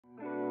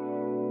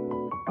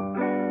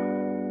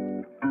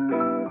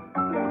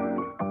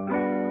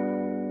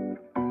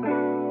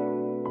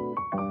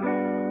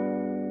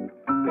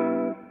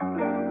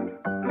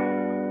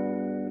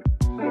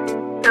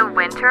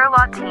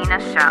Inter-Latina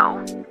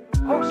show.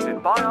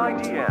 Hosted by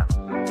IDM.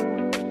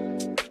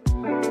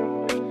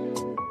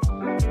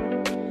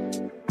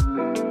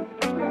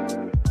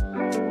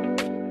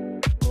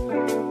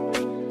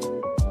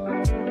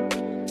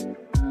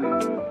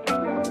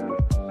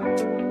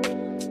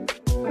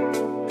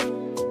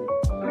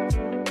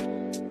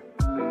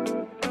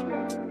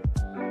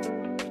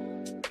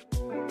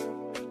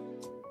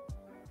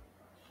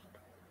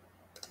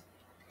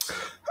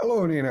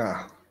 Hello,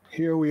 Nina.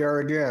 Here we are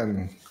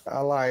again,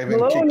 alive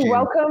Hello and kicking. and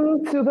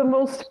welcome to the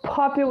most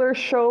popular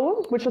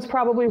show, which is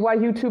probably why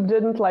YouTube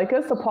didn't like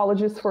us.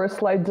 Apologies for a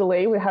slight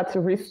delay. We had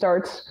to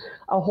restart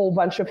a whole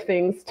bunch of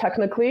things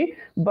technically,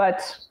 but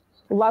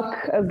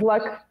as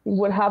luck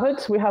would have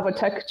it, we have a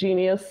tech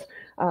genius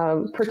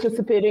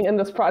participating in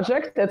this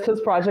project. It's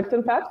his project,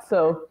 in fact,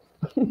 so.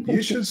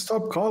 You should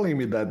stop calling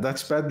me that.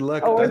 That's bad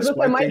luck. Oh, That's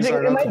why things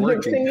are not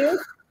working. You?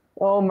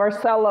 Oh,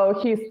 Marcelo,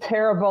 he's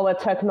terrible at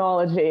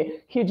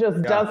technology. He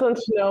just doesn't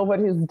know what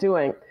he's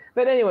doing.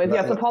 But anyways,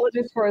 yes,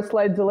 apologies for a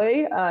slight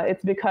delay.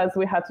 It's because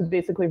we had to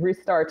basically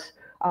restart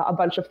a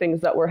bunch of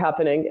things that were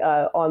happening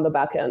on the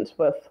back end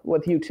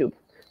with YouTube,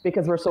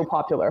 because we're so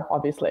popular,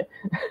 obviously.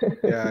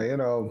 Yeah, you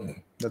know,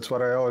 that's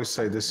what I always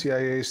say. The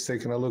CIA is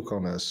taking a look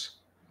on us.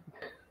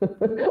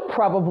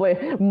 Probably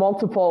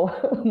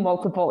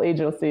multiple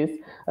agencies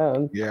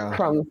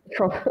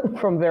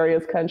from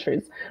various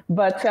countries.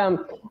 But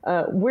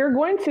we're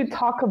going to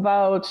talk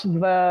about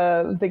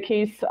the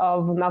case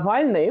of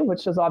Navaly,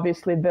 which has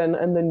obviously been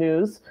in the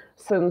news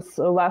since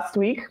last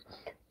week.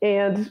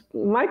 And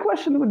my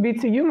question would be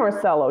to you,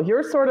 Marcelo.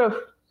 You're sort of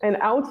an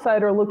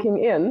outsider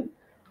looking in.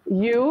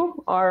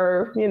 You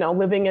are,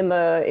 living in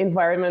the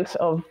environment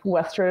of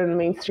Western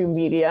mainstream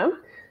media.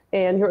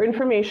 And your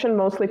information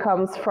mostly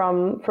comes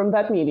from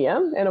that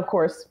media, and of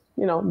course,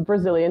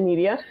 Brazilian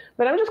media.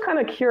 But I'm just kind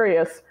of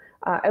curious,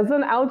 as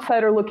an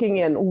outsider looking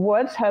in,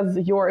 what has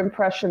your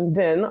impression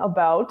been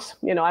about,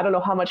 I don't know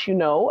how much you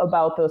know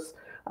about this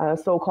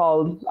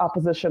so-called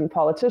opposition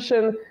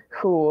politician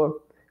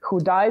who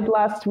died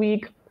last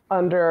week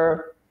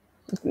under,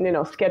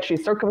 sketchy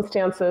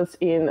circumstances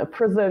in a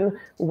prison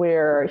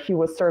where he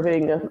was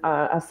serving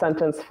a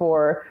sentence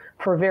for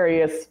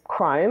various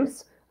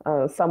crimes.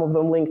 Some of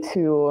them linked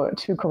to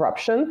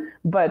corruption,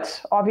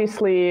 but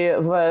obviously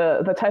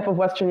the type of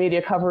Western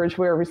media coverage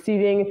we're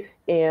receiving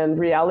and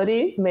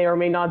reality may or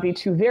may not be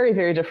two very,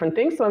 very different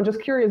things. So I'm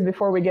just curious,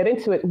 before we get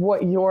into it,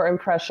 what your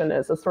impression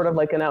is as sort of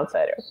like an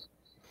outsider.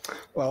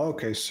 Well,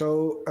 okay,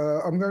 so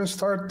I'm going to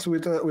start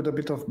with a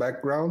bit of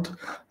background.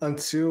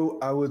 Until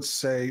I would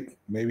say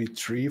maybe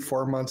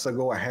 3-4 months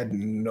ago, I had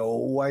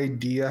no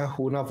idea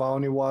who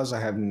Navaly was. I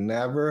have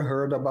never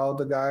heard about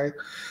the guy.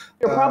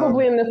 You're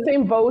probably in the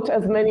same boat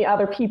as many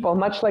other people,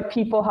 much like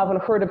people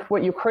haven't heard of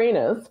what Ukraine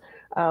is.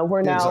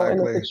 We're now in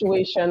a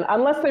situation,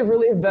 unless they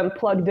really have been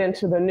plugged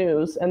into the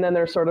news, and then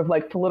they're sort of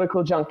like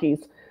political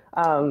junkies,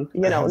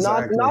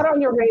 not on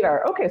your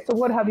radar. Okay, so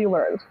what have you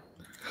learned?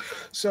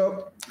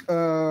 So,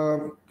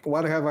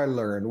 what have I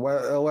learned?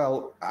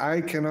 Well,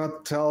 I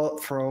cannot tell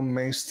from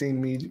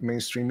mainstream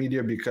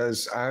media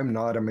because I'm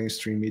not a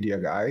mainstream media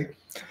guy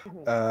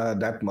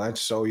that much.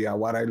 So yeah,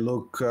 what I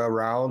look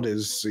around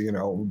is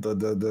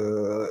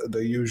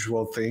the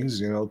usual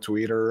things,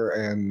 Twitter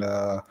and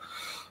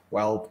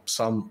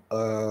some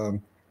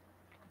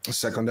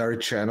secondary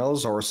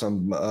channels or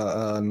some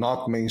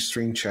not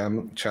mainstream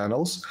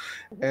channels.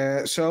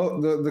 So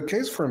the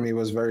case for me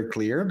was very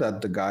clear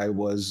that the guy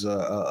was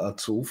a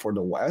tool for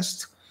the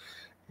West,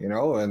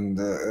 and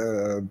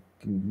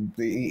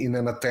in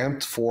an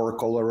attempt for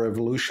color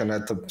revolution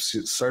at a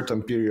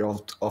certain period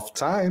of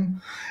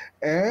time,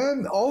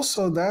 and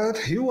also that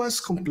he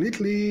was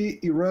completely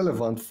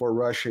irrelevant for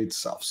Russia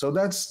itself. So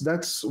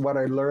that's what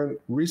I learned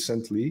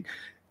recently.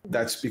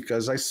 That's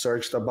because I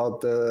searched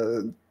about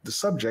the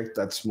subject.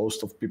 That's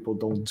most of people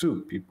don't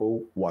do.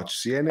 People watch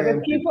CNN. But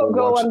if people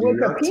go on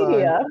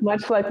Wikipedia,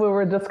 much like we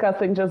were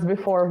discussing just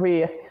before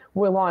we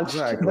launched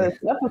this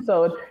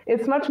episode,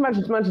 it's much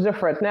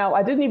different. Now,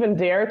 I didn't even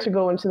dare to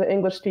go into the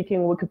English-speaking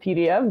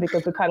Wikipedia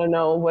because we kind of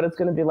know what it's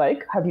going to be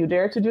like. Have you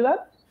dared to do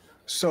that?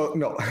 So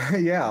no,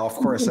 yeah, of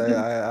course,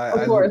 I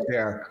looked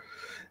there,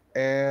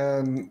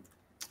 and.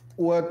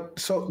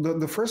 So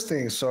the first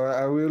thing, so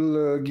I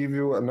will give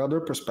you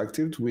another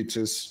perspective, which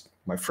is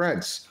my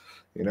friends,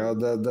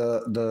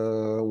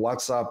 the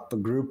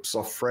WhatsApp groups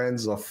of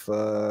friends of,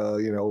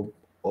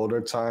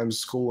 older times,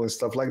 school and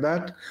stuff like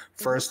that.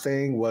 First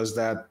thing was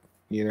that,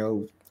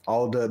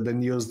 all the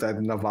news that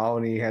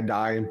Navaly had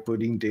died and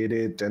Putin did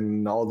it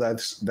and all that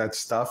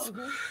stuff.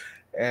 Mm-hmm.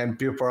 And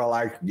people are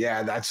like,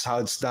 yeah, that's how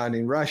it's done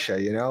in Russia,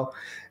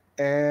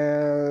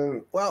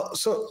 And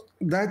so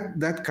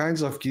that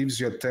kind of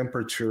gives you a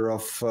temperature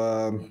of,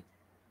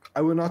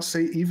 I will not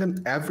say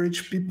even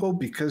average people,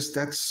 because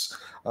that's,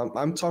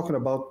 I'm talking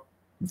about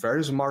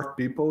very smart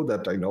people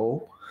that I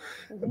know,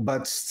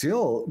 but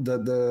still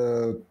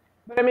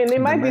But I mean, they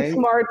might be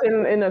smart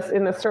in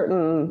a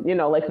certain,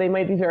 like they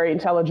might be very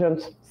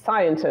intelligent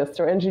scientists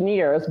or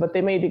engineers, but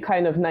they may be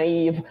kind of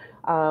naive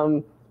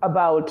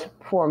about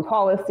foreign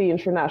policy,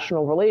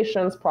 international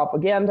relations,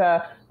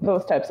 propaganda,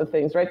 those types of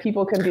things, right?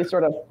 People can be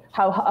sort of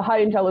have a high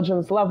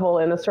intelligence level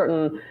in a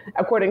certain,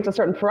 according to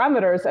certain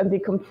parameters, and be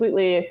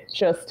completely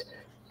just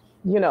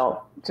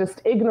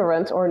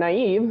ignorant or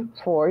naive,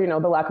 for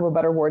the lack of a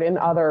better word, in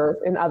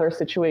other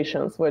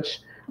situations, which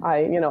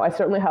I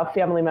certainly have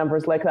family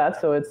members like that.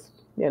 So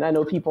and I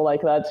know people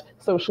like that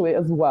socially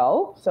as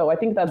well. So I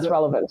think that's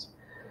relevant.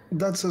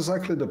 That's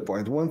exactly the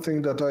point. One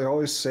thing that I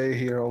always say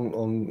here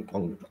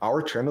on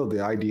our channel, the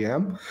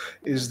IDM,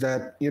 is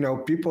that,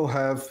 people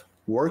have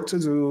work to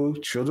do,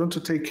 children to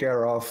take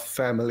care of,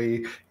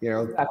 family,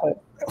 Exactly.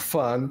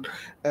 fun,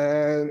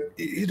 and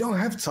you don't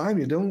have time.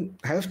 You don't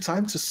have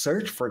time to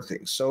search for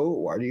things. So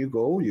where do you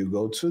go? You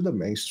go to the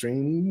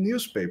mainstream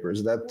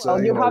newspapers. That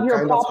you have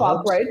your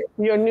pop-up, right?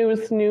 Your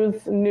news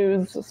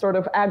sort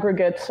of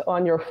aggregate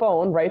on your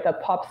phone, right?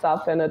 That pops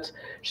up and it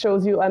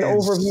shows you an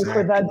overview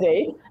for that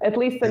day. At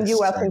least in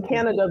US and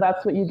Canada,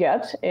 that's what you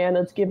get, and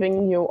it's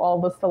giving you all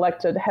the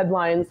selected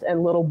headlines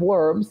and little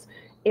blurbs.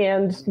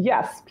 And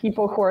yes,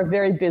 people who are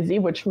very busy,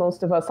 which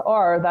most of us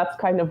are, that's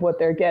kind of what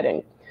they're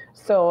getting.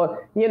 So,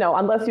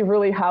 unless you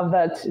really have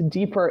that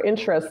deeper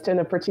interest in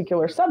a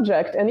particular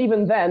subject, and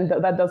even then,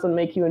 that doesn't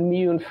make you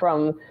immune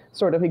from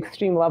sort of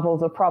extreme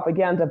levels of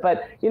propaganda.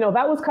 But,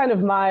 that was kind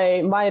of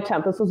my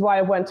attempt. This is why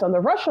I went on the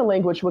Russian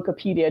language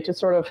Wikipedia, to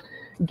sort of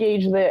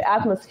gauge the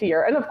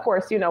atmosphere. And of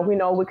course, we know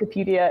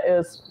Wikipedia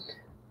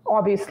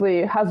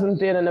obviously hasn't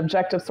been an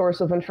objective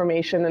source of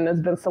information and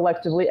has been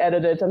selectively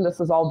edited, and this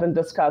has all been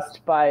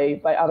discussed by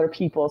other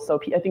people.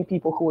 So I think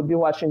people who would be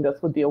watching this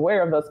would be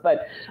aware of this,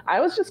 but I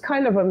was just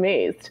kind of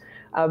amazed.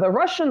 The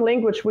Russian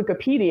language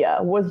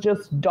Wikipedia was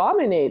just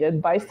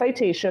dominated by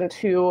citation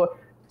to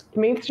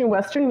mainstream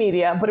Western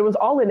media, but it was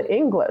all in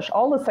English.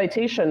 All the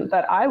citation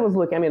that I was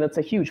looking, it's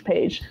a huge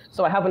page,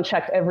 so I haven't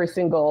checked every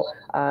single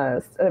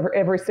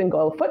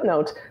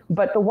footnote,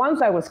 but the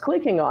ones I was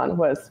clicking on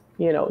was,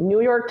 New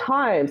York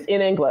Times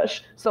in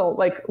English. So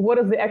what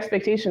is the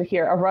expectation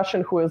here? A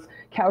Russian who is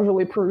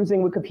casually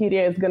perusing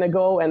Wikipedia is going to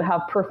go and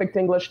have perfect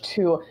English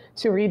to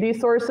read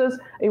these sources?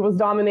 It was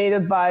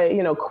dominated by,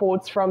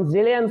 quotes from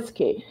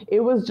Zelensky.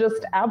 It was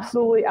just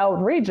absolutely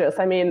outrageous.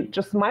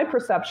 Just my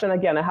perception,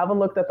 again, I haven't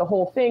looked at the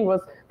whole thing, was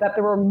that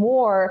there were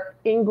more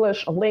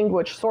English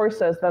language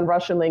sources than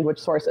Russian language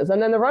sources.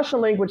 And then the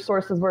Russian language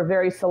sources were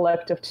very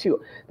selective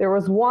too. There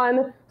was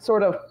one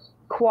sort of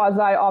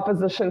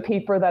quasi-opposition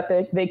paper that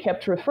they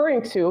kept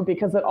referring to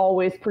because it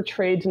always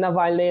portrayed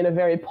Navalny in a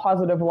very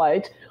positive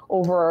light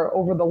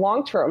over the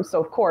long term.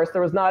 So of course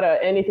there was not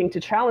anything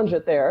to challenge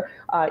it there,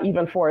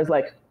 even for as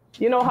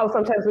how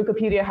sometimes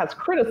Wikipedia has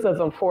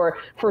criticism for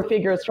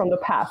figures from the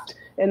past.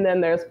 And then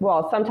there's,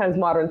 sometimes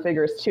modern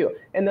figures too.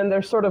 And then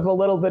there's sort of a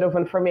little bit of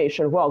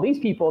information. Well,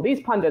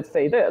 these pundits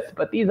say this,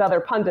 but these other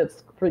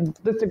pundits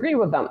disagree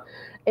with them.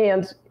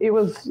 And it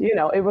was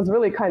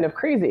really kind of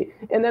crazy.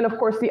 And then, of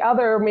course, the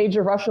other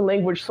major Russian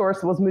language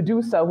source was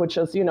Medusa, which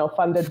is,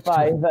 funded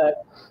by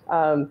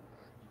the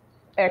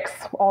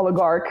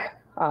ex-oligarch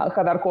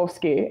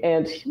Khodorkovsky,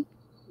 and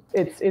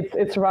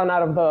it's run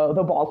out of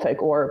the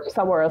Baltic or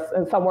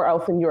somewhere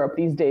else in Europe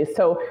these days.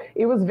 So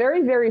it was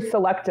very, very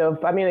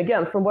selective.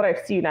 Again, from what I've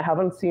seen, I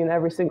haven't seen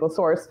every single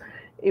source.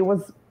 It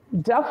was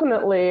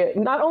definitely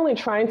not only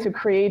trying to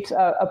create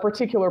a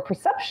particular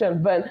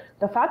perception, but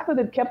the fact that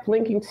it kept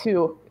linking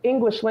to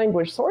English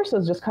language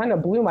sources just kind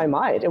of blew my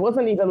mind. It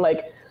wasn't even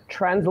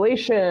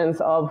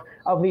translations of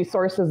these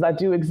sources that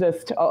do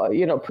exist,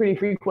 pretty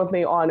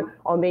frequently on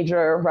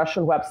major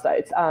Russian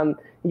websites.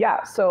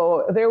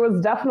 So there was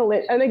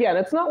definitely, and again,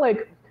 it's not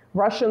like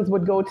Russians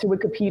would go to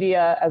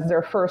Wikipedia as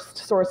their first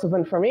source of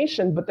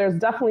information, but there's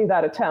definitely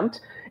that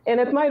attempt. And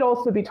it might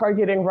also be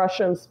targeting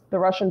the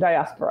Russian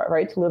diaspora,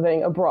 right,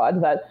 living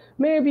abroad, that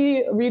may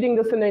be reading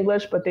this in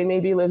English, but they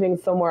may be living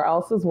somewhere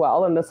else as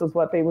well, and this is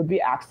what they would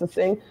be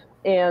accessing.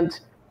 And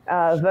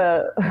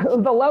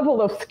the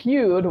level of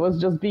skewed was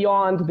just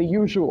beyond the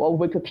usual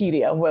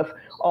Wikipedia with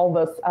all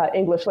this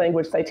English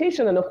language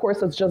citation. And of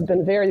course, it's just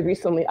been very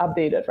recently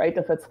updated, right?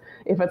 If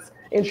it's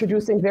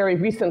introducing very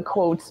recent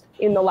quotes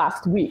in the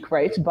last week,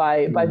 right,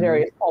 by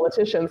various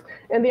politicians.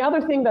 And the other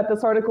thing that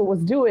this article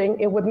was doing,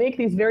 it would make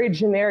these very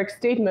generic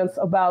statements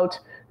about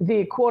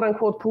the quote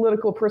unquote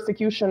political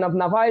persecution of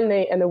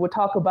Navalny, and it would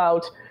talk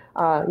about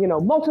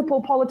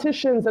multiple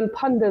politicians and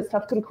pundits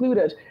have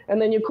concluded.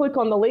 And then you click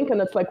on the link and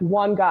it's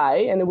one guy,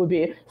 and it would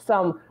be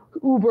some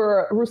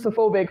uber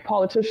Russophobic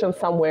politician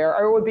somewhere,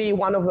 or it would be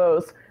one of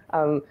those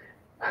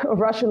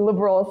Russian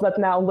liberals that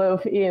now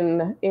live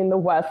in the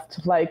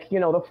West,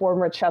 the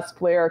former chess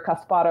player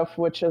Kasparov,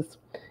 which is,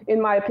 in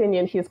my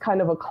opinion, he's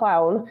kind of a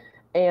clown.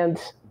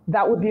 And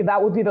that would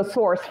be the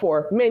source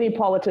for many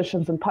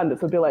politicians and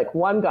pundits. It would be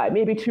one guy,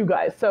 maybe two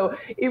guys. So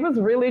it was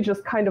really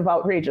just kind of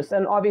outrageous.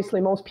 And obviously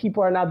most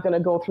people are not going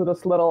to go through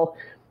this little,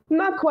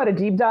 not quite a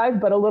deep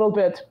dive, but a little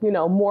bit,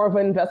 more of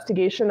an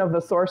investigation of the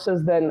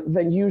sources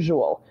than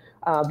usual.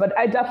 But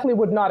I definitely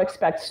would not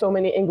expect so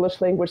many English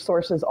language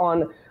sources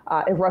on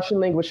a Russian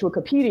language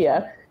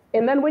Wikipedia.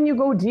 And then when you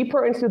go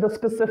deeper into the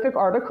specific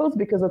articles,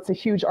 because it's a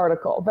huge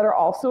article, that are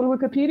also in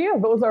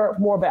Wikipedia, those are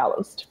more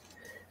balanced.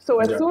 So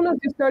as soon as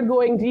you start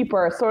going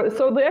deeper,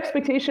 so the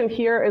expectation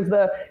here is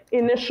the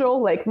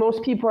initial, like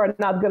most people are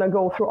not going to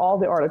go through all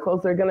the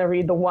articles. They're going to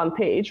read the one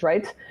page,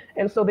 right?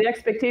 And so the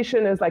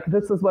expectation is like,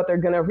 this is what they're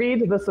going to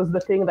read. This is the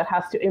thing that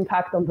has to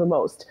impact them the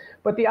most.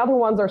 But the other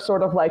ones are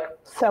sort of like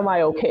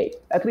semi-okay.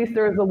 At least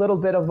there is a little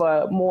bit of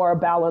a more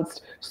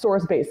balanced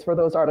source base for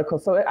those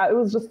articles. So it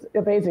was just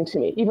amazing to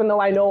me, even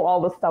though I know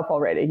all the stuff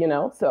already, you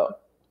know, so.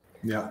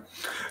 Yeah,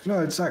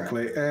 no,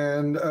 exactly.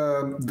 And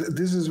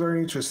this is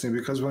very interesting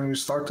because when we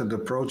started the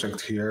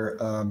project here,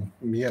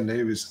 me and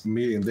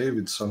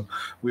Davidson,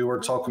 we were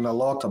talking a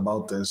lot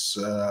about this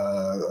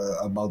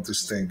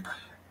thing.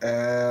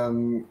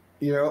 And,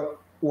 you know,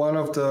 one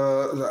of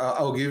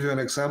I'll give you an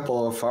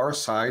example of our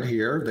side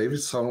here,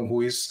 Davidson,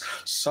 who is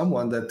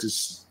someone that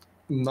is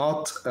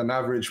not an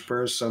average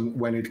person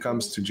when it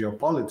comes to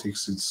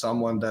geopolitics. It's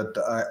someone that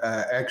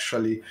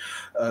actually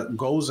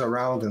goes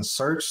around and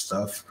search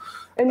stuff.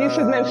 And you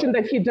should mention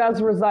that he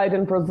does reside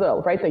in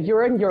Brazil, right? That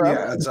you're in Europe,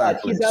 yeah,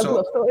 exactly. But he does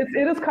live. So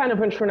it is kind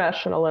of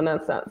international in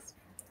that sense.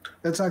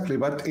 Exactly,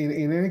 but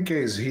in any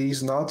case,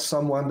 he's not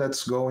someone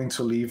that's going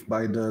to live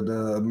by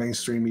the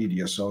mainstream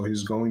media. So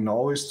he's going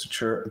always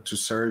to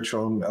search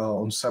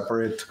on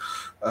separate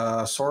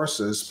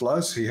sources.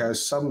 Plus, he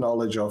has some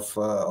knowledge of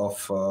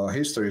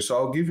history. So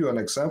I'll give you an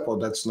example.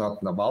 That's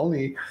not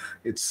Navaly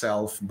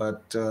itself,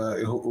 but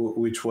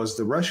which was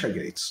the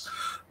Russiagates.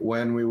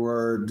 When we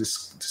were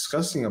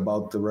discussing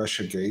about the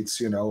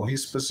Russiagates, you know,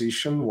 his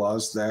position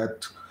was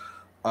that.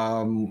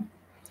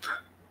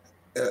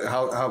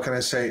 How can I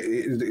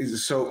say?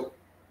 So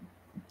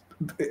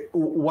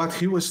what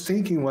he was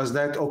thinking was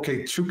that,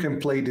 okay, two can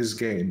play this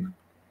game.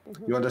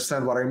 You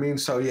understand what I mean?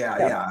 So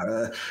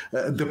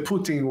the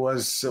Putin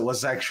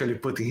was actually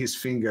putting his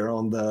finger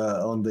on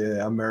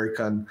the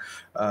American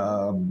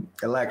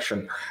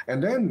election,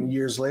 and then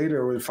years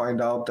later we find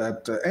out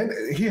that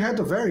and he had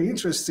a very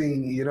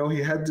interesting, you know,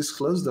 he had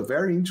disclosed a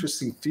very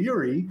interesting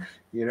theory,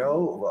 you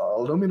know,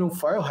 aluminum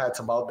foil hat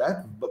about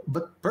that,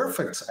 but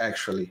perfect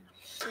actually.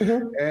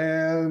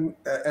 And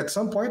at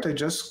some point, I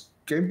just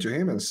came to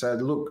him and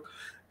said, look,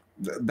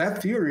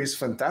 that theory is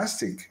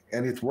fantastic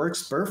and it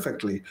works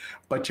perfectly,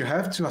 but you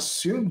have to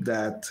assume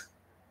that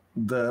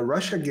the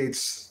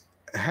Russiagates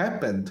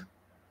happened.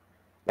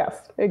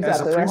 Yes,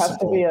 exactly. There has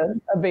to be a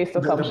base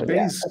assumption.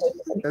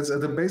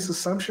 The base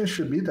assumption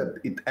should be that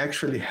it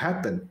actually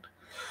happened.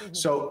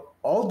 So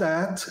all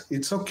that,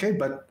 it's okay,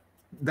 but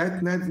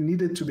that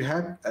needed to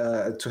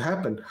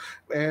happen.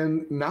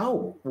 And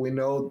now we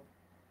know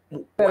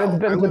that it's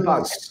been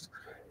debunked.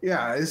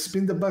 It's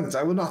been debunked.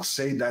 I would not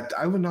say that.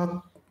 I would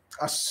not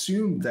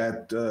assume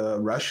that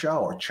Russia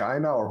or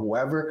China or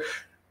whoever,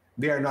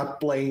 they are not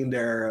playing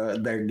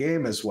their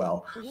game as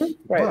well.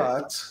 Right.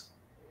 But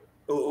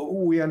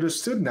we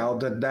understood now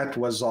that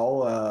was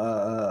all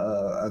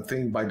a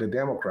thing by the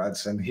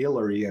Democrats and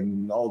Hillary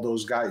and all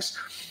those guys.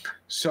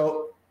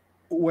 So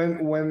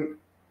when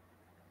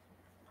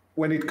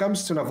it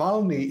comes to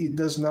Navalny, it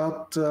does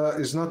not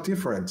is not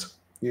different.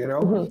 You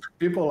know,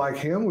 people like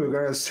him, we're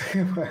going to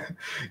say,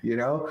 you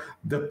know,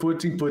 the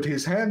Putin put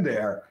his hand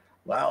there.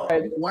 Well,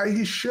 why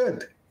he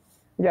should?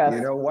 Yes.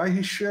 You know, why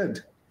he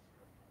should.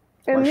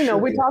 And, you know,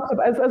 we talked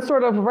about as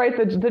sort of, right,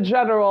 the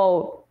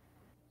general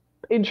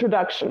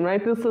introduction,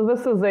 right? This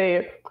is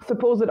a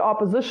supposed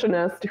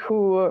oppositionist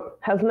who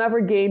has never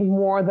gained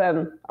more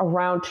than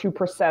around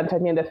 2%. I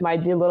mean, it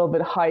might be a little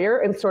bit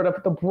higher in sort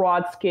of the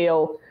broad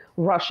scale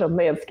Russian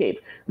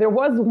landscape. There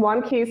was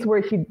one case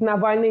where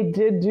Navalny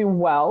did do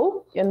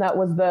well, and that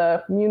was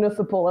the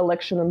municipal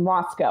election in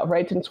Moscow,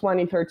 right, in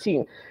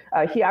 2013.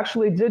 He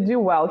actually did do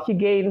well. He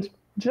gained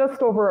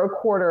just over a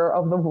quarter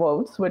of the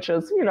votes, which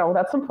is, you know,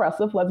 that's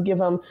impressive. Let's give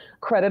him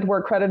credit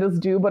where credit is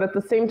due. But at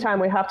the same time,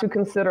 we have to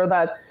consider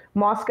that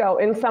Moscow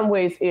in some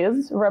ways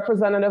is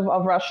representative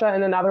of Russia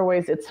and in other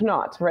ways it's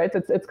not, right?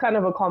 It's kind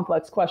of a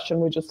complex question.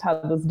 We just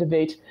had this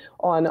debate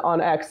on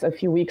X a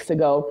few weeks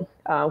ago,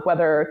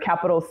 whether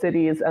capital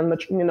cities and,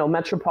 you know,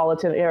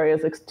 metropolitan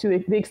areas, to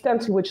the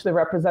extent to which they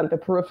represent the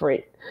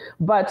periphery.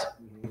 But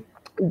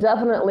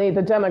definitely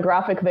the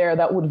demographic there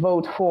that would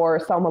vote for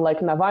someone like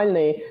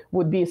Navalny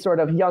would be sort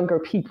of younger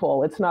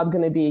people. It's not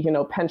going to be, you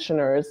know,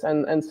 pensioners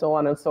and so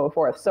on and so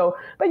forth. So,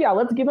 but yeah,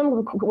 let's give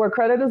him where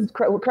credit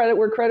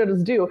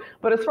is due.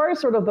 But as far as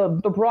sort of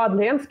the broad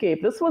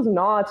landscape, this was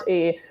not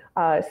a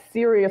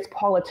serious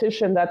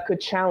politician that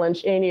could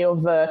challenge any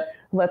of the,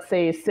 let's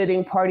say,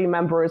 sitting party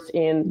members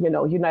in, you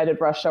know, United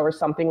Russia or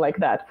something like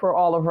that for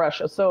all of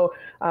Russia. So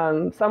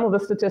some of the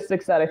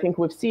statistics that I think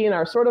we've seen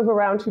are sort of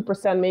around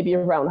 2%, maybe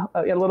around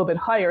a little bit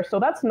higher. So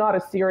that's not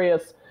a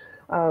serious,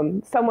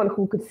 someone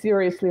who could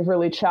seriously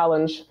really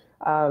challenge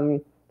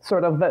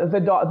sort of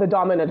the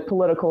dominant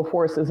political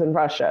forces in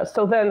Russia.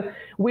 So then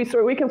we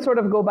can sort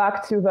of go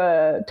back to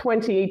the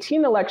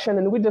 2018 election,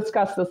 and we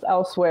discussed this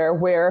elsewhere,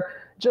 where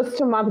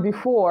just a month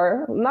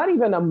before, not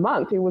even a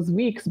month, it was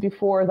weeks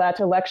before that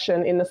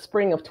election in the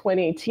spring of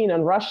 2018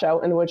 in Russia,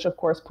 in which, of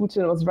course,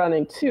 Putin was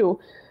running too,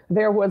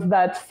 there was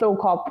that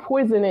so-called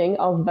poisoning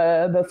of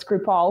the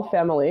Skripal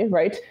family,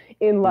 right,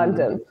 in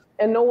London.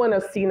 And no one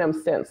has seen him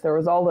since. There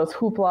was all this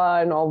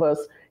hoopla and all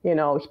this,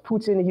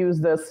 Putin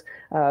used this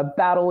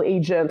battle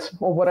agent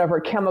or whatever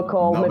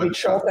chemical,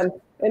 Novichok,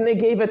 and they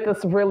gave it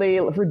this really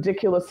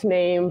ridiculous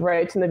name,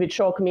 right?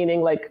 Novichok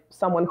meaning like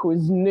someone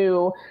who's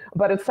new,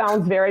 but it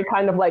sounds very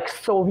kind of like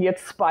Soviet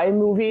spy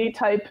movie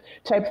type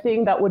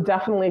thing that would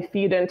definitely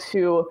feed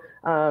into,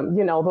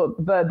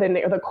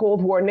 the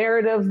Cold War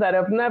narratives that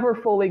have never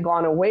fully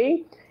gone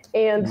away.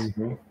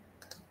 And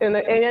and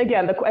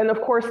again, and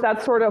of course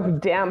that sort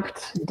of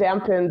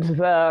dampened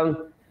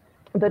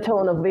the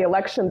tone of the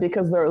election,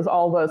 because there was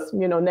all this,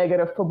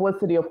 negative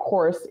publicity, of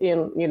course,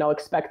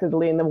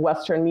 expectedly in the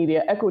Western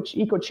media echo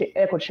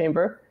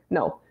chamber.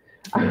 No,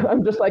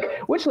 I'm just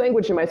like, which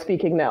language am I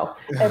speaking now?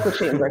 Echo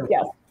chamber,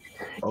 yes.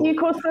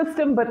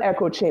 Ecosystem, but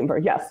echo chamber,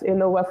 yes, in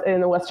the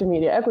Western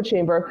media echo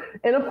chamber.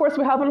 And of course,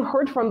 we haven't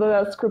heard from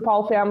the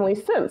Skripal family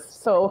since.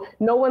 So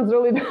no one's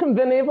really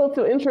been able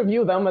to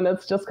interview them. And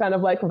it's just kind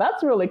of like,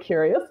 that's really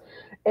curious.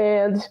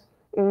 And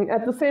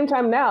at the same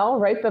time now,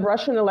 right, the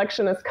Russian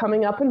election is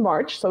coming up in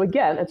March. So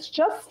again, it's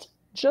just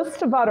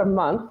about a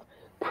month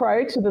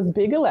prior to this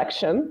big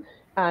election.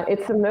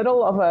 It's in the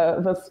middle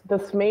of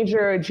this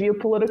major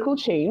geopolitical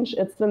change.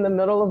 It's in the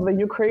middle of the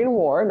Ukraine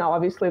war. Now,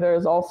 obviously, there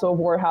is also a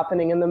war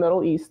happening in the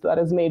Middle East that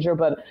is major.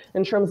 But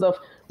in terms of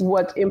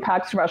what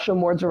impacts Russia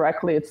more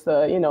directly, it's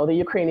the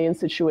Ukrainian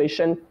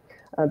situation,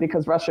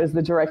 because Russia is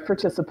the direct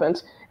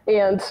participant.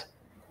 And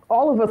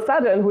all of a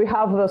sudden, we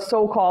have the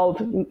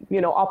so-called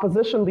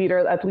opposition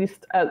leader. At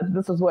least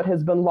this is what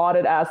has been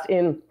lauded as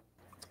in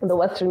the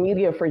Western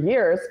media for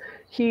years.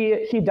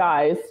 He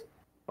dies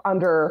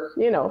under,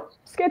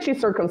 sketchy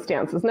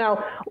circumstances.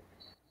 Now,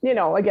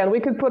 again, we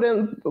could put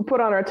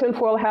on our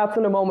tinfoil hats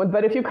in a moment,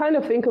 but if you kind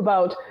of think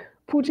about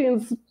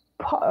Putin's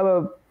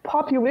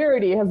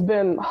popularity has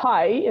been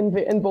high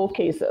in both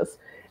cases.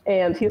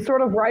 And he's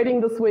sort of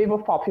riding this wave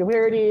of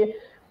popularity.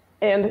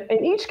 And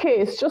in each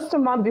case, just a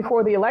month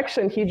before the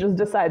election, he just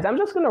decides, I'm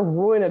just going to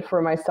ruin it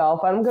for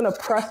myself. I'm going to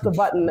press the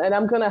button and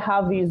I'm going to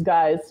have these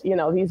guys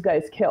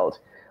killed.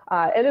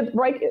 And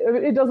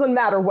it doesn't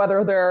matter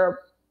whether they're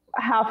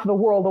half the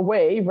world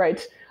away,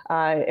 right,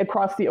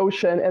 across the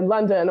ocean in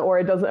London, or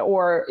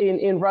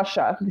in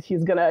Russia.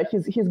 He's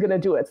gonna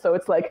do it. So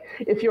it's like,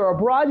 if you're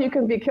abroad, you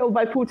can be killed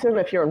by Putin.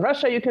 If you're in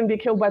Russia, you can be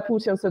killed by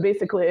Putin. So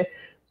basically,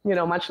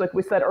 much like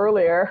we said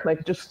earlier,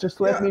 like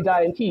just let me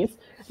die in peace.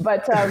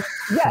 But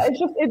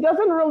it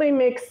doesn't really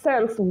make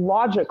sense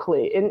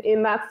logically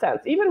in that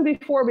sense. Even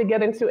before we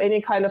get into any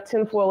kind of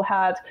tinfoil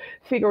hat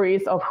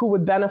figures of who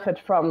would benefit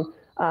from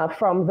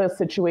this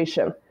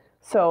situation.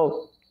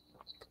 So.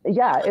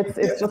 Yeah,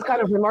 it's just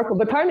kind of remarkable.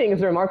 The timing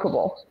is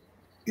remarkable.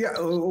 Yeah,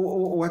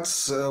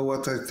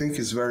 what I think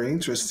is very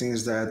interesting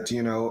is that,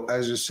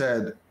 as you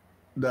said,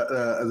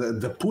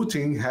 the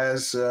Putin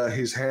has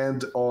his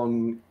hand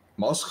on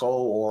Moscow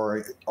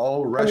or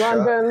all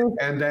Russia,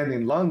 and then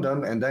in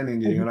London, and then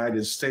in the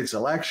United States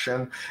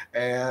election,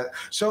 and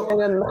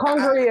in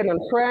Hungary and in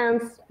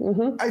France.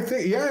 I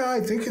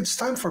think it's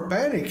time for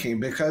panicking,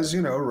 because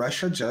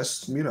Russia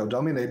just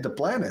dominate the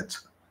planet.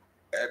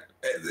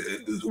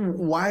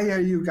 Why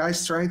are you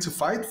guys trying to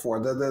fight for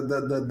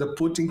the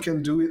Putin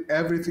can do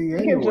everything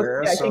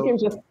anywhere?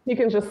 He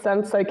can just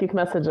send psychic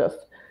messages.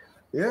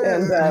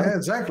 Yeah,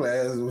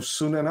 exactly.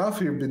 Soon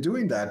enough, he'll be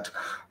doing that.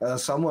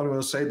 Someone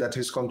will say that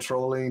he's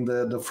controlling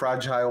the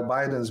fragile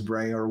Biden's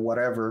brain or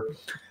whatever.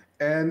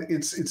 And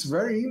it's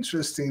very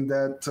interesting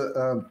that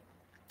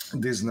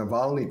this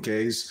Navalny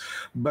case,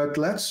 but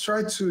let's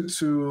try to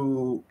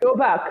go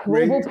back.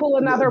 We'll pull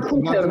another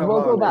Putin.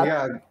 We'll go back.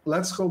 Yeah,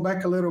 let's go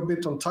back a little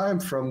bit on time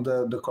from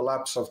the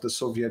collapse of the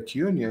Soviet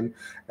Union,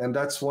 and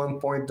that's one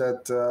point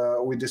that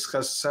we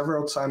discussed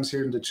several times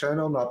here in the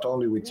channel, not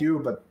only with you,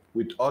 but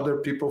with other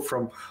people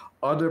from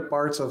other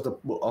parts of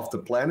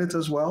the planet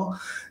as well.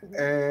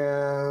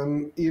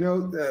 And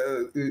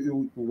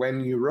when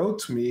you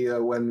wrote me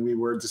when we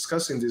were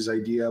discussing this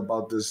idea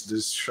about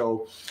this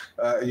show,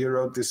 you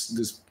wrote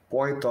this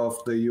point of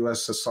the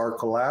USSR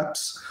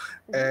collapse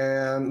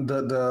and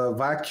the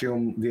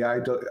vacuum, the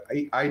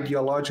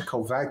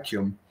ideological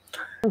vacuum.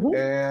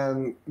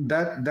 And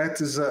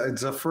that is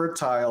it's a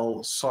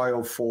fertile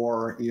soil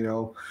for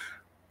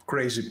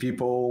crazy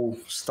people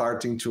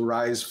starting to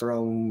rise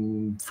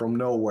from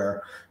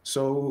nowhere.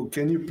 So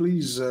can you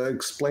please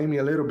explain me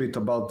a little bit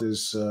about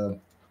this so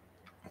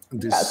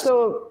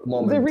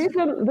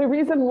moment? The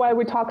reason why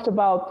we talked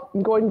about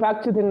going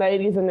back to the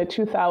 90s and the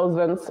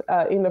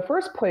 2000s in the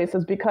first place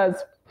is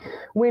because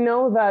we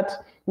know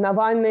that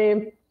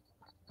Navalny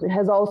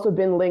has also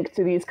been linked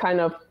to these kind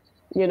of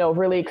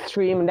really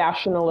extreme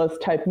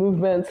nationalist type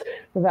movements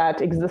that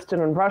existed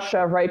in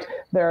Russia, right?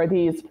 There are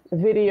these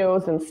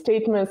videos and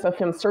statements of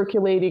him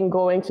circulating,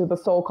 going to the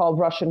so-called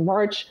Russian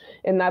March,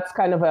 and that's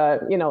kind of a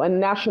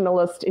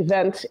nationalist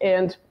event.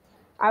 And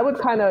I would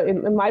kind of,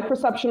 in my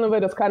perception of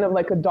it, it's kind of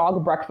like a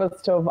dog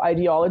breakfast of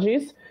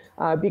ideologies,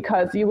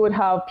 because you would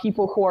have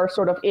people who are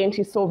sort of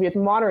anti-Soviet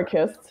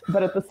monarchists,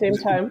 but at the same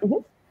time...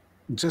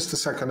 Just a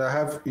second. I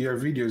have your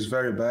video is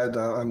very bad.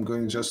 I'm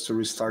going just to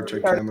restart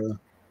your camera.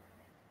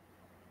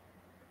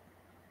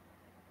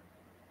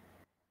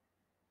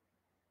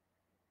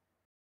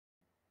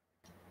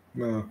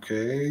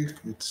 Okay,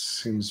 it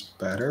seems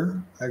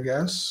better, I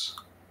guess.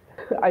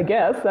 I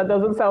guess that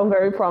doesn't sound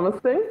very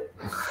promising.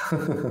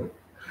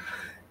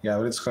 Yeah,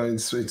 but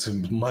it's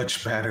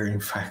much better, in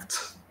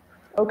fact.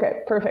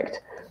 Okay,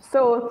 perfect.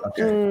 So,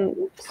 there's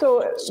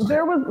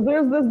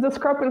this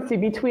discrepancy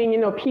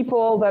between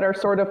people that are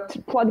sort of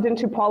plugged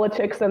into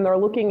politics and they're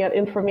looking at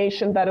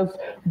information that is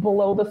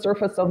below the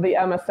surface of the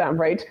MSM,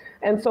 right?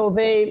 And so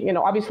they,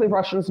 obviously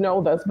Russians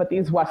know this, but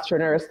these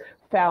Westerners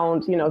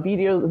found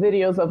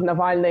videos of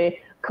Navalny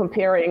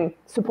comparing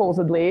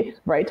supposedly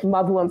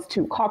Muslims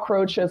to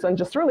cockroaches and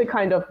just really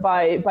kind of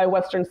by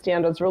Western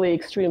standards really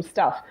extreme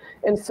stuff.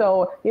 And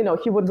so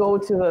he would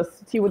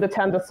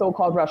attend the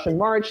so-called Russian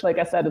March. Like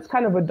I said, it's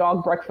kind of a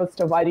dog breakfast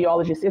of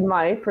ideologies in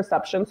my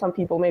perception. Some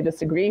people may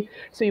disagree.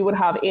 So you would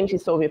have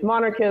anti-Soviet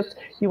monarchists,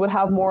 you would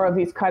have more of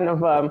these kind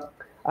of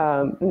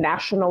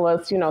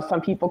nationalists,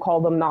 some people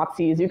call them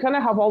Nazis. You kind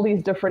of have all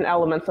these different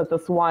elements at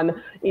this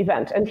one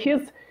event. And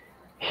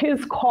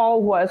his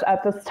call was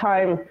at this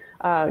time,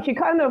 he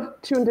kind of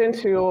tuned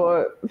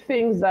into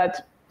things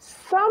that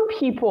some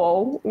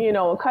people,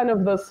 kind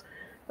of this,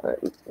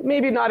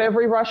 maybe not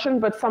every Russian,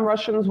 but some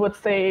Russians would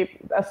say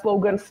a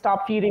slogan,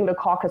 "Stop feeding the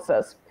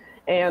Caucasus."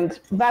 And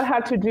that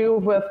had to do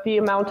with the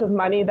amount of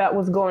money that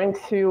was going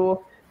to,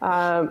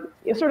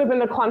 sort of in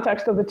the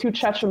context of the two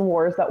Chechen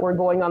wars that were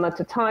going on at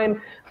the time,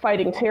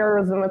 fighting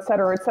terrorism, et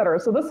cetera, et cetera.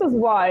 So this is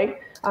why,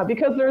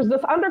 because there's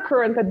this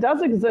undercurrent that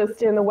does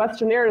exist in the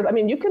Western narrative. I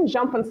mean, you can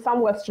jump on some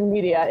Western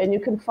media and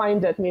you can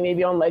find it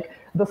maybe on like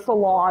The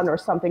Salon or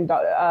something,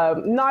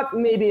 not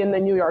maybe in the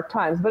New York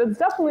Times, but it's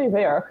definitely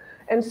there.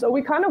 And so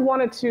we kind of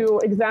wanted to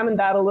examine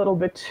that a little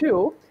bit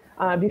too,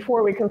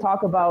 before we can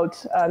talk about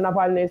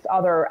Navalny's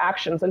other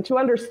actions. And to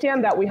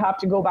understand that, we have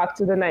to go back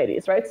to the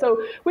 90s, right?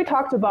 So we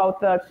talked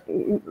about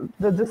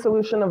the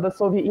dissolution of the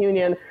Soviet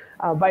Union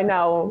by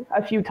now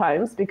a few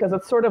times, because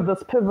it's sort of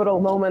this pivotal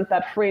moment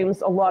that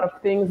frames a lot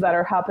of things that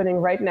are happening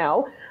right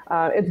now.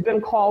 It's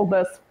been called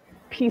this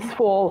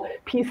peaceful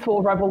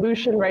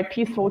revolution, right?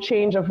 Peaceful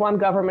change of one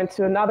government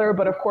to another,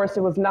 but of course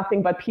it was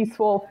nothing but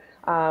peaceful.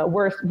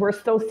 We're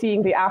still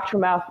seeing the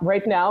aftermath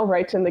right now,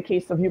 right, in the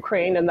case of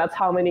Ukraine, and that's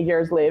how many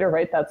years later,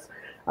 right? That's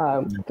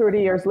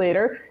 30 years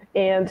later.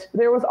 And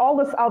there was all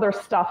this other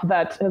stuff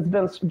that has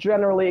been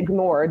generally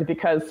ignored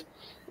because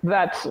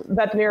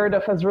that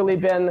narrative has really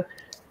been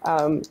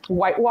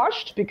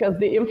whitewashed, because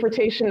the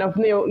importation of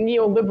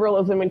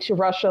neoliberalism into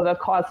Russia that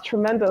caused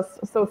tremendous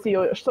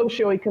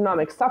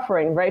socioeconomic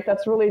suffering, right?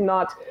 That's really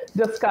not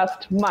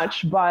discussed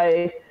much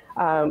by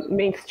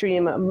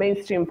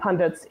mainstream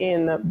pundits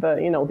in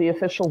the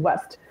official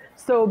West.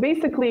 So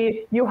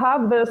basically, you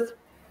have this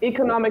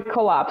economic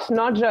collapse,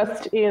 not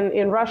just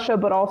in Russia,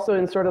 but also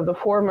in sort of the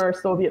former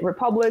Soviet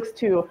republics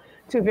to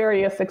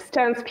various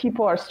extents.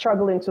 People are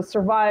struggling to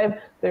survive.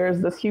 There's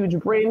this huge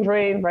brain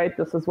drain, right?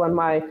 This is when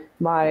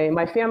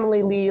my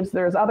family leaves.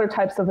 There's other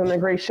types of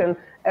immigration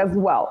as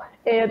well.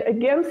 And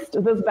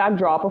against this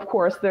backdrop, of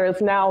course, there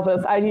is now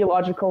this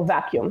ideological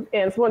vacuum.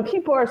 And so when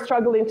people are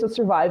struggling to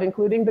survive,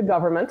 including the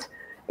government,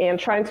 and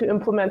trying to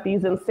implement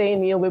these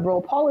insane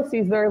neoliberal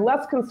policies, they're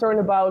less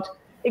concerned about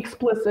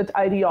explicit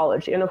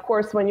ideology. And of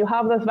course, when you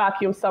have this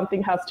vacuum,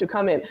 something has to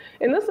come in.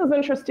 And this is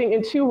interesting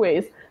in two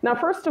ways. Now,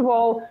 first of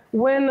all,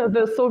 when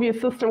the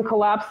Soviet system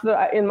collapsed,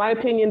 in my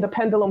opinion, the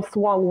pendulum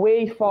swung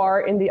way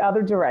far in the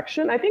other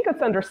direction. I think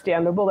it's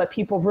understandable that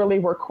people really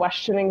were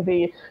questioning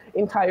the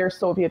entire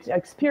Soviet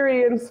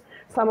experience.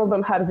 Some of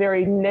them had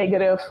very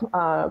negative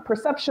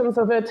perceptions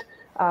of it.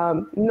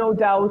 No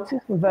doubt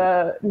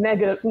the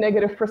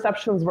negative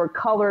perceptions were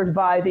colored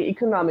by the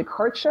economic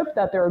hardship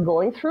that they were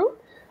going through.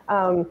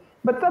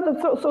 But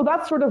so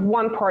that's sort of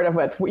one part of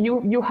it.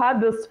 You had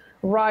this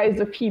rise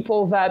of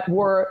people that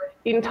were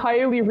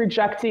entirely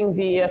rejecting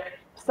the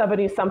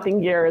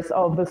 70-something years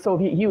of the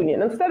Soviet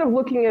Union. Instead of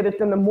looking at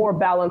it in a more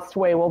balanced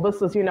way, well,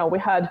 this is, we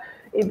had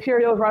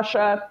Imperial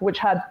Russia, which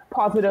had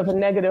positive and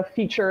negative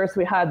features.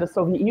 We had the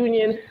Soviet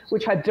Union,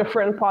 which had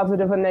different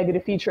positive and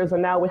negative features.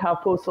 And now we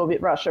have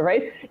post-Soviet Russia,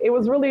 right? It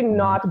was really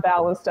not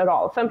balanced at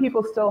all. Some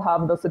people still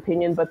have this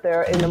opinion, but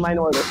they're in the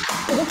minority.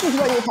 So this is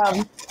when you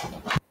have...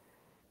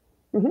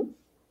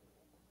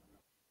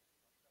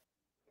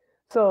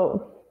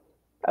 So,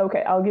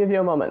 okay, I'll give you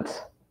a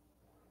moment.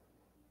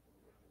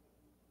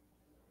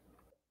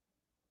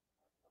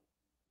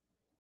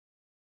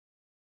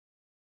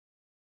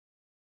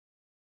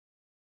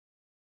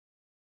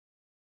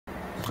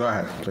 Go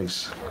ahead,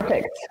 please.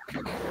 Okay.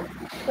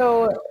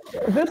 So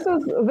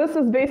this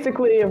is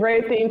basically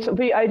right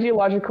the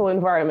ideological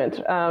environment.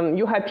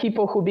 You had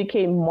people who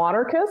became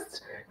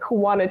monarchists, who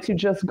wanted to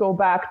just go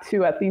back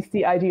to at least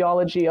the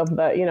ideology of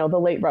the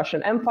late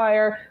Russian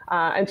Empire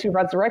and to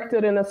resurrect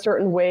it in a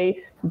certain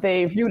way.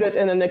 They viewed it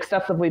in an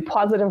excessively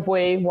positive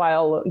way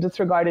while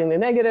disregarding the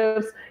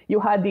negatives. You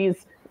had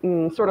these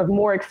sort of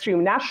more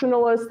extreme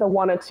nationalists that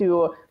wanted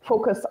to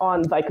focus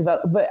on like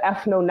the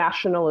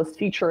ethno-nationalist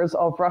features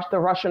of the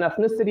Russian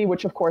ethnicity,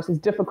 which of course is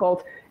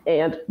difficult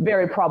and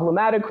very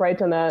problematic, right,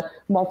 in a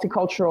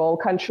multicultural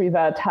country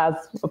that has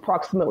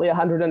approximately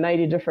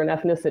 190 different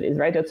ethnicities,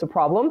 right? It's a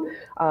problem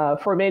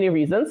for many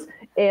reasons.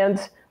 And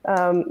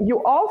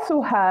you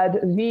also had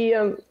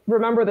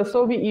remember the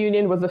Soviet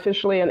Union was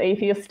officially an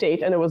atheist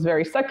state and it was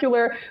very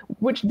secular,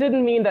 which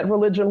didn't mean that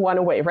religion went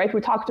away, right?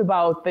 We talked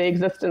about the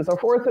existence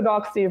of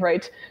orthodoxy,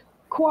 right?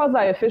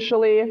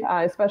 Quasi-officially,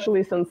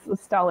 especially since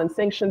Stalin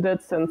sanctioned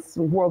it since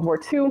World War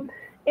II.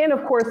 And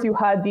of course, you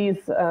had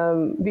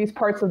these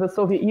parts of the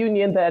Soviet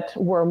Union that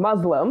were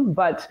Muslim,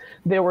 but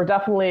they were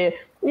definitely,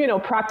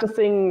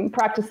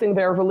 practicing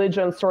their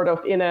religion sort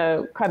of in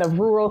a kind of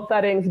rural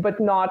settings, but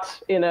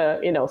not in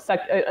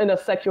a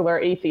secular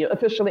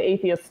officially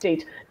atheist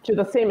state to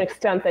the same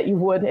extent that you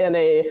would in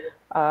a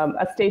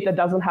state that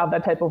doesn't have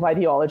that type of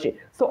ideology.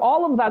 So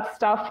all of that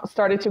stuff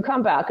started to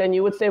come back, and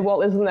you would say,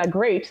 well, isn't that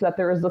great that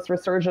there is this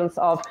resurgence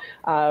of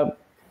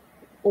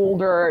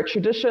older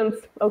traditions?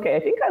 Okay, I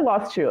think I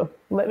lost you.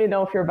 Let me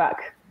know if you're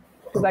back,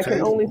 because I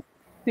can only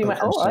see my.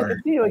 Oh, I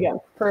can see you again.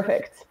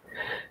 Perfect.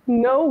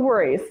 No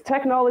worries.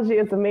 Technology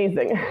is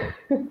amazing.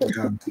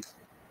 Yeah.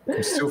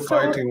 I'm still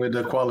fighting with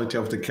the quality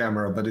of the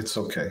camera, but it's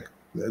okay.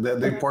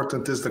 The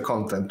important is the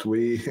content.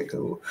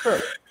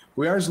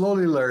 We are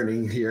slowly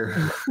learning here.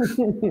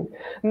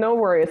 No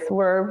worries.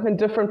 We're in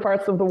different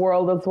parts of the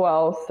world as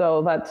well,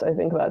 so I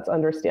think that's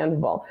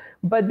understandable.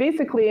 But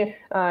basically,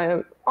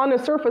 on the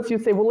surface, you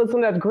say, well,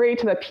 isn't that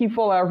great that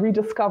people are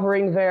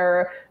rediscovering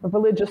their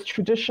religious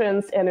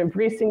traditions and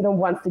embracing them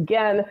once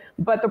again?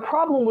 But the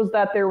problem was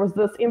that there was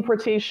this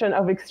importation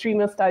of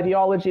extremist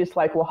ideologies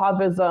like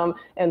Wahhabism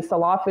and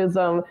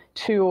Salafism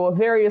to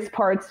various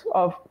parts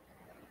of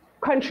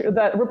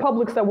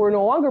republics that were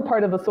no longer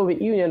part of the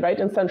Soviet Union, right,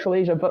 in Central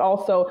Asia, but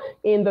also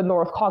in the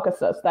North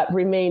Caucasus that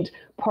remained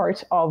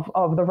part of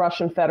the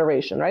Russian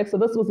Federation, right? So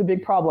this was a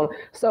big problem.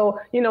 So,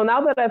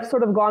 now that I've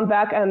sort of gone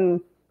back and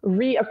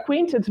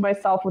reacquainted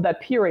myself with that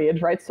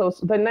period, right? So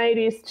the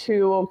 90s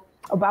to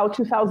about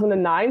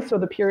 2009, so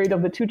the period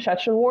of the two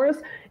Chechen wars,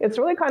 it's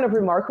really kind of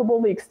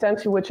remarkable the extent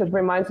to which it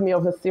reminds me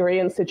of the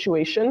Syrian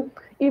situation,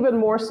 even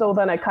more so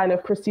than I kind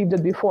of perceived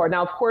it before.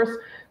 Now, of course,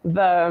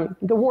 the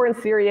war in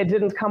Syria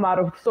didn't come out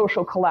of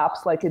social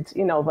collapse like it's,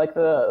 like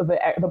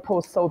the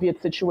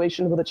post-Soviet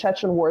situation with the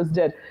Chechen wars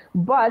did.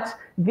 But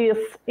this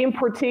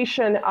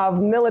importation of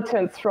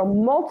militants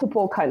from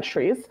multiple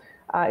countries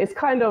is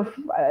kind of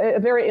a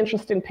very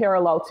interesting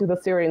parallel to the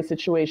Syrian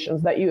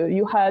situations that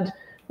you had.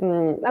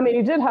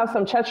 You did have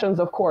some Chechens,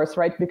 of course,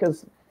 right?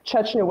 Because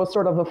Chechnya was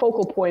sort of the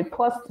focal point,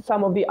 plus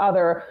some of the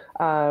other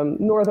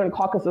Northern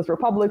Caucasus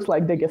republics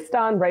like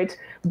Dagestan, right?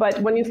 But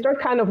when you start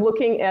kind of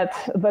looking at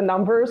the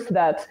numbers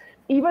that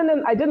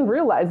I didn't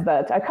realize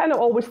that. I kind of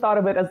always thought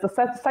of it as the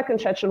second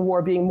Chechen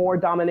war being more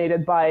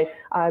dominated by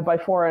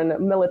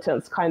foreign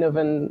militants, kind of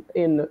in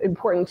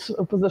important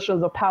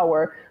positions of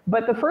power.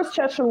 But the first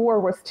Chechen war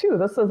was too.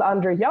 This is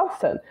under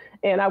Yeltsin.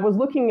 And I was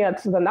looking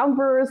at the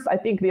numbers. I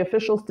think the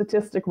official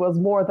statistic was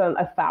more than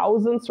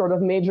 1,000 sort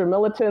of major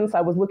militants.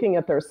 I was looking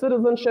at their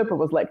citizenship. It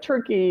was like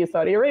Turkey,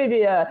 Saudi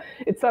Arabia,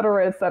 et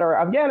cetera,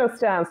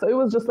 Afghanistan. So it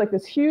was just like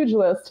this huge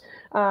list,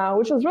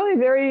 which was really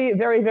very,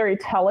 very, very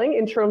telling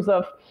in terms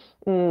of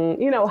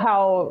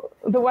how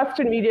the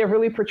Western media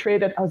really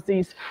portrayed it as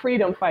these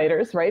freedom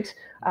fighters, right?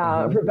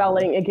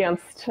 Rebelling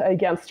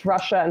against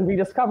Russia and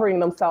rediscovering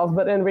themselves.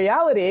 But in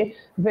reality,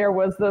 there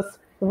was this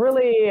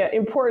really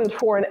important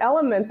foreign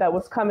element that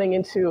was coming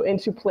into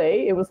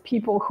play. It was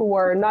people who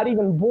were not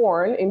even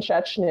born in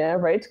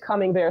Chechnya, right?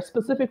 Coming there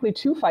specifically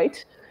to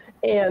fight.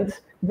 And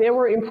they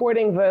were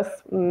importing this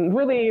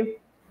really,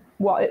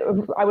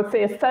 I would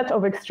say a set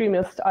of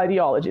extremist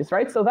ideologies,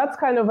 right? So that's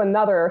kind of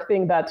another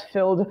thing that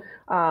filled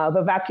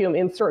the vacuum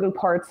in certain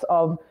parts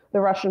of the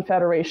Russian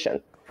Federation.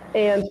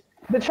 And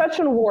the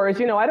Chechen wars,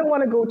 I don't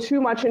want to go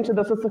too much into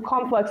this. It's a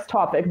complex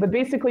topic, but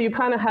basically you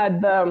kind of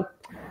had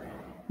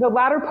the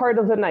latter part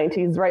of the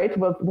 90s, right,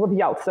 with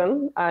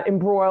Yeltsin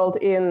embroiled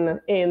in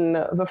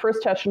the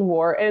first Chechen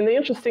war. And the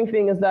interesting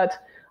thing is that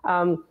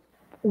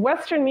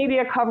Western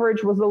media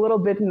coverage was a little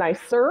bit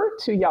nicer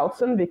to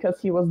Yeltsin because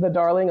he was the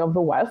darling of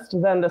the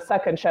West than the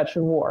second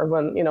Chechen war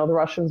when, the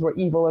Russians were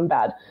evil and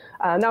bad.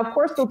 Now, of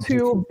course,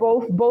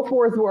 both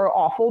wars were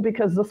awful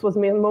because this was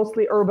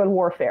mostly urban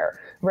warfare,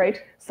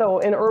 right? So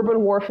in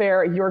urban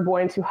warfare, you're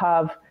going to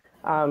have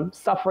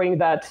suffering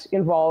that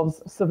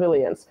involves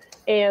civilians.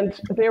 And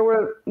there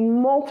were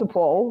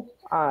multiple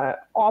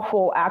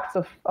awful acts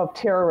of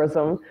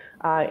terrorism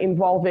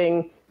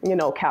involving,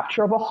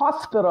 capture of a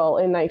hospital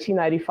in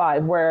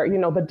 1995, where,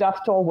 the death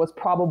toll was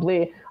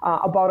probably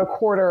about a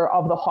quarter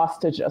of the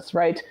hostages,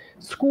 right?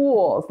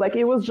 Schools, like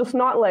it was just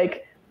not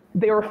like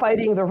they were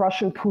fighting the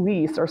Russian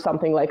police or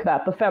something like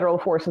that, the federal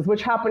forces,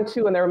 which happened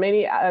too. And there were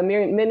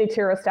many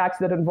terrorist acts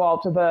that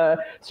involved the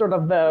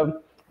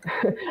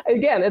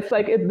Again, it's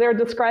like if they're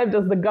described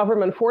as the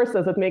government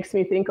forces, it makes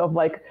me think of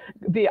like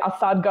the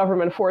Assad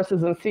government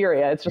forces in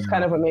Syria. It's just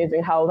kind of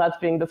amazing how that's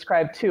being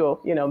described too,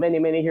 many,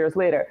 many years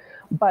later.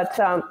 But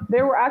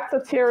there were acts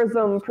of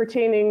terrorism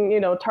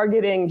pertaining,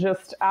 targeting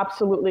just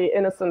absolutely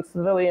innocent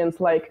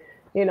civilians, like,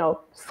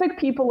 sick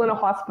people in a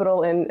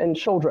hospital and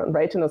children,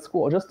 right, in a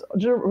school, just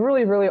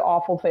really, really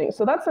awful things.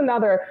 So that's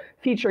another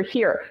feature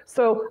here.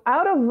 So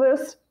out of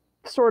this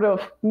sort of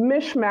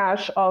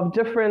mishmash of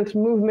different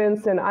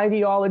movements and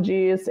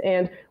ideologies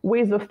and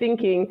ways of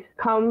thinking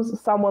comes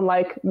someone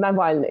like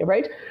Navalny,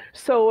 right?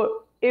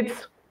 So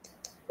it's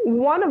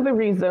one of the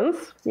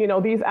reasons,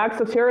 these acts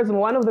of terrorism,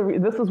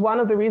 this is one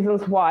of the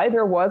reasons why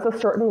there was a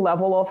certain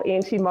level of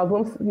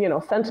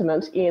anti-Muslim,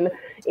 sentiment in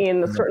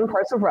certain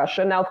parts of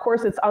Russia. Now, of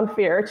course, it's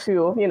unfair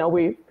to,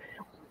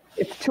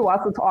 to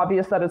us, it's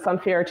obvious that it's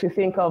unfair to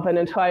think of an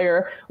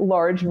entire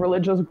large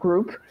religious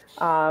group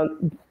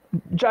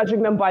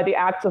judging them by the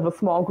acts of a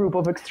small group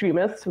of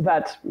extremists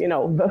that,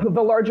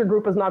 the larger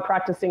group is not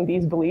practicing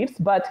these beliefs.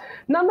 But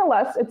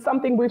nonetheless, it's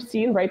something we've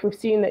seen, right? We've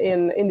seen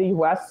in the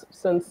US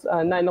since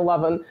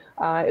 9/11,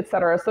 et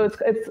cetera. So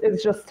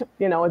it's just,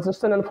 it's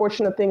just an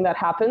unfortunate thing that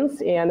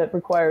happens, and it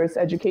requires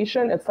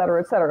education, et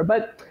cetera, et cetera.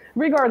 But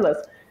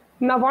regardless,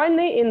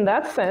 Navalny, in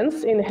that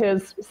sense, in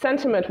his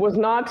sentiment, was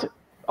not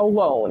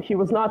alone. He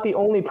was not the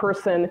only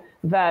person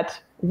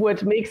that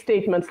would make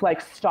statements like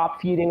stop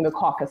feeding the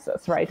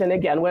Caucasus, right? And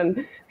again,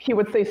 when he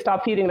would say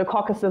stop feeding the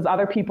Caucasus,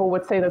 other people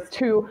would say this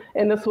too.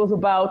 And this was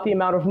about the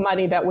amount of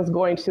money that was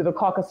going to the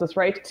Caucasus,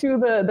 right? To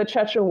the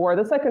Chechen War.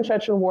 The second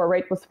Chechen War,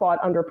 right, was fought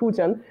under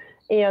Putin.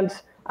 And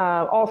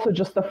also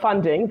just the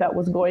funding that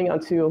was going on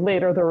to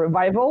later the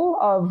revival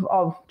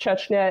of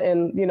Chechnya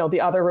and,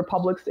 the other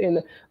republics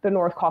in the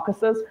North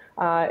Caucasus,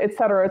 et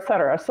cetera, et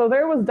cetera. So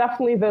there was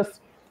definitely this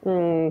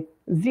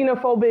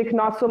xenophobic,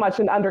 not so much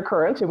an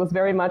undercurrent. It was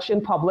very much in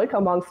public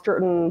amongst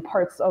certain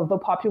parts of the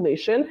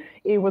population.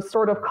 It was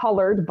sort of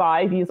colored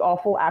by these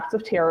awful acts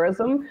of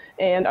terrorism.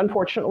 And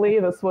unfortunately,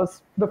 this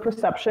was the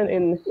perception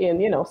in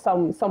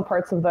some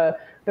parts of the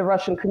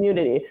Russian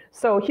community.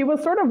 So he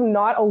was sort of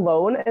not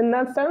alone in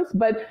that sense.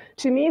 But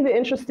to me, the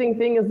interesting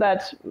thing is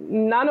that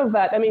none of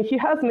that, he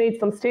has made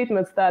some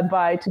statements that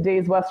by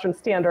today's Western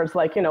standards,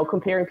 like,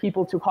 comparing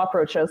people to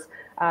cockroaches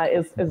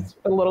is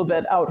a little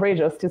bit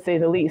outrageous, to say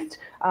the least.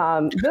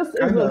 This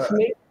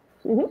isn't...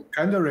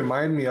 Kind of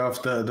remind me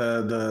of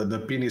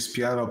the penis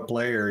piano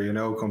player,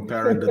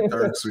 comparing the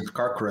Turks with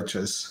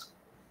cockroaches.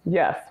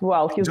 Yes,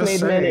 well, he's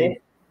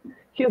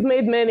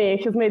made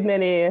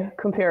many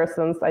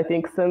comparisons, I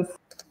think, since.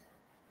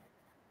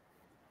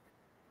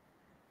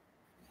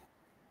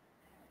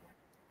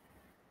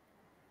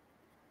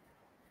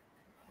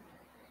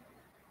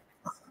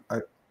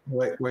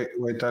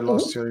 Wait, I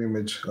lost your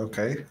image.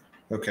 Okay,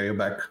 you're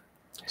back.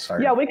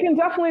 Sorry. Yeah, we can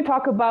definitely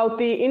talk about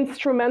the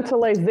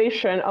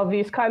instrumentalization of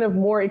these kind of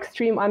more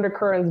extreme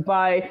undercurrents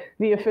by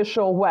the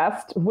official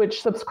West,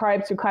 which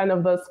subscribe to kind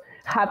of this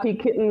happy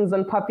kittens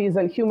and puppies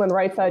and human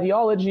rights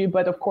ideology.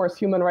 But of course,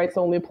 human rights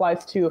only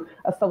applies to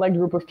a select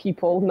group of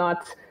people,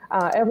 not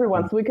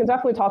everyone. So we can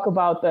definitely talk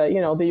about the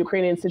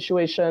Ukrainian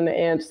situation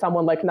and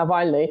someone like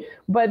Navalny.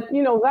 But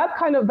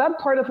that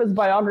part of his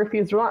biography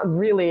is not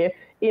really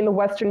in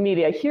Western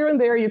media. Here and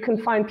there, you can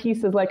find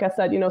pieces, like I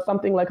said,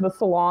 something like The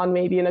Salon,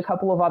 maybe in a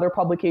couple of other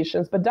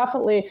publications, but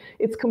definitely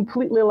it's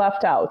completely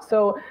left out.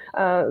 So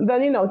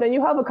then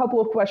you have a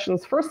couple of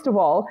questions. First of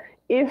all,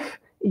 if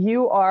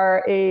you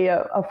are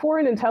a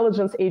foreign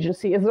intelligence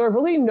agency, is there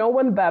really no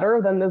one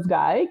better than this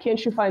guy?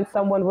 Can't you find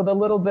someone with a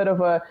little bit of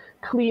a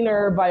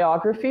cleaner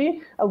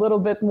biography, a little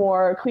bit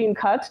more clean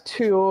cut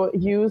to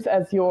use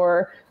as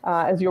your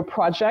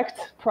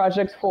project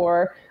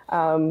for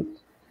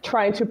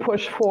trying to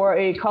push for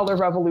a color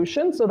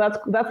revolution? So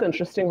that's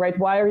interesting, right?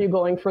 Why are you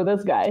going for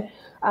this guy?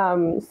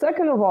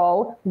 Second of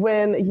all,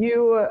 when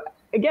you,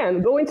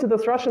 again, go into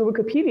this Russian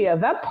Wikipedia,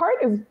 that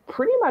part is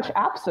pretty much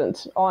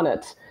absent on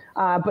it.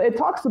 But it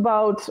talks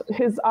about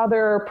his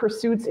other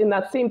pursuits in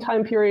that same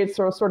time period,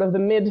 so sort of the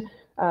mid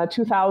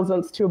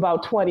 2000s to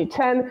about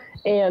 2010.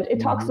 And it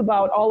talks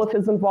about all of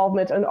his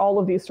involvement in all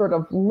of these sort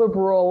of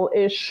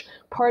liberal-ish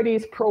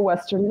parties,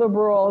 pro-Western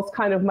liberals,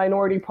 kind of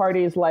minority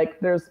parties, like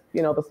there's,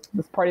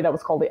 this party that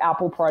was called the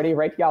Apple Party,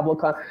 right?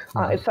 Yabloko,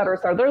 et cetera,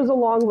 et cetera. There's a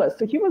long list.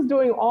 So he was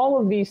doing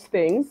all of these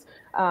things,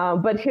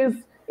 but his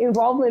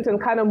involvement in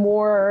kind of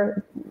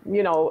more,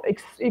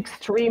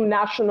 extreme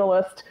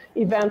nationalist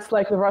events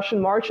like the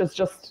Russian March is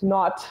just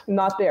not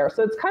there.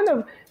 So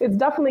it's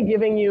definitely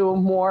giving you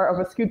more of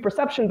a skewed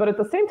perception, but at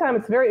the same time,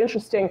 it's very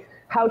interesting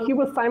how he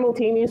was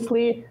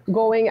simultaneously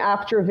going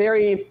after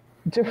very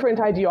different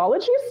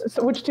ideologies,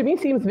 which to me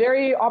seems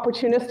very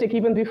opportunistic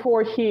even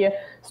before he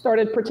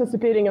started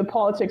participating in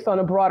politics on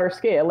a broader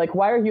scale. Like,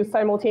 why are you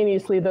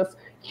simultaneously this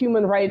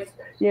human rights,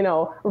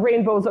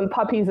 rainbows and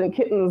puppies and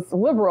kittens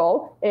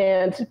liberal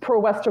and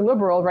pro-Western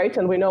liberal, right?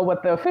 And we know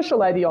what the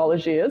official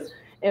ideology is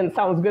and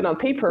sounds good on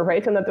paper,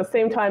 right? And at the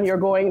same time, you're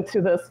going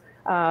to this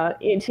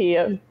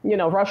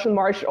Russian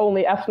march,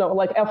 only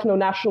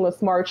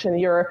ethno-nationalist march, and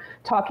you're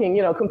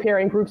talking,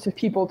 comparing groups of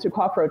people to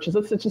cockroaches.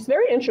 It's just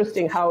very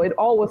interesting how it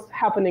all was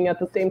happening at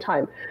the same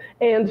time.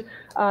 And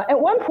at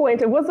one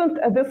point, it wasn't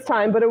at this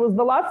time, but it was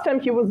the last time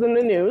he was in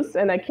the news,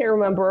 and I can't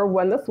remember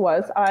when this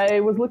was. I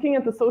was looking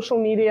at the social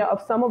media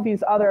of some of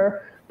these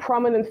other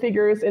prominent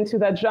figures in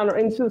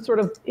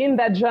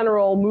that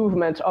general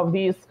movement of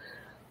these.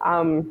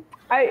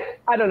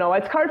 I don't know,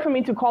 it's hard for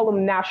me to call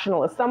them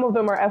nationalists. Some of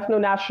them are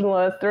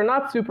ethno-nationalists. They're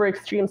not super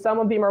extreme. Some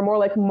of them are more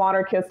like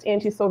monarchists,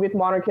 anti-Soviet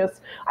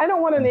monarchists. I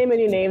don't want to name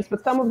any names,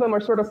 but some of them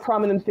are sort of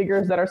prominent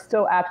figures that are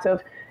still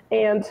active.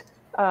 And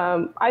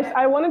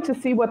I wanted to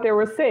see what they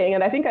were saying.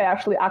 And I think I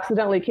actually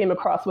accidentally came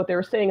across what they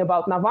were saying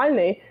about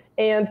Navalny.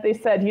 And they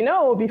said,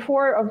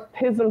 before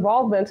his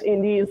involvement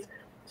in these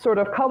sort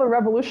of color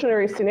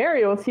revolutionary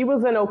scenarios, he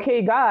was an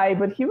okay guy,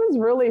 but he was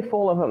really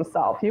full of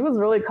himself. He was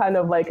really kind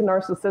of like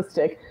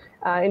narcissistic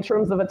in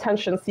terms of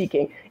attention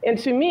seeking. And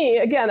to me,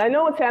 again, I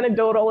know it's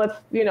anecdotal, it's,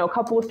 a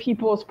couple of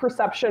people's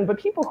perception, but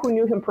people who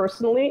knew him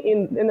personally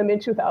in the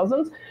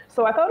mid-2000s.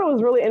 So I thought it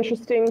was really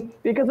interesting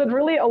because it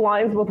really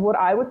aligns with what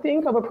I would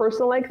think of a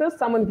person like this,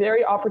 someone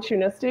very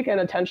opportunistic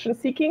and attention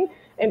seeking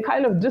and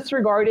kind of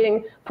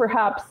disregarding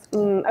perhaps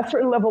a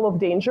certain level of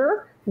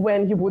danger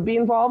when he would be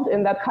involved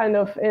in that kind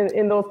of,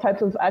 in those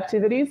types of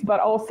activities, but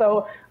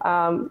also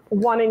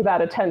wanting that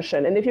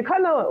attention. And if you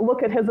kind of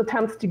look at his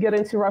attempts to get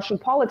into Russian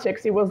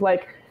politics, he was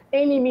like,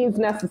 any means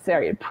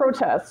necessary,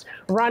 protest,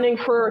 running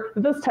for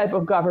this type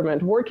of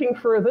government, working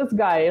for this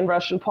guy in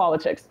Russian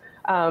politics,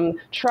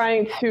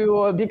 trying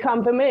to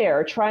become the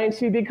mayor, trying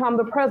to become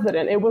the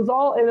president. It was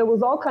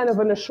all kind of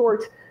in a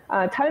short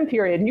time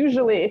period.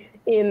 Usually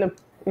in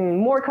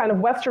more kind of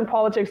Western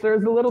politics,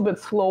 there's a little bit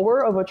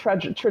slower of a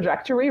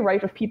trajectory,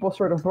 right, of people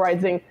sort of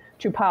rising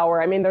to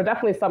power. I mean, there are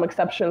definitely some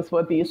exceptions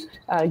with these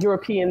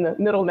European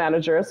middle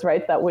managers,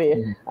 right, that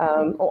we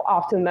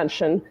often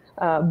mention.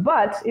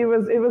 But it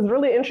was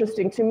really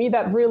interesting to me.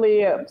 That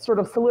really sort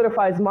of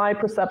solidifies my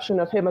perception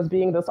of him as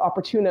being this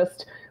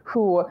opportunist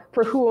for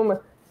whom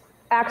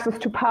access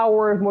to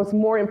power was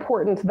more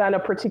important than a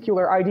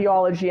particular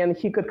ideology, and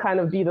he could kind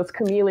of be this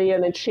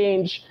chameleon and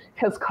change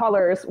his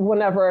colors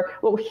whenever.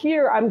 Well,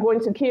 here I'm going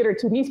to cater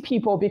to these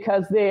people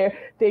because they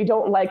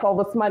don't like all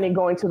this money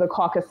going to the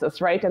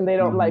Caucasus, right? And they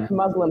don't like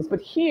Muslims. But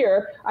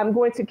here I'm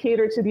going to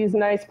cater to these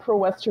nice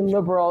pro-Western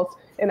liberals,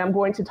 and I'm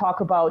going to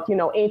talk about,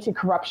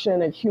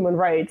 anti-corruption and human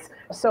rights.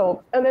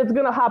 So, and it's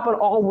going to happen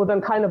all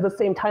within kind of the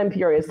same time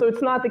period. So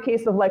it's not the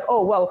case of like,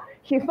 oh, well,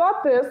 he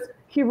thought this,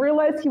 he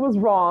realized he was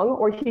wrong,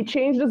 or he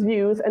changed his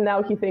views, and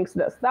now he thinks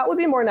this. That would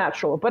be more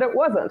natural, but it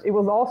wasn't. It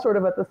was all sort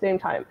of at the same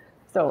time.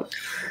 So,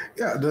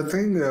 yeah, the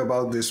thing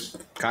about this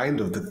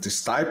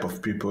type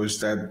of people is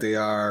that they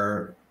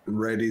are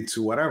ready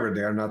to whatever.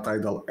 They are not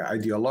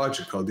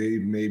ideological.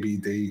 Maybe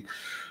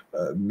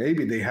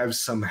they have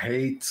some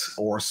hate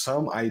or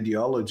some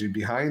ideology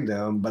behind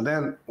them, but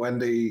then when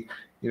they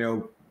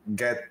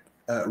get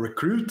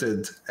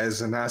recruited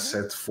as an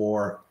asset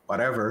for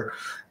whatever.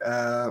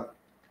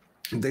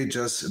 They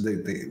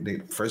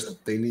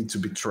first need to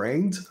be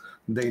trained,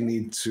 they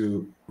need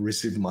to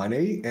receive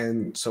money,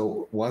 and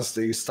so once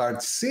they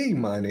start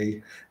seeing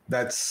money,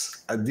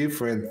 that's a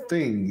different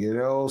thing,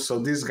 so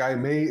this guy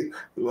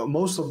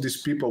most of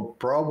these people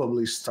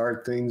probably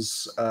start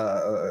things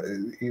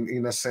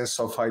in a sense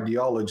of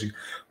ideology,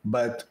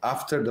 but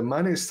after the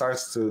money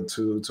starts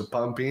to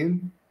pump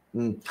in,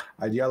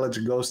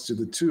 ideology goes to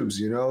the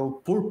tubes.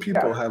 Poor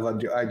people have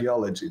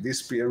ideology.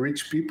 These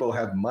rich people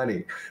have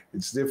money.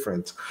 It's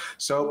different.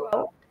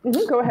 So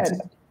go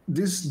ahead.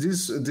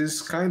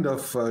 This kind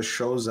of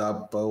shows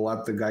up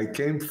what the guy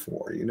came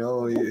for.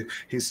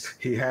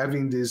 He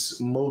having these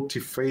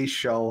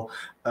multifacial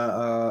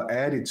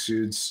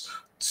attitudes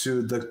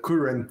to the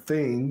current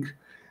thing.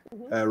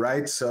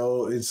 Right,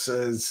 so it's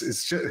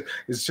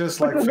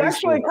just like it's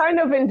actually kind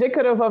of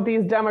indicative of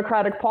these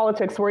democratic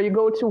politics, where you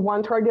go to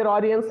one target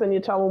audience and you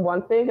tell them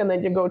one thing, and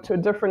then you go to a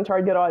different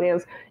target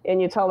audience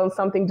and you tell them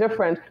something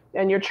different,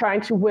 and you're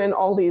trying to win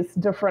all these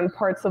different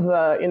parts of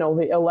the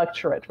the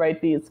electorate, right?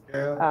 These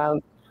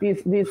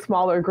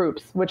smaller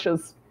groups, which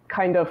is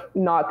kind of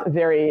not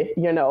very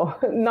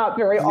not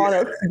very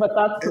honest, but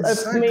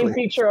that's a main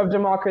feature of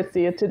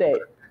democracy today.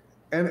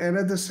 And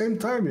at the same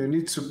time, you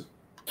need to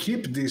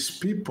keep these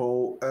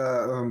people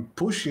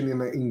pushing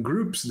in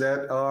groups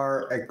that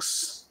are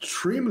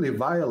extremely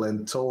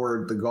violent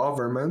toward the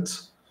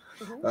government,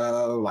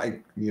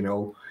 like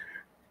neo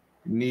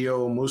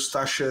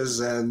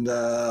mustaches and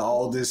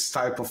all this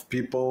type of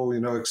people,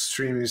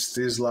 extremist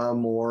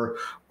Islam or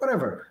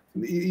whatever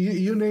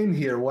you name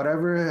here,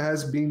 whatever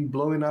has been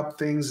blowing up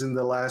things in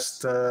the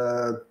last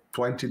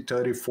 20,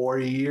 30,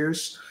 40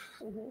 years.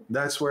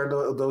 That's where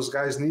those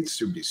guys needs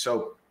to be.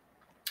 So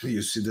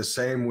You see the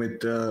same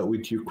with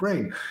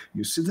Ukraine.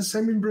 You see the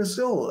same in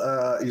Brazil.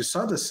 You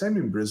saw the same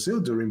in Brazil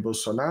during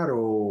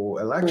Bolsonaro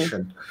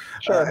election.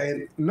 Sure.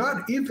 And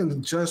not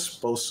even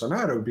just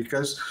Bolsonaro,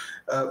 because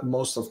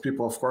most of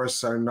people, of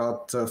course, are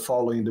not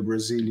following the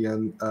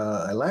Brazilian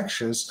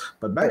elections.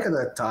 But back at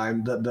that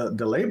time,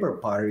 the Labour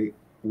Party,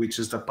 which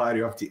is the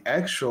party of the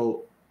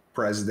actual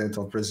president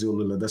of Brazil,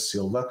 Lula da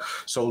Silva.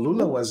 So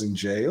Lula was in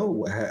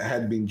jail,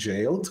 had been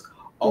jailed.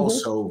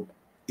 Also,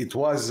 it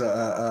was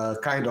a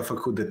kind of a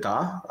coup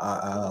d'etat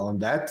on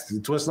that.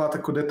 It was not a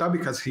coup d'etat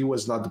because he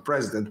was not the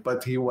president,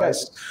 but he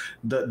was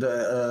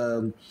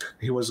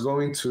he was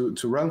going to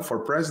run for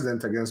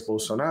president against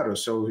Bolsonaro.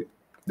 So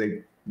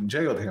they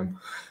jailed him.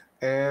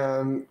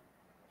 And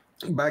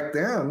back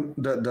then,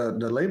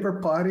 the Labour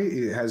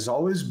Party has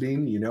always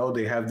been,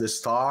 they have the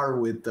star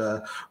with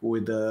the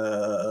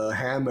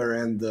hammer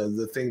and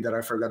the thing that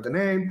I forgot the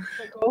name.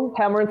 Sickle,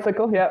 hammer and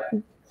sickle, yeah.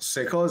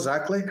 Sickle,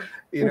 exactly.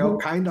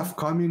 Kind of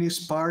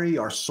communist party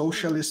or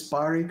socialist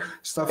party,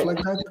 stuff like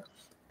that.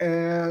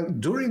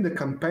 And during the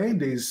campaign,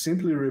 they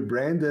simply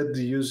rebranded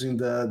using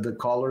the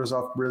colors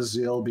of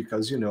Brazil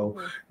because,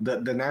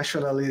 the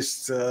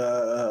nationalist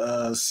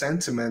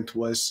sentiment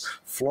was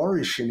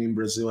flourishing in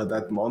Brazil at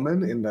that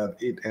moment, and that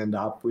it ended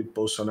up with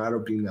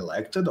Bolsonaro being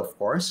elected, of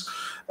course.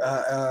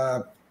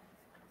 But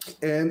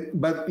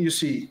you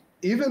see,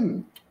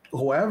 even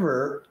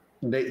whoever...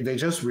 They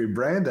just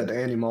rebrand at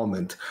any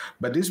moment.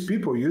 But these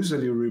people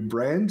usually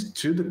rebrand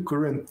to the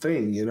current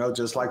thing,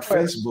 just like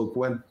Facebook,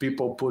 when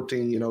people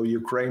putting,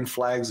 Ukraine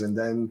flags and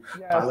then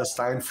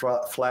Palestine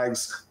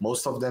flags,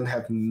 most of them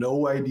have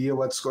no idea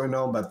what's going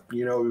on, but,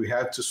 we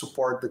have to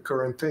support the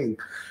current thing.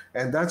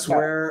 And that's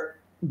where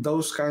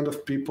those kind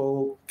of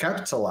people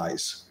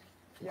capitalize.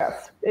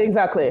 Yes,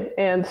 exactly.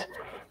 And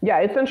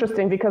it's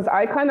interesting because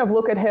I kind of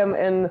look at him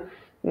in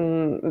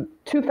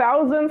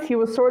 2000s, he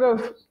was sort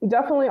of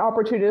definitely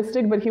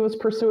opportunistic, but he was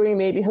pursuing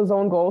maybe his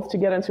own goals to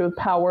get into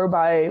power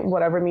by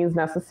whatever means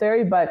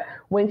necessary. But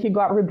when he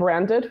got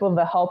rebranded with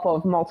the help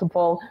of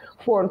multiple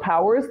foreign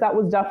powers, that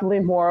was definitely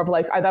more of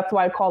like, that's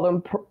why I call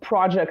him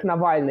Project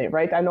Navalny,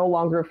 right? I no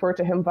longer refer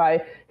to him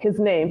by his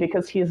name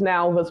because he's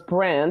now this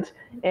brand,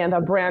 and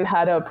a brand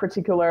had a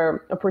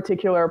particular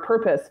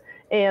purpose.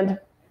 And,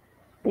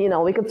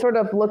 we could sort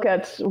of look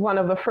at one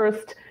of the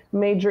first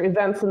major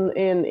events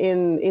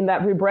in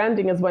that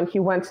rebranding is when he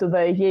went to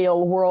the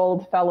Yale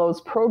World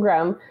Fellows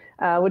Program,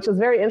 which is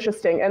very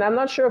interesting. And I'm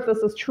not sure if this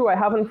is true. I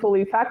haven't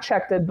fully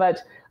fact-checked it,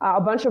 but a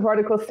bunch of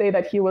articles say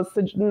that he was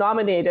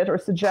nominated or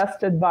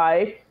suggested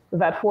by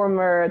that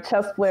former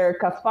chess player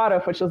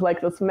Kasparov, which is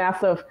like this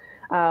massive,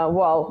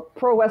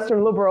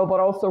 pro-Western liberal, but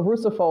also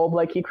Russophobe.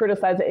 Like he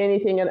criticized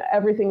anything and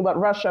everything but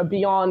Russia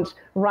beyond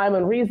rhyme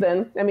and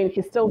reason. I mean,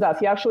 he still does.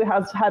 He actually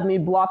has had me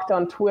blocked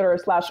on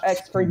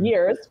Twitter/X for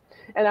years.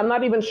 And I'm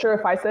not even sure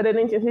if I said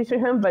anything to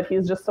him, but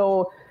he's just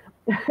so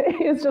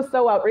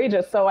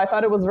outrageous. So I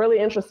thought it was really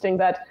interesting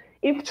that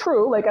if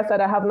true, like I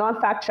said, I have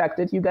not fact-checked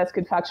it. You guys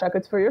could fact-check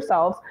it for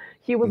yourselves.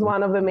 He was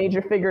one of the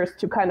major figures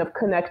to kind of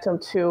connect him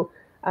to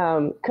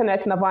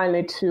connect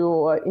Navalny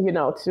to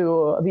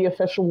the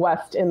official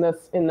West in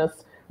this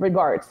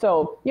regard.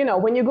 So,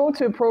 when you go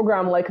to a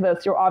program like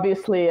this, you're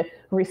obviously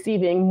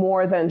receiving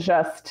more than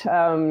just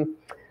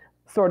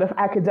sort of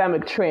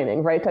academic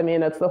training, right? I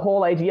mean, it's the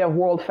whole idea of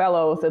World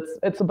Fellows.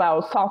 It's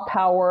about soft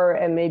power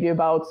and maybe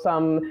about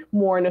some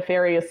more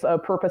nefarious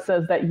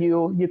purposes that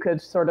you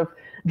could sort of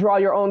draw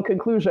your own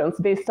conclusions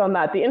based on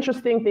that. The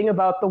interesting thing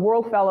about the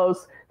World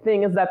Fellows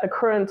thing is that the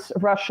current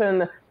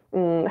Russian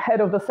head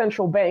of the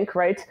central bank,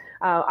 right?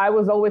 I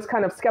was always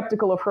kind of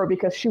skeptical of her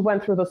because she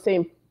went through the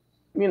same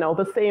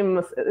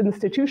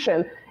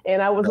institution,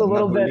 and I was a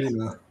little bit.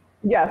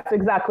 Yes,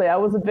 exactly. I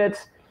was a bit.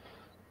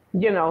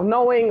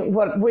 Knowing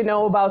what we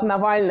know about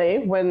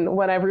Navalny,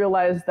 when I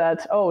realized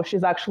that,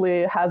 she's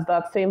actually has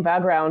that same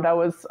background, I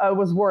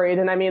was worried.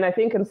 And I mean, I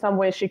think in some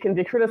ways she can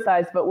be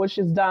criticized, but what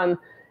she's done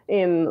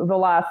in the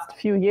last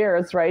few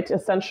years, right,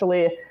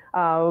 essentially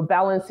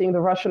balancing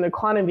the Russian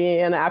economy,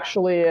 and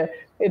actually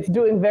it's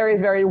doing very,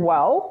 very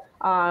well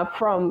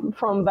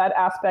from that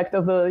aspect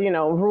of the,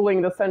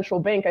 ruling the central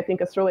bank. I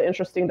think it's really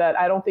interesting that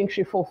I don't think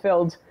she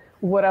fulfilled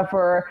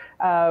whatever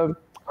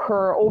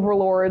her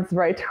overlords,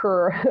 right,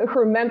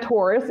 her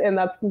mentors, and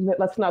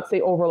let's not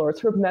say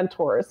overlords, her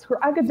mentors, her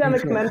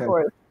academic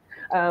mentors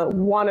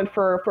wanted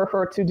for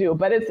her to do.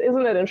 But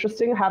isn't it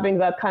interesting having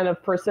that kind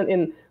of person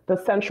in the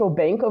central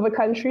bank of a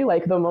country,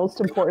 like the most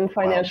important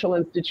financial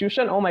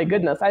institution? Oh my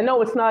goodness. I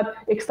know it's not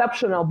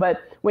exceptional,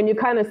 but when you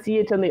kind of see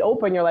it in the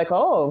open, you're like,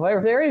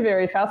 very,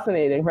 very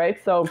fascinating, right?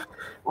 So,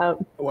 a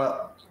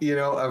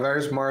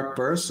very smart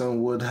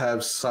person would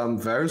have some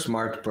very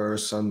smart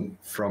person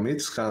from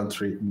its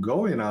country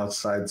going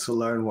outside to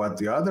learn what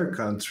the other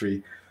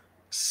country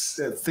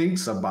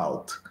thinks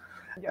about.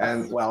 Yes.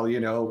 And,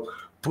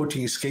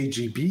 Putin is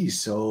KGB,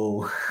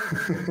 so...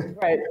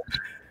 Right.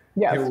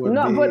 Yes.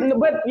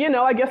 But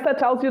I guess that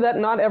tells you that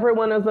not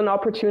everyone is an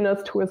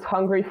opportunist who is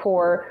hungry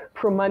for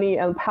money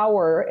and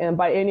power and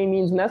by any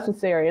means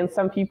necessary. And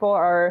some people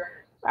are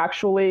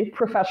actually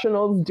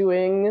professionals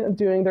doing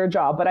their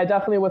job. But I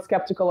definitely was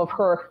skeptical of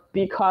her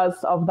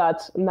because of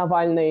that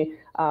Navalny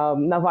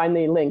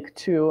link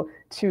to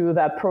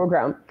that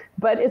program.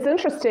 But it's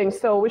interesting.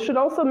 So we should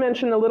also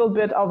mention a little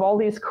bit of all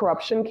these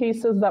corruption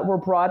cases that were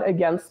brought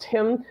against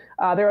him.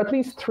 There are at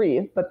least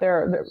 3, but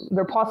there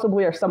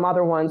possibly are some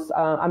other ones.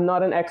 I'm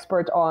not an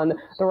expert on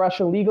the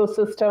Russian legal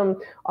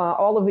system.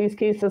 All of these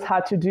cases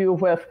had to do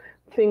with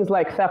things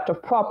like theft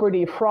of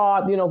property,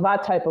 fraud,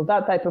 that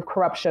type of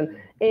corruption.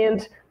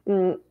 And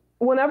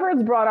whenever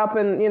it's brought up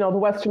in the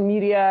Western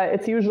media,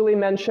 it's usually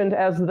mentioned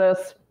as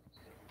this.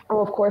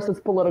 Well, of course, it's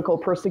political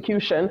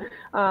persecution.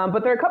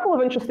 But there are a couple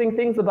of interesting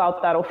things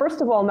about that. Well, first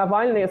of all,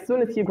 Navalny, as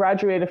soon as he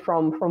graduated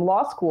from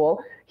law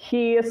school,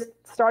 he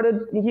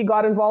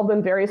got involved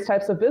in various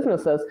types of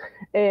businesses.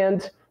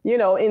 And, in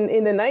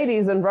the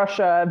 90s in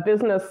Russia,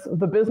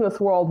 the business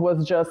world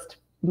was just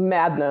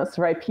madness,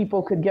 right?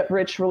 People could get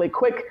rich really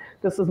quick.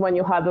 This is when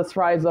you had this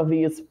rise of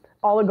these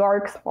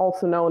oligarchs,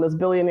 also known as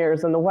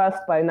billionaires in the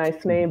West by a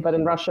nice name, but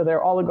in Russia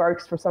they're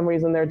oligarchs. For some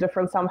reason they're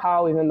different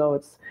somehow, even though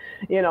it's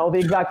the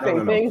exact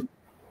same thing.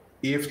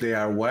 If they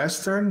are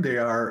Western, they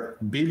are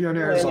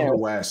billionaires of the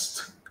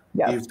West.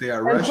 Yes. If they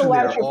are Russian, they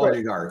are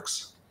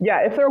oligarchs.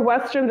 Yeah, if they're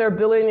Western, they're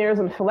billionaires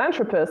and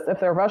philanthropists. If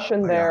they're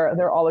Russian,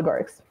 they're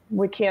oligarchs.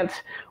 We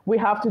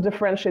have to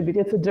differentiate,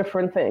 because it's a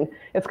different thing.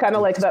 It's kind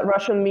of like that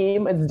Russian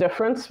meme, it's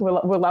different. We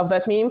love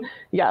that meme.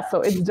 Yeah,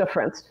 so it's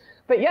different.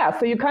 But yeah,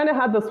 so you kind of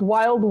had this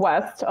wild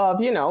west of,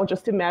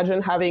 just imagine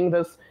having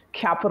this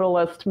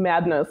capitalist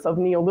madness of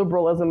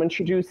neoliberalism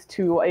introduced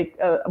to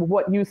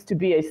what used to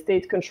be a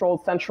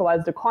state-controlled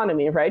centralized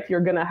economy, right?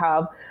 You're going to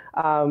have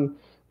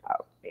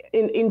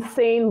an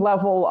insane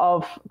level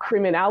of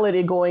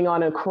criminality going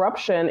on and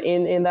corruption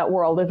in that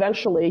world.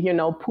 Eventually,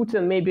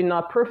 Putin, maybe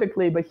not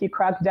perfectly, but he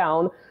cracked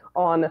down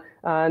on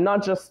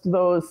not just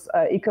those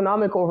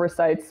economic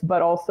oversights,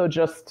 but also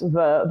just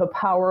the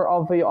power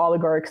of the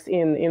oligarchs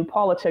in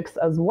politics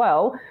as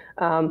well.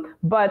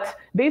 But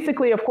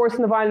basically, of course,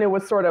 Navalny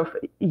was sort of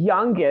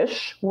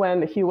youngish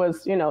when he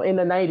was, in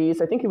the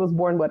 90s. I think he was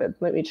born,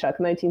 let me check,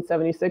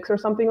 1976 or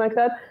something like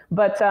that.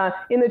 But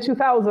in the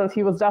 2000s,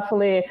 he was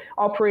definitely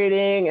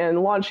operating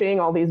and launching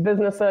all these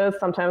businesses,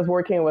 sometimes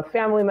working with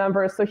family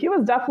members. So he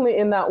was definitely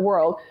in that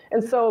world.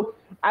 And so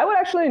I would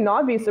actually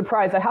not be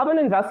surprised. I haven't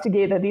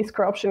investigated these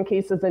corruption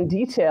cases in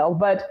detail,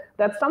 but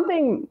that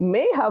something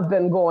may have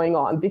been going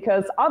on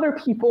because other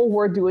people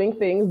were doing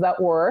things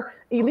that were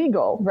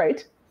illegal,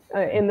 right?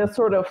 In this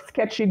sort of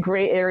sketchy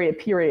gray area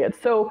period.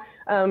 So,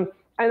 and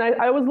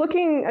I was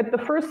looking at the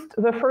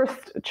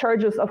first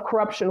charges of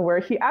corruption where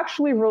he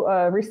actually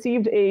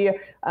received a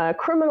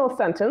criminal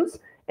sentence,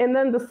 and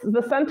then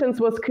the sentence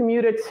was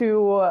commuted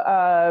to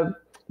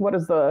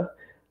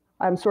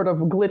I'm sort of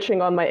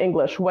glitching on my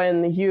English,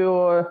 when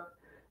you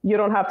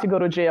don't have to go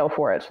to jail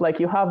for it. Like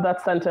you have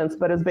that sentence,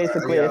 but it's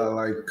basically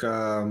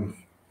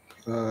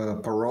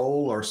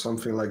parole or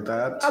something like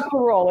that. Not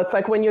parole. It's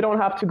like when you don't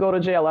have to go to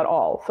jail at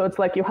all. So it's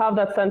like you have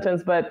that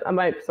sentence, but I'm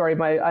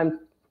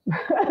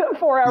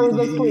 4 hours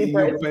of sleep,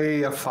 right? You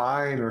pay a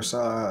fine or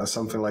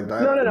something like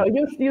that. No.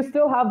 You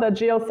still have that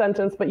jail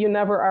sentence, but you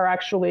never are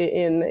actually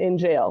in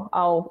jail.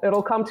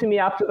 It'll come to me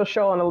after the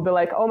show, and it'll be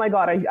like, oh my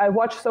god, I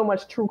watched so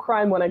much true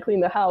crime when I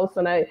cleaned the house,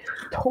 and I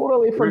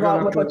totally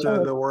forgot what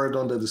the word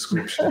on the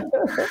description.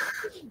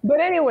 But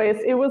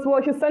anyways,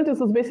 his sentence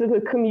was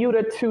basically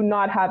commuted to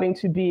not having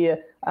to be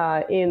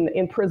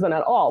in prison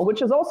at all,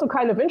 which is also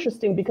kind of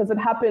interesting because it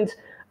happened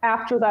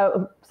after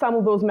some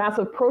of those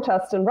massive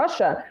protests in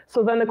Russia.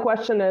 So then the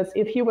question is,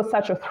 if he was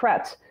such a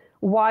threat,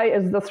 why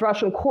is this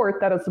Russian court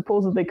that is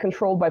supposedly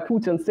controlled by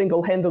Putin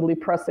single-handedly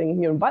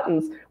pressing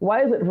buttons?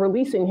 Why is it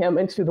releasing him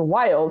into the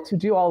wild to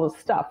do all this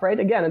stuff, right?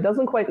 Again, it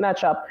doesn't quite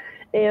match up.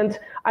 And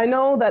I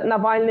know that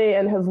Navalny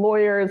and his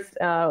lawyers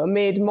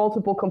made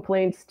multiple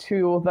complaints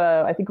to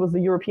I think it was the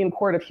European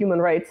Court of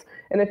Human Rights.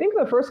 And I think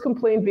the first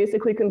complaint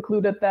basically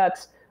concluded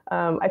that,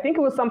 I think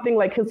it was something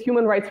like his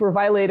human rights were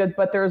violated,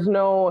 but there is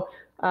no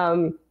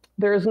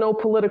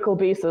political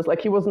basis.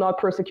 Like he was not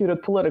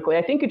persecuted politically.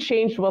 I think it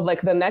changed with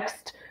like the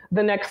next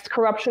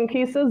corruption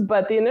cases,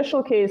 but the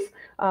initial case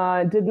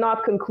did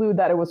not conclude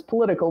that it was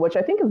political, which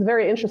I think is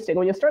very interesting.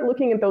 When you start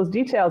looking at those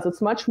details,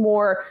 it's much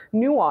more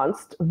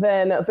nuanced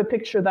than the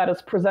picture that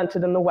is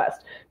presented in the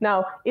West.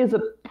 Now, is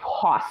it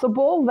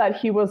possible that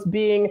he was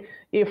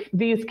if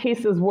these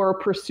cases were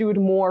pursued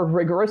more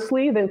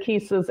rigorously than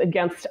cases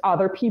against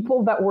other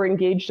people that were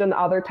engaged in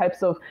other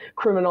types of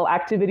criminal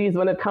activities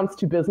when it comes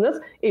to business?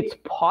 It's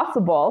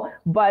possible,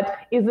 but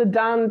is it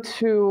done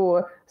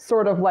to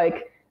sort of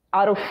like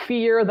out of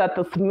fear that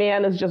this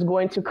man is just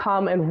going to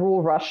come and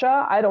rule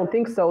Russia? I don't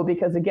think so,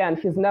 because again,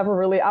 he's never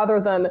really, other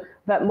than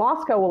that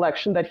Moscow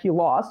election that he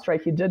lost, right?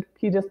 He did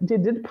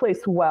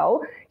place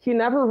well. He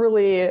never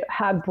really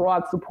had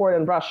broad support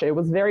in Russia. It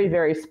was very,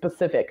 very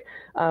specific.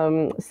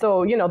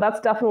 So, that's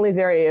definitely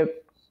very,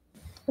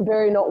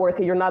 very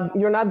noteworthy. You're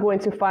not going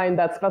to find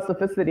that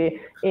specificity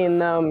in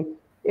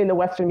the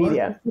Western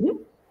media.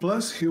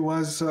 Plus, he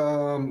was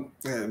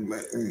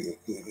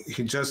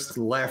he just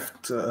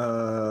left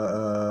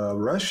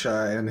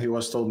Russia, and he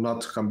was told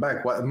not to come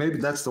back. Well, maybe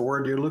that's the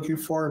word you're looking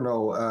for.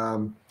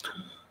 No,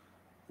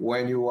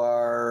 when you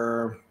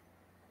are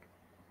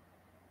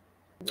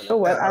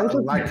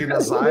like in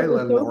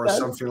asylum or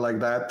something like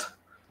that.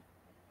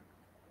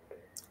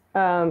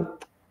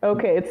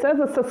 Okay, it says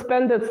a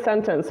suspended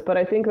sentence, but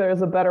I think there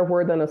is a better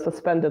word than a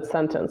suspended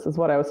sentence, is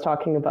what I was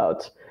talking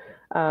about.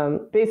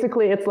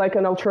 Basically, it's like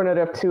an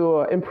alternative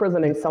to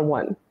imprisoning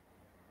someone.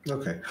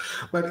 Okay,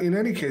 but in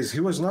any case, he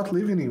was not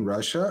living in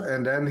Russia,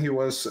 and then he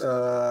was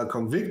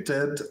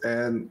convicted,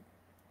 and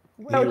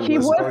he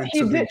was going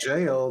to be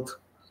jailed.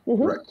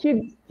 Mm-hmm. Right.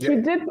 He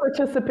did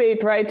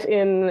participate, right,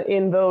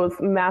 in those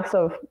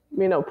massive,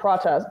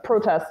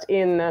 protests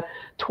in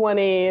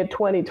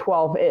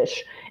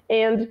 2012-ish.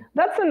 And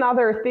that's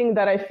another thing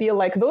that I feel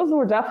like those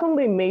were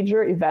definitely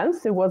major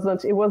events. It was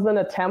an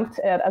attempt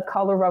at a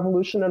color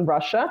revolution in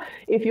Russia.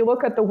 If you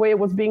look at the way it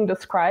was being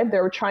described, they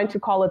were trying to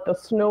call it the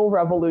snow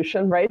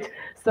revolution, right?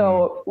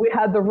 So we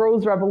had the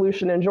rose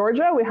revolution in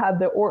Georgia, we had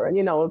the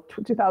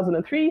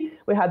 2003,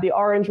 we had the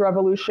orange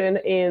revolution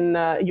in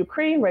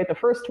Ukraine, right? The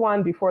first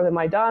one before the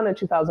Maidan in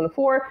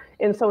 2004.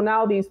 And so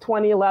now these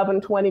 2011,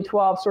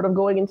 2012, sort of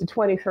going into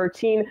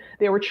 2013,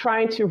 they were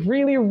trying to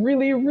really,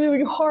 really,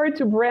 really hard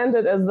to brand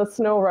it as the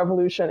snow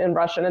revolution in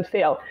Russia, and it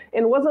failed.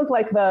 And wasn't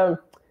the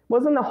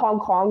Hong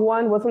Kong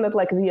one, wasn't it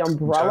like the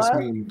umbrella?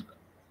 Jasmine,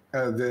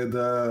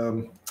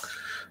 the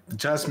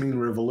Jasmine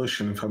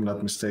Revolution, if I'm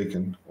not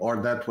mistaken, or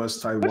that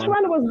was Taiwan. Which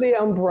one was the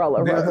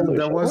umbrella revolution?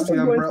 That was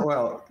the umbrella.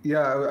 Well,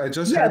 yeah, I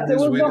just had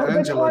this with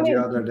Angela the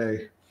other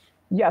day.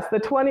 Yes, the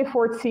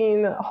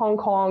 2014 Hong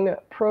Kong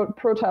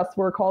protests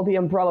were called the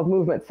umbrella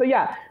movement. So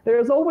yeah,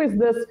 there's always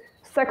this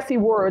sexy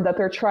word that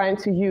they're trying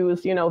to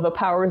use, the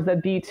powers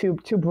that be to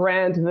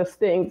brand this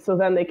thing, so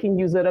then they can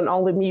use it in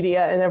all the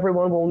media and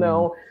everyone will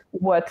know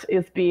what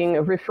is being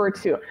referred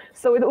to.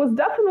 So it was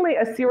definitely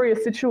a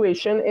serious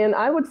situation, and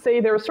I would say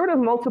there are sort of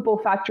multiple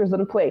factors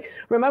in play.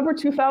 Remember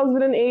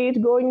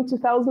 2008, going into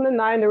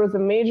 2009, there was a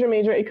major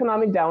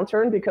economic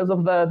downturn because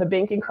of the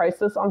banking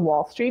crisis on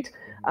Wall Street.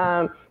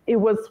 It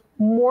was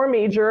more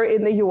major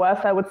in the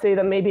US, I would say,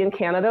 than maybe in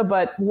Canada,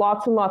 but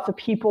lots and lots of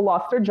people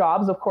lost their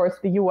jobs. Of course,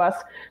 the US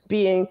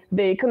being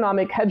the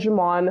economic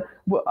hegemon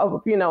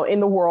in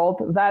the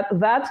world,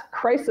 that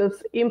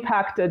crisis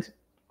impacted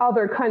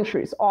other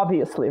countries,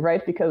 obviously,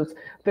 right? Because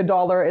the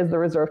dollar is the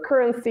reserve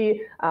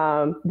currency.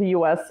 The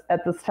US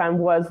at this time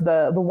was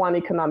the one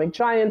economic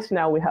giant.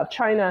 Now we have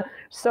China.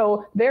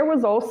 So there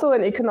was also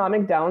an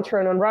economic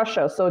downturn in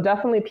Russia. So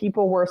definitely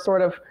people were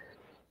sort of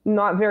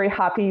not very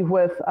happy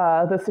with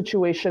the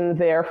situation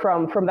there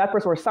from that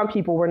perspective, or some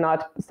people were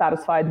not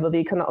satisfied with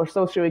the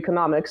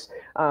socioeconomics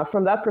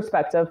from that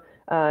perspective.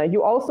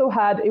 You also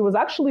had, it was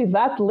actually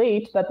that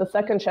late that the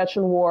Second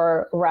Chechen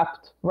War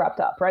wrapped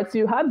up, right? So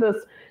you had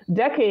this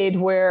decade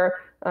where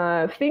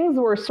things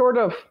were sort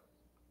of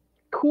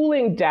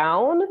cooling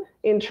down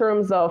in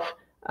terms of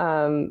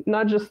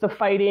not just the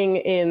fighting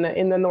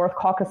in the North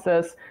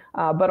Caucasus,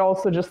 but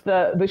also just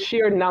the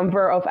sheer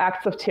number of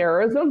acts of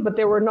terrorism, but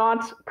they were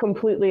not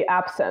completely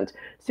absent.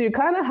 So you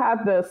kind of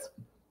have this,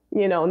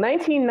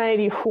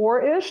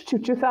 1994-ish to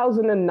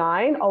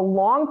 2009, a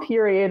long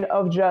period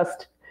of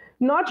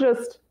not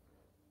just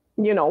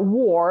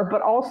war,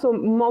 but also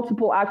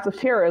multiple acts of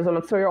terrorism.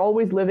 And so you're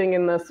always living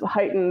in this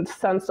heightened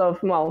sense of,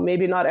 well,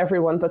 maybe not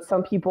everyone, but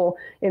some people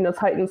in this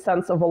heightened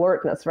sense of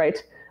alertness, right?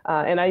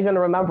 And I even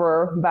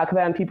remember back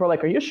then, people were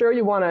like, are you sure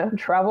you want to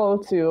travel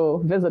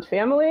to visit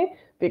family?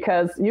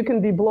 Because you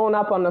can be blown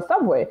up on the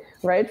subway,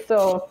 right?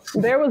 So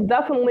there was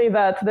definitely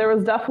that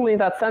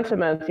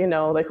sentiment,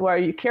 like, where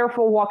you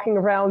careful walking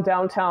around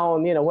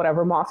downtown,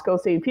 whatever, Moscow,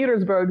 St.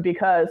 Petersburg,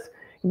 because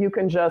there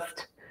could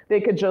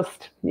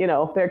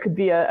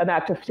be an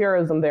act of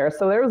terrorism there.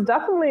 So there was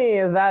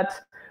definitely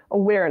that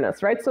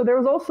awareness, right? So there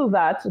was also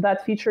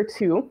that feature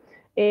too.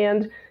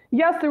 And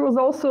yes, there was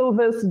also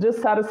this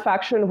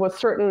dissatisfaction with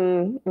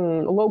certain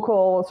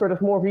local, sort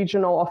of more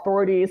regional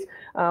authorities.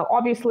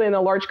 Obviously, in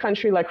a large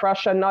country like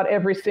Russia, not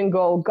every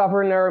single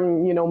governor,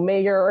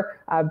 mayor,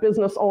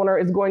 business owner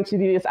is going to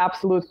be this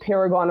absolute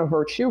paragon of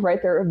virtue,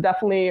 right? There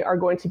definitely are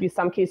going to be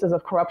some cases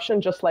of corruption,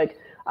 just like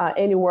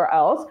anywhere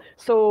else.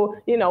 So,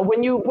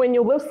 when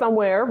you live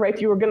somewhere,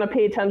 right, you are going to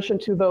pay attention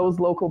to those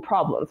local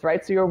problems,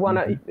 right? So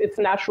it's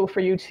natural for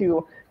you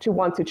to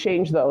want to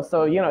change those.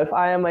 So, if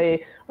I am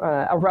a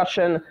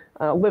Russian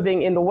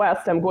living in the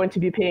West, I'm going to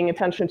be paying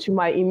attention to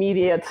my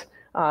immediate,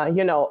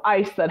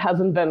 ice that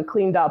hasn't been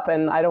cleaned up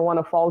and I don't want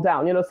to fall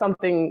down.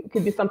 It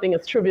could be something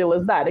as trivial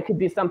as that. It could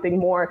be something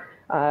more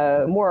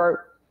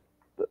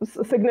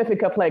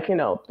significant, like,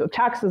 the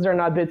taxes are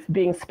not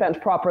being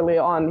spent properly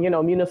on,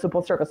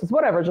 municipal services,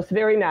 whatever, just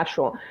very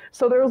natural.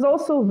 So there was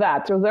also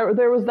that. So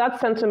there was that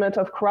sentiment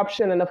of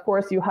corruption. And of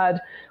course, you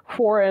had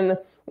foreign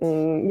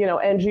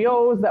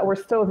NGOs that were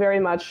still very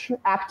much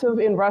active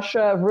in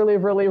Russia, really,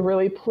 really,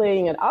 really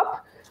playing it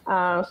up.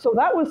 So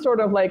that was sort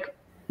of like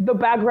the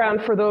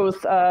background for those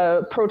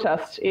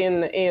protests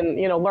in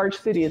large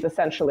cities,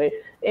 essentially.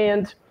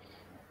 And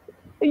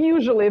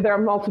usually there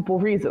are multiple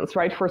reasons,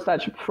 right, for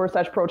such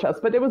protests.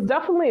 But it was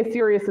definitely a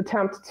serious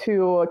attempt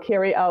to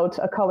carry out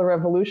a color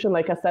revolution.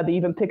 Like I said, they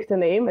even picked a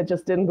name; it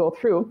just didn't go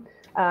through.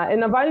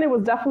 And Navalny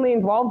was definitely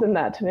involved in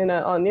that in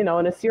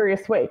a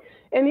serious way.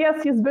 And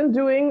yes, he's been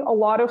doing a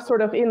lot of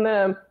sort of in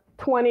the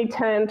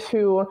 2010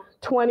 to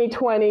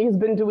 2020. He's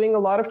been doing a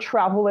lot of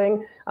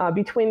traveling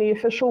between the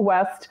official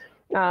West.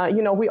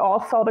 We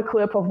all saw the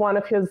clip of one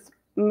of his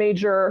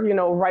major,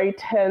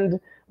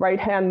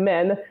 right-hand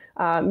men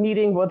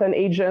meeting with an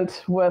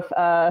agent with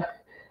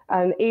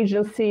an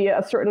agency,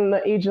 a certain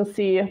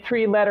agency,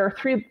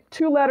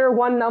 two-letter,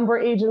 one-number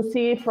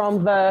agency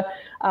from the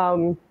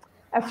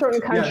a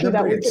certain country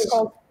that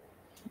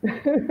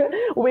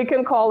we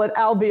can call it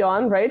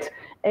Albion, right?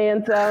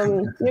 And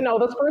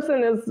this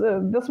person is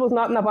this was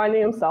not Navalny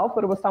himself,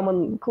 but it was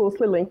someone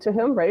closely linked to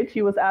him, right?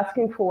 He was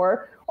asking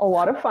for a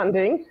lot of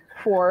funding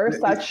for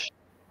such.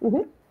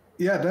 Mm-hmm.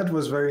 Yeah, that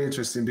was very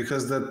interesting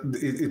because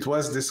it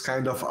was this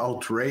kind of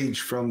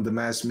outrage from the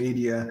mass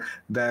media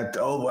that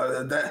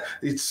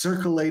it's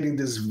circulating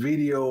this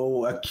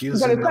video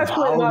accusing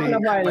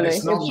Navalny, but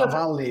it's not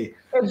Navalny.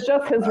 It's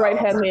just his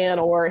right-hand man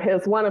or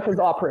one of his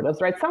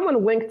operatives, right?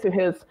 Someone linked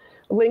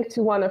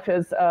to one of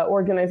his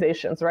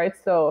organizations, right?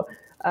 So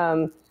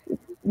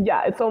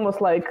it's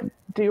almost like,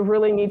 do you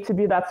really need to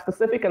be that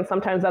specific? And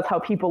sometimes that's how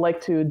people like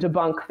to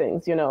debunk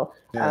things,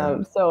 Yeah.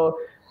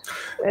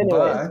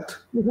 Anyway. But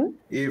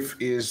if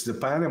is the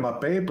Panama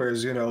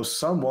Papers,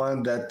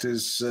 someone that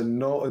is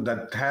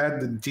that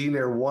had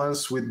dinner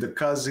once with the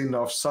cousin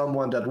of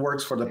someone that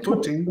works for the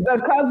Putin,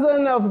 the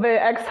cousin of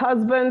the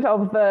ex-husband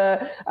of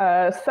the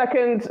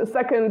second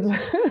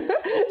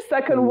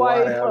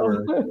wife.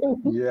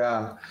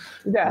 Yeah.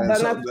 Yeah,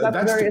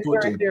 that's very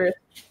serious.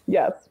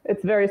 Yes,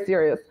 it's very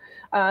serious.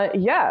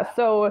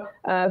 So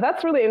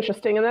that's really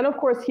interesting. And then, of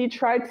course, he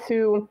tried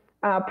to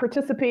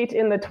participate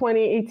in the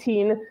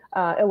 2018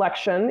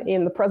 election,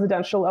 in the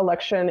presidential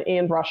election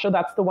in Russia.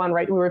 That's the one,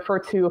 right, we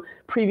referred to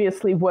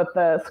previously with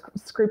the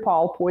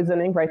Skripal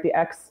poisoning, right, the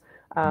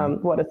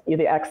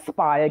the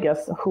ex-spy, I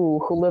guess, who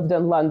lived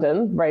in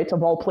London, right,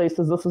 of all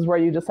places. This is where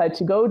you decide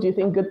to go. Do you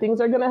think good things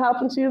are going to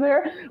happen to you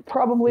there?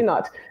 Probably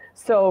not.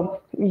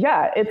 So,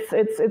 yeah,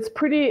 it's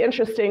pretty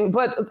interesting.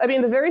 But, I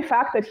mean, the very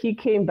fact that he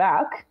came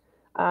back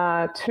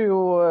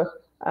to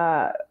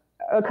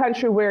a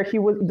country where he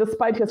was,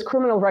 despite his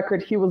criminal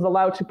record, he was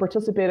allowed to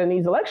participate in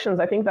these elections,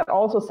 I think that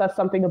also says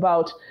something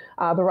about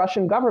the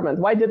Russian government.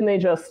 Why didn't they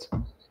just,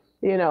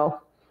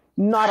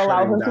 not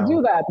allow him to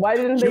do that? Why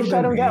didn't they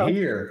shut him down?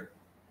 Here.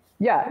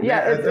 Yeah.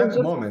 At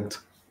that moment.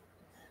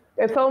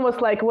 It's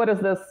almost like, what is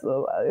this?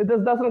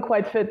 This doesn't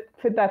quite fit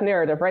that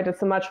narrative, right?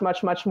 It's a much,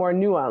 much, much more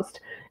nuanced.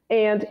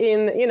 And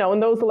in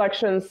those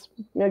elections,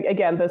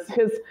 again,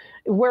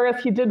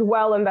 whereas he did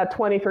well in that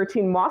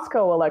 2013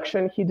 Moscow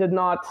election, he did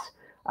not.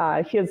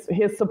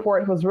 His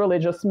support was really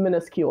just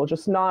minuscule,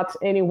 just not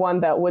anyone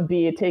that would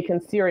be taken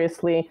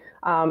seriously.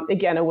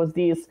 Again, it was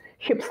these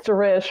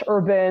hipsterish,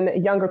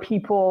 urban, younger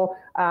people.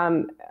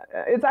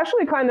 It's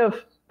actually kind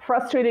of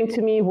frustrating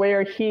to me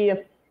where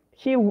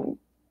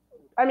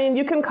I mean,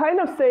 you can kind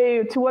of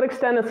say, to what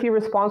extent is he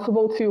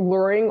responsible to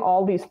luring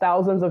all these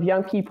thousands of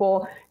young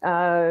people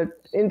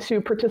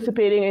into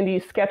participating in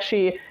these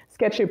sketchy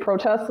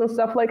protests and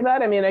stuff like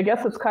that? I mean, I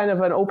guess it's kind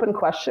of an open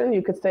question.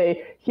 You could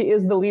say he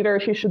is the leader.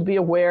 He should be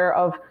aware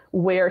of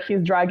where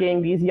he's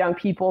dragging these young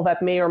people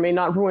that may or may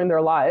not ruin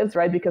their lives,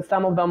 right? Because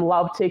some of them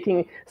love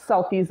taking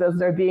selfies as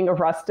they're being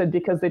arrested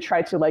because they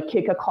try to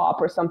kick a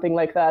cop or something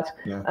like that.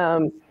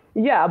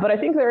 Yeah. But I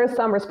think there is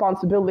some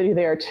responsibility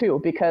there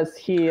too, because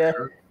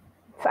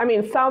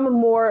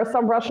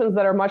some Russians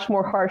that are much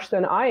more harsh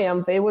than I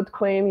am, they would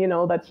claim,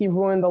 that he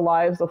ruined the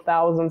lives of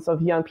thousands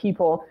of young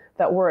people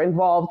that were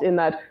involved in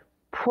that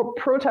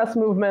protest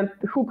movement,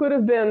 who could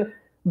have been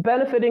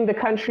benefiting the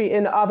country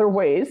in other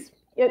ways,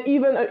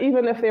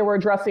 even if they were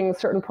addressing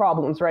certain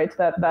problems, right,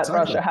 that exactly.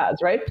 Russia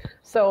has, right?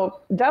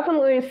 So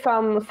definitely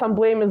some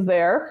blame is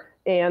there,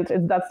 and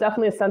that's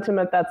definitely a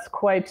sentiment that's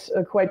quite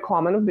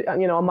common,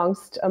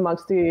 amongst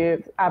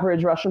the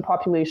average Russian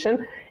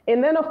population.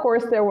 And then, of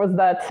course, there was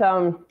that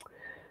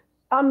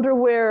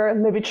underwear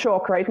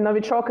Novichok, right?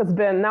 Novichok has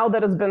been, now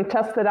that it's been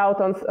tested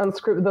out on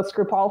the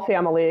Skripal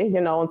family,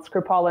 on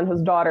Skripal and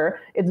his daughter,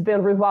 it's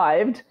been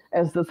revived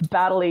as this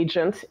battle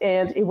agent.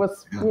 And it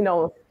was,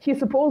 he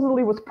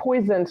supposedly was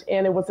poisoned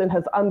and it was in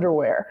his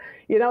underwear.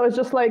 It's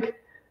just like,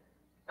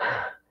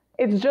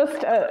 it's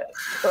just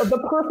the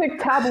perfect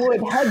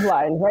tabloid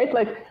headline, right?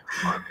 Like,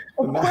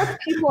 of course,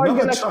 people are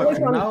going to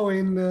click on. Now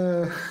in,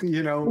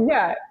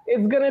 Yeah,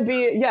 it's going to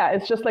be. Yeah,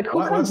 it's just like, who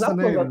comes up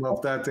with it? What's the name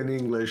of that in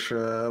English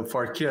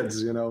for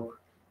kids? The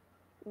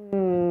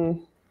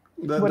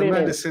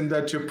medicine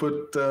that you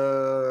put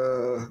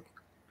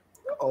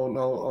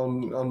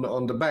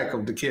on the back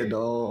of the kid,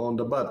 on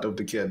the butt of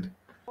the kid.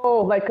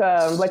 Oh, like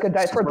a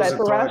diaper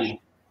rash.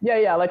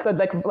 Yeah, like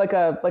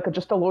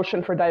just a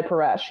lotion for diaper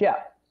rash. Yeah.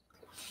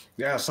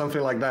 Yeah,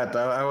 something like that.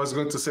 I was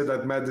going to say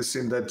that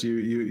medicine that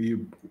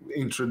you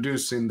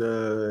introduce in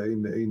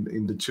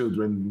the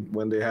children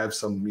when they have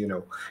some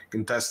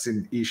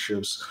intestine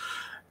issues.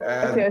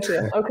 And Yes,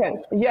 yes, yes. Okay.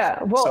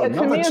 Yeah. Well, so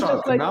to me, it's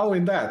just like, now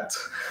in that.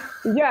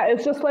 yeah,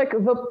 it's just like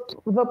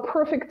the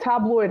perfect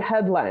tabloid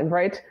headline,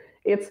 right?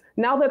 It's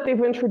now that they've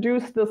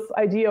introduced this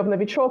idea of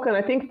Novichok, and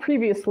I think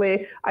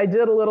previously I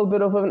did a little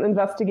bit of an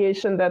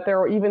investigation that there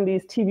are even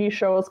these TV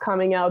shows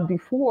coming out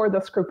before the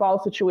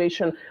Skripal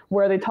situation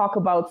where they talk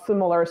about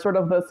similar sort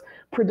of this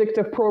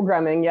predictive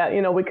programming.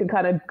 Yeah, we could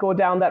kind of go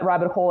down that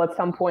rabbit hole at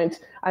some point.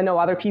 I know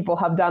other people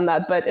have done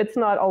that, but it's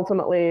not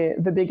ultimately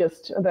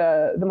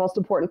the most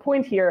important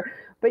point here.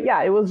 But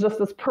yeah, it was just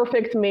this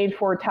perfect made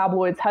for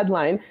tabloids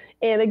headline.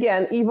 And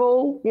again,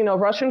 evil,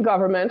 Russian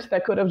government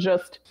that could have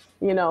just,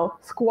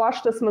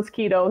 squashed this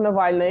mosquito,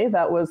 Navalny,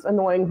 that was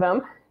annoying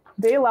them.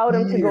 They allowed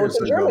him to go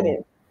to Germany.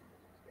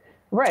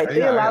 Right.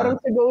 They allowed him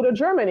to go to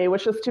Germany,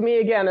 which is, to me,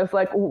 again, is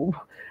like,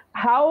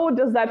 how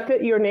does that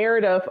fit your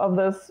narrative of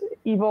this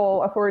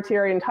evil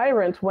authoritarian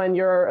tyrant when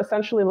you're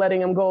essentially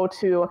letting him go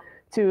to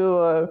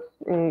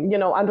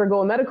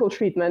undergo medical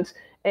treatment?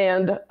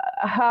 And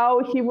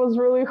how he was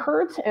really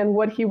hurt and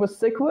what he was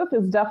sick with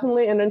is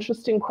definitely an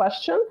interesting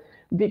question,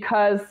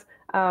 because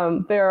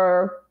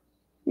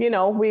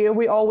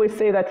we always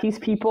say that these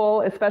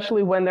people,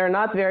 especially when they're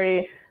not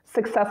very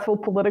successful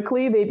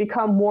politically, they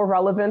become more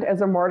relevant as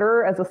a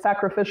martyr, as a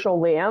sacrificial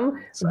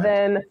lamb,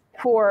 than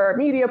for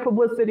media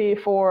publicity,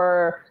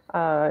 for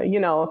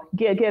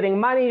getting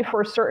money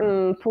for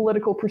certain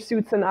political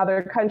pursuits in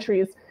other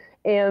countries.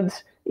 And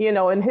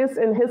in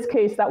his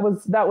case, that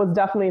was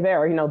definitely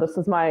there. This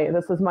is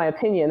my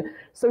opinion.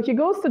 So he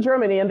goes to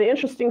Germany, and the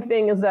interesting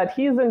thing is that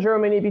he's in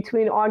Germany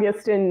between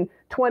August in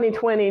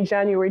 2020,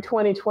 January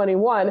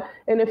 2021.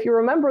 And if you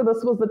remember,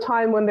 this was the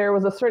time when there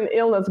was a certain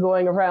illness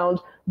going around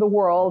the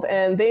world,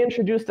 and they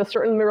introduced a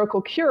certain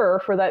miracle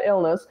cure for that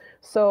illness.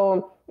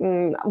 So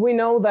we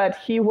know that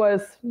he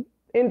was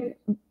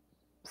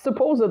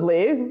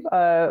supposedly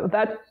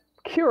that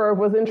cure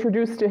was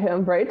introduced to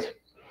him, right?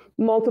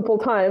 Multiple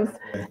times.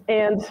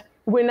 And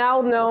we now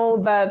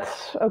know that,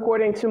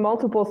 according to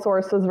multiple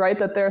sources, right,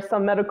 that there are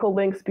some medical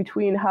links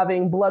between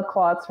having blood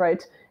clots,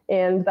 right,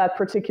 and that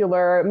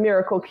particular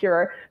miracle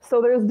cure.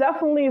 So there's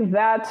definitely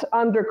that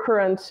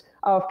undercurrent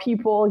of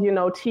people,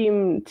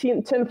 team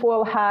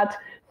tinfoil hat,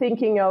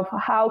 thinking of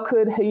how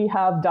could he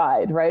have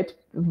died, right?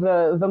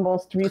 The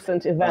most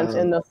recent event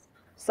in this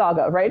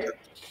saga, right?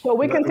 So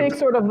we can take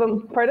sort of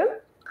the, pardon?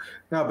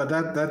 No, but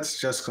that's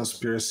just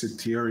conspiracy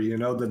theory.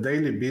 The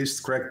Daily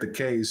Beast cracked the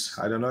case.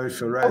 I don't know if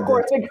you read it. Of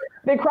course,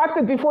 they cracked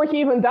it before he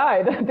even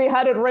died. They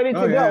had it ready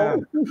to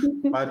go.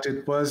 But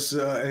it was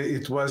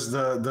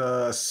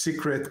the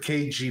secret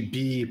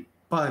KGB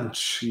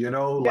punch. I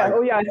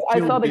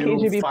saw the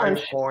KGB punch.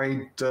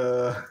 5-point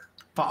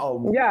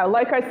palm. Yeah,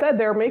 like I said,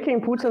 they're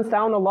making Putin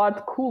sound a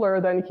lot cooler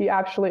than he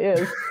actually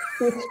is.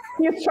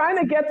 He's trying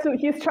to get to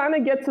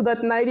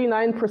that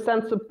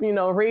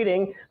 99%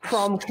 rating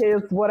from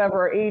his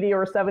whatever 80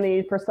 or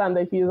 78%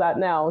 that he's at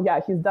now.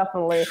 Yeah, he's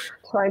definitely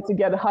trying to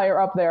get higher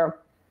up there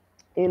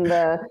in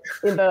the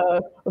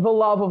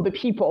love of the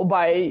people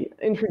by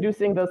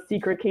introducing the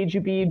secret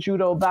KGB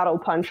judo battle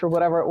punch or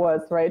whatever it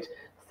was, right?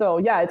 So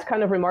yeah, it's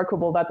kind of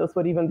remarkable that this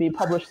would even be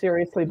published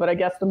seriously. But I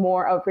guess the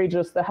more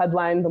outrageous the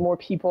headline, the more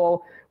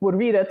people would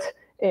read it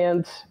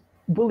and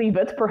believe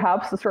it.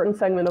 Perhaps a certain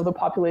segment of the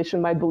population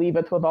might believe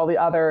it with all the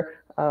other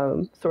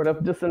sort of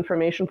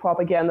disinformation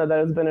propaganda that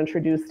has been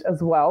introduced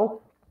as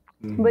well.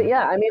 Mm-hmm. But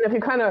yeah, I mean, if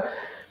you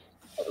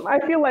I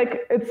feel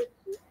like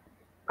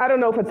I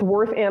don't know if it's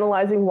worth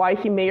analyzing why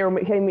he may or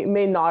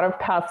may not have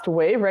passed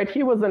away, right?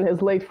 He was in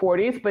his late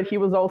 40s, but he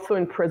was also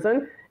in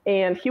prison.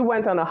 And he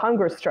went on a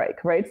hunger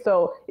strike, right?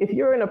 So if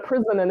you're in a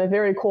prison in a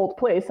very cold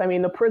place, I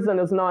mean, the prison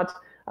is not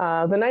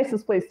the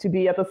nicest place to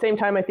be. At the same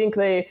time, I think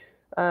they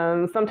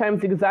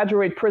sometimes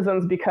exaggerate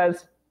prisons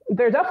because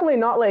they're definitely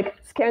not like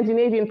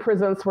Scandinavian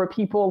prisons where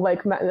people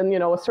like,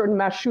 a certain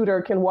mass shooter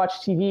can watch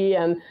TV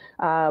and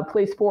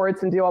play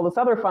sports and do all this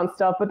other fun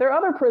stuff. But there are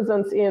other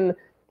prisons in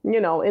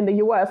the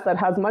US that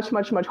has much,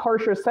 much, much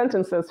harsher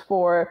sentences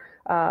for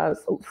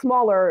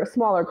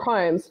smaller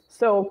crimes.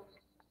 So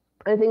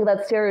I think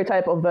that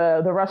stereotype of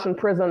the Russian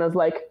prison is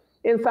like,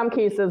 in some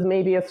cases,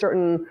 maybe a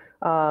certain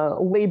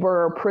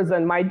labor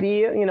prison might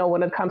be,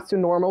 when it comes to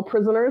normal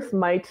prisoners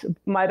might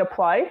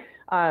apply.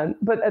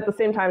 But at the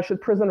same time,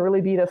 should prison really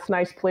be this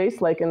nice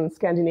place like in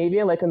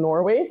Scandinavia, like in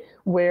Norway,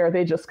 where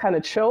they just kind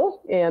of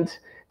chill and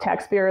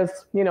taxpayers,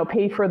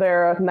 pay for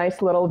their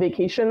nice little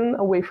vacation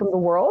away from the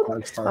world?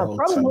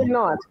 Probably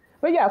not.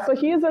 But yeah, so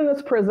he is in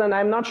this prison.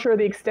 I'm not sure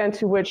the extent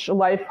to which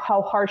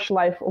how harsh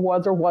life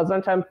was or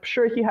wasn't. I'm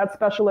sure he had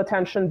special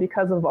attention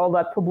because of all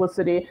that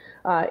publicity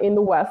in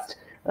the West.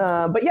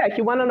 But yeah,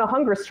 he went on a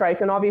hunger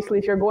strike. And obviously,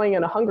 if you're going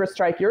on a hunger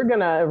strike, you're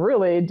going to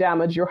really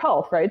damage your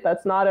health, right?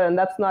 That's not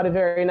a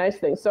very nice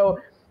thing.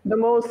 So the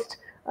most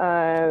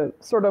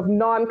sort of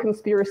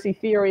non-conspiracy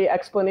theory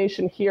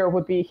explanation here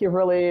would be he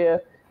really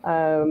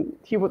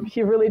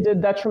he really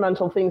did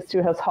detrimental things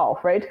to his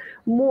health, right?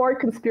 More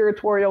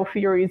conspiratorial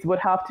theories would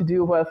have to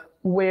do with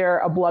where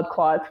a blood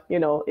clot,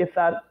 if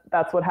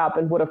that's what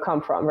happened, would have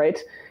come from, right?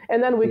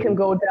 And then we can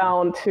go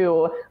down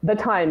to the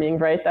timing,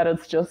 right? That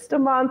it's just a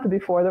month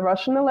before the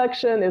Russian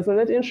election. Isn't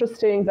it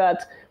interesting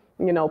that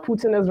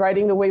Putin is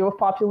riding the wave of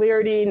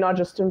popularity, not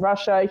just in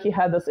Russia. He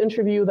had this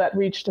interview that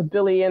reached 1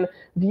 billion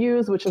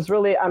views, which is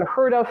really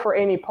unheard of for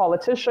any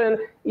politician.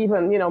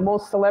 Even,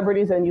 most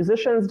celebrities and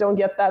musicians don't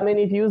get that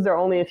many views. There are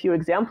only a few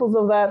examples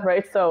of that,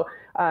 right? So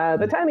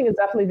the timing is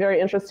definitely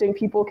very interesting.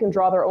 People can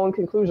draw their own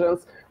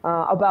conclusions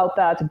about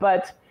that.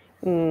 But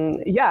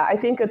yeah, I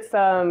think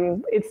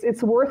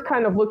it's worth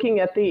kind of looking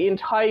at the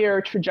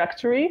entire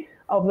trajectory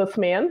of this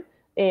man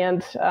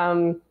and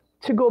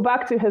to go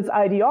back to his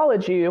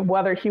ideology,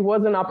 whether he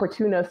was an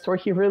opportunist or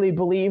he really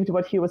believed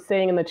what he was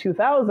saying in the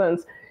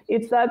 2000s,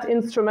 it's that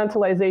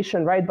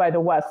instrumentalization, right, by the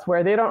West,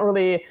 where they don't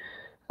really,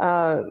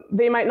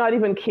 they might not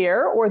even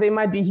care, or they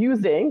might be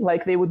using,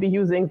 like they would be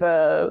using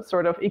the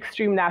sort of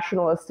extreme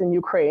nationalists in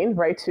Ukraine,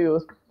 right,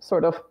 to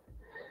sort of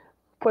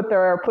put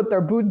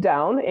their boot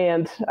down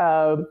and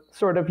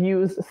sort of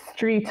use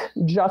street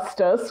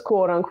justice,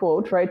 quote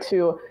unquote, right,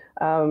 to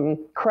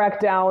crack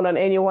down on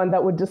anyone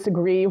that would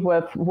disagree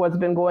with what's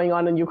been going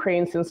on in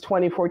Ukraine since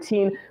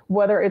 2014,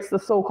 whether it's the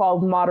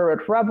so-called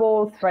moderate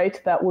rebels,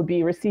 right, that would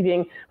be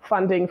receiving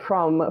funding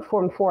from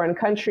foreign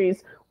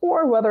countries,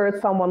 or whether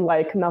it's someone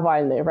like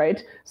Navalny,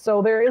 right?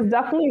 So there is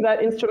definitely that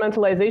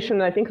instrumentalization,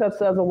 and I think that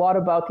says a lot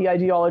about the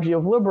ideology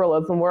of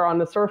liberalism, where on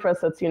the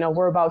surface it's,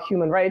 we're about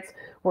human rights,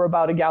 we're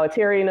about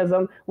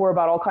egalitarianism, we're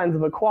about all kinds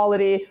of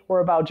equality, we're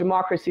about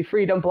democracy,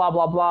 freedom, blah,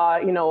 blah, blah,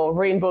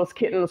 rainbows,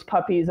 kittens,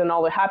 puppies, and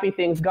all the happy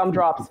things,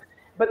 gumdrops.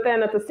 But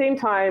then at the same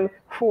time,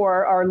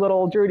 for our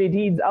little dirty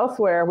deeds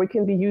elsewhere, we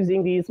can be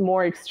using these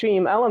more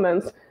extreme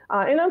elements.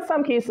 And in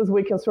some cases,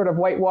 we can sort of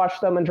whitewash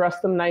them and dress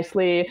them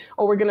nicely.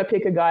 Or we're going to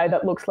pick a guy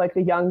that looks like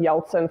the young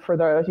Yeltsin for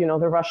the,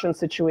 the Russian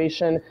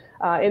situation.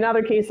 In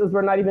other cases,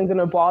 we're not even going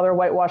to bother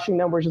whitewashing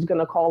them. We're just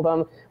going to call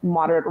them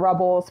moderate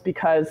rebels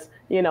because,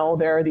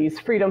 they're these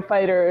freedom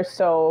fighters.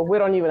 So we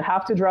don't even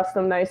have to dress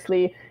them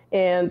nicely.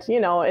 And,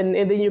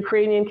 in the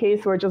Ukrainian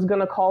case, we're just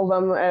going to call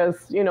them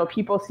as,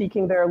 people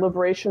seeking their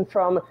liberation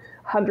from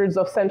hundreds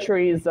of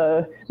centuries,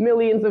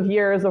 millions of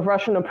years of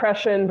Russian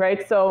oppression,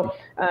 right? So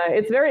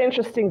it's very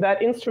interesting that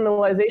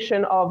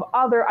instrumentalization of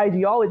other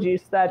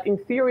ideologies that in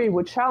theory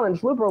would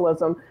challenge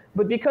liberalism,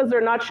 but because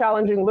they're not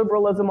challenging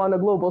liberalism on a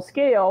global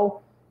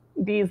scale,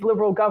 these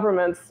liberal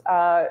governments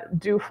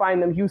do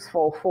find them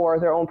useful for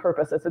their own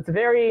purposes. It's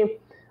very,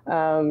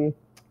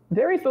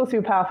 very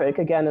sociopathic,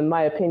 again, in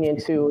my opinion,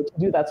 to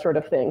do that sort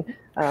of thing.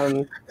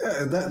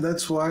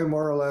 That's why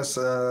more or less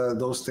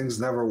those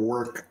things never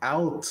work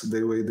out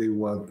the way they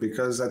want,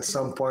 because at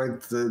some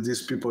point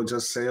these people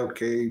just say,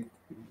 okay,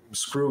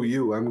 screw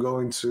you, I'm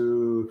going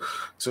to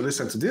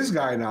listen to this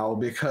guy now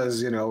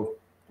because,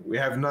 we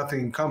have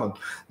nothing in common.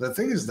 The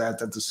thing is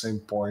that at the same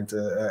point,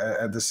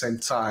 at the same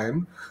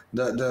time,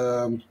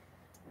 the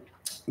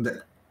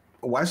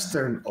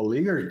Western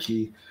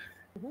oligarchy,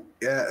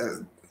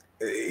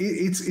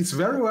 it's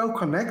very well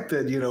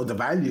connected, the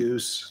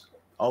values,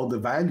 all the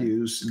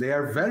values, they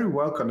are very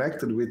well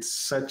connected with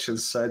such and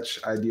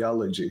such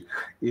ideology,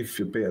 if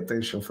you pay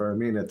attention for a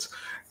minute.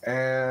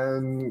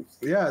 And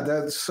yeah,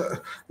 that's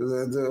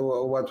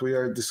what we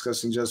are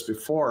discussing just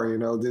before.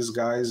 These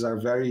guys are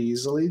very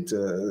easily,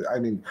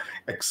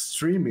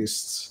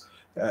 extremists,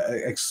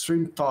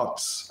 extreme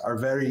thoughts are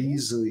very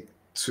easy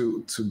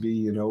to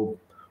be,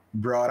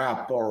 brought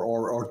up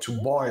or to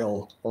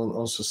boil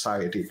on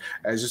society.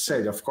 As you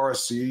said, of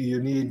course,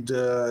 you need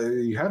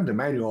you have the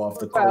manual of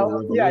the color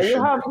revolution.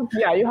 You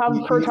have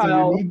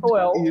fertile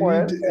soil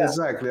for it. Yeah.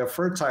 Exactly, a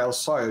fertile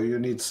soil. You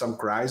need some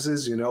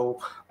crisis.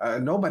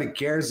 Nobody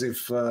cares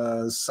if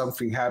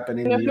something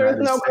happened in the United States.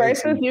 And if there's no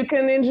crisis, you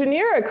can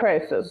engineer a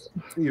crisis.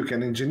 You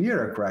can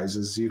engineer a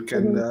crisis. You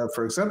can,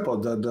 for example,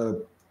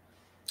 the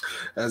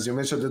as you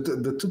mentioned,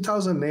 the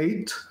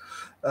 2008.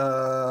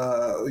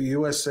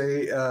 USA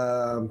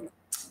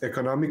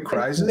economic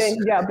crisis.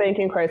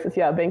 Banking crisis.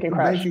 Yeah, banking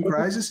crash. Banking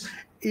crisis.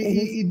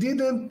 It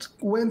didn't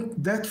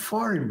went that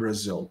far in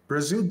Brazil.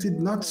 Brazil did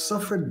not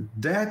suffer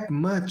that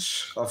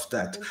much of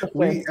that.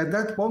 At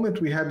that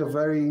moment we had a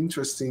very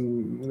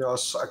interesting,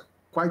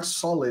 quite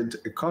solid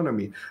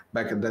economy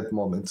back at that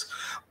moment.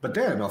 But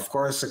then, of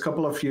course, a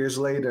couple of years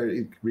later,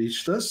 it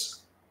reached us.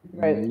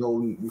 Right.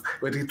 No,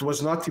 but it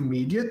was not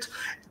immediate.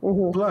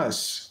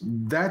 Plus,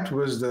 that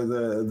was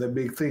the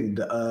big thing.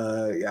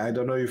 I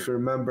don't know if you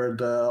remember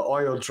the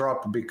oil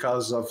drop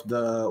because of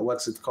the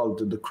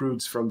the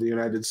crudes from the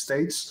United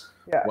States.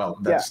 Yeah. Well,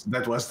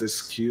 that was the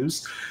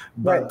excuse,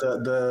 but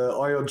the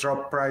oil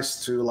drop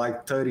price to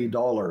like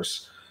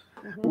 $30,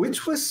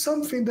 which was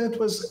something that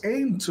was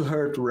aimed to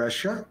hurt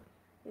Russia.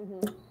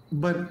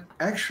 But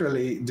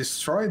actually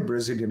destroyed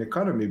Brazilian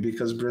economy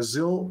because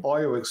Brazil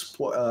oil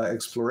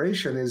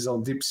exploration is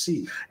on deep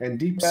sea, and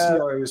deep sea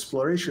oil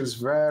exploration is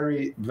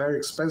very, very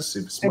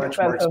expensive. It's much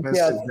more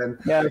expensive than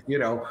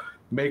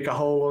make a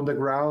hole on the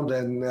ground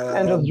and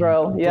just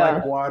drill. Yeah.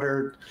 black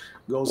water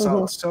goes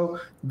out. So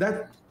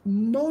that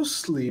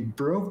mostly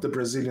broke the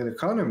Brazilian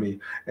economy,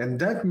 and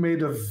that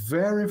made a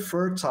very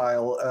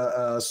fertile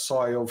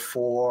soil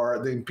for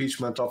the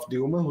impeachment of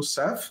Dilma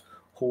Rousseff,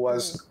 who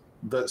was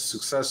the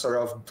successor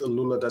of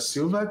Lula da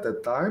Silva at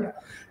that time.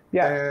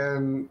 Yeah.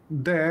 And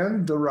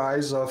then the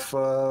rise of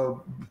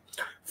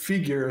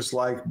figures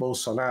like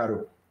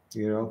Bolsonaro,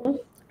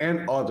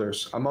 and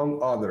others, among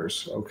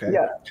others. Okay.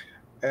 Yeah.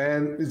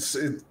 And it's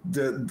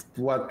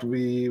what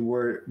we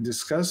were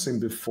discussing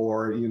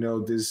before,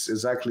 this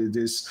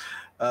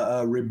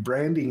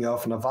rebranding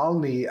of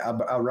Navalny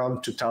around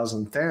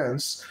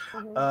 2010s,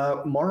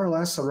 more or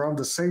less around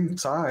the same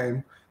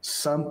time,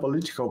 some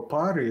political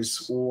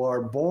parties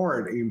were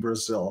born in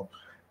Brazil.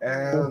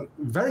 And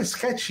very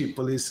sketchy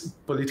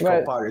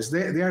political parties.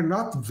 They are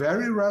not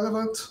very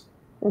relevant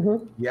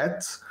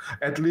yet,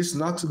 at least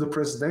not to the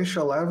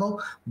presidential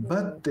level,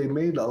 but they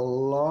made a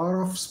lot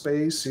of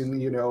space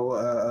in,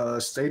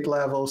 state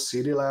level,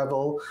 city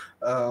level,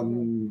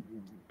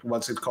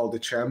 what's it called, the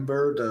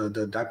chamber,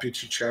 the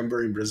deputy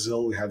chamber in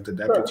Brazil. We have the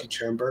deputy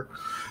chamber,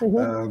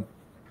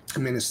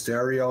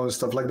 ministerial and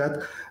stuff like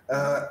that.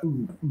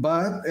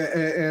 But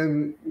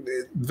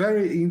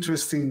very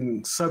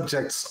interesting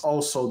subjects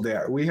also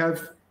there. We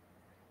have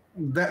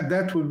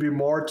that would be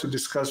more to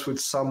discuss with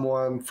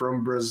someone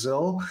from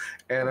Brazil,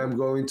 and I'm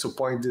going to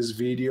point this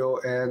video,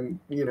 and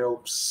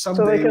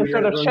someday so they can we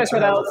sort are of going check to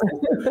it have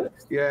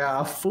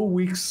out. a full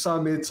week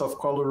summit of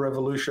color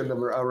revolution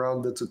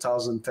around the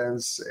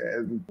 2010s.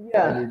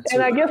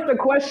 And I guess the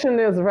question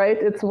is, right,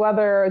 it's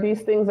whether these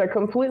things are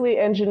completely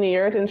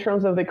engineered in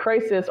terms of the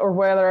crisis, or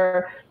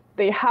whether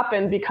they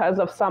happen because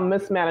of some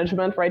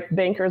mismanagement, right?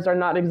 Bankers are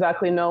not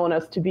exactly known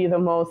as to be the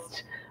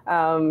most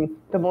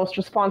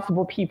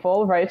responsible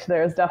people, right?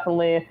 There's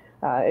definitely,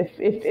 if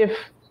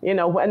in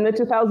the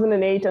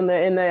 2008 and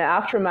in the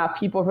aftermath,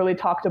 people really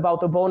talked about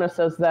the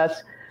bonuses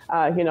that,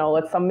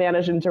 some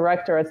managing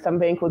director at some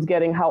bank was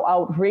getting, how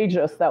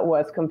outrageous that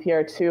was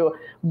compared to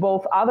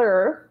both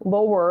other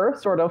lower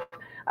sort of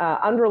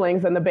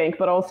underlings in the bank,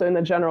 but also in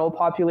the general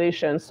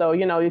population. So,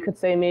 you could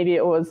say maybe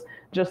it was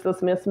just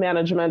this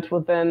mismanagement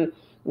within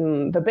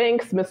the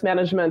banks,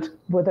 mismanagement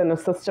within the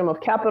system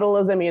of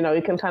capitalism.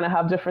 You can kind of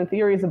have different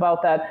theories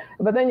about that.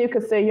 But then you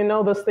could say,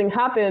 this thing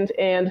happened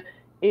and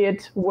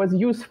it was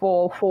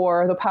useful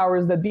for the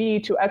powers that be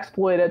to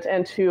exploit it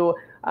and to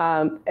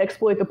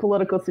exploit the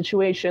political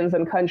situations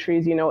in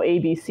countries,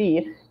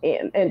 ABC,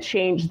 and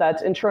change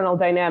that internal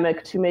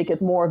dynamic to make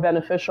it more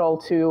beneficial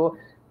to,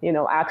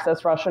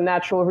 access Russian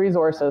natural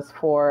resources,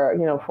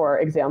 for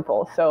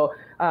example. So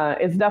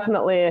it's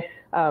definitely,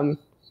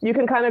 you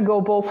can kind of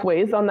go both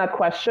ways on that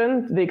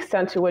question, the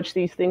extent to which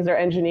these things are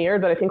engineered,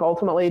 but I think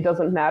ultimately it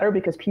doesn't matter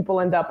because people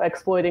end up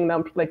exploiting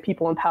them, like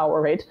people in power,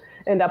 right,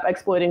 end up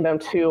exploiting them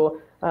to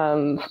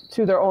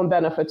their own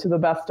benefit, to the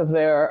best of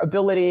their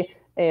ability.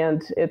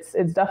 And it's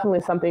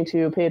definitely something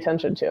to pay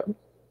attention to.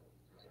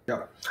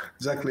 Yeah,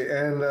 exactly.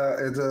 And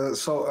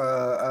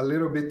a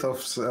little bit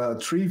of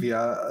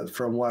trivia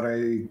from what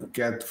I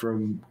get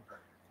from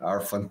our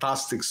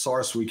fantastic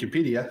source,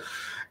 Wikipedia.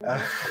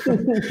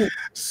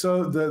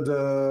 So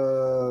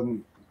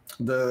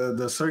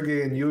the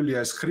Sergei and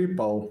Yulia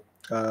Skripal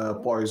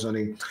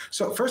poisoning.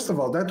 So first of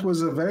all, that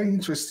was a very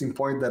interesting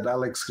point that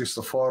Alex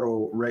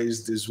Cristoforo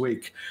raised this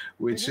week,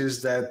 which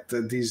is that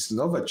this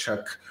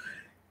Novichok,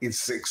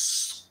 it's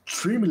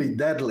extremely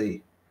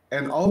deadly.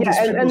 And all these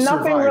people and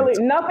nothing survived.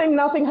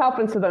 Nothing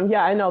happened to them.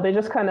 Yeah, I know. They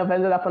just kind of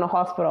ended up in a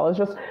hospital. It's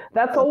just,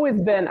 that's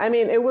always been,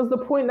 it was the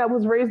point that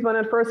was raised when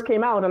it first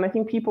came out. And I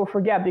think people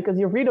forget because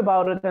you read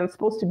about it and it's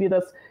supposed to be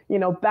this,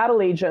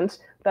 battle agent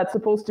that's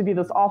supposed to be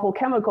this awful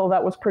chemical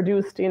that was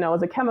produced,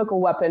 as a chemical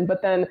weapon.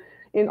 But then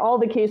in all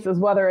the cases,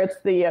 whether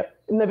it's the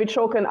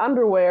Novichok in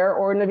underwear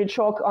or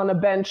Novichok on a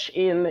bench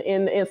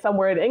in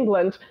somewhere in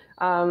England,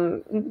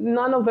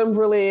 none of them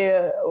really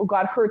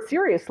got hurt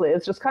seriously.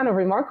 It's just kind of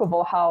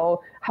remarkable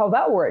how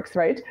that works,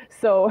 right?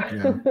 So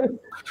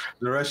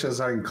the Russians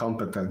are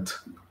incompetent.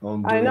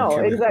 I know,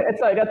 exactly.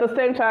 It's like at the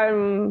same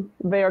time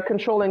they are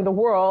controlling the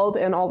world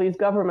and all these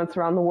governments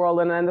around the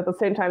world, and then at the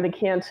same time they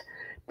can't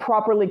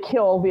properly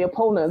kill the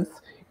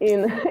opponents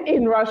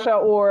in Russia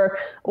or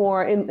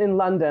in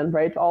London,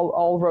 right?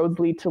 All roads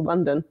lead to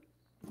London.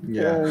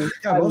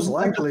 Most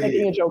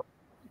likely.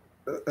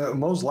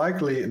 Most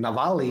likely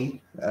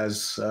Navaly,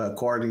 as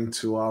according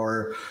to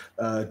our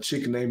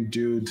chick named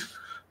dude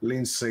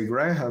Lindsey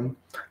Graham.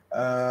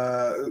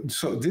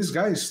 So this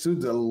guy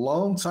stood a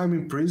long time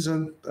in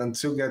prison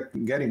until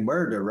getting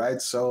murdered,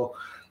 right? So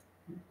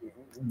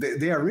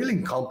they are really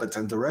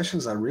incompetent. The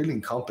Russians are really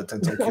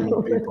incompetent at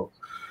killing people.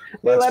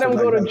 They let him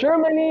go to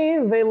Germany.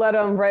 They let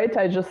him, right?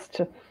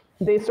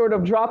 They sort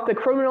of dropped the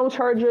criminal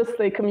charges.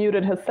 They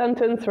commuted his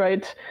sentence,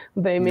 right?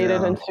 They made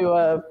it into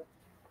a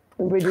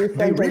reduced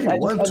sentence. They really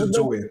want to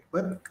do it,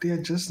 but they're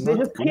just not.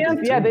 They just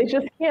can't. Yeah, they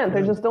just can't.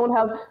 They just don't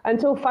have,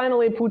 until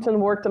finally Putin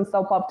worked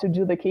himself up to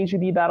do the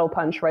KGB battle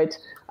punch, right?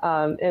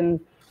 And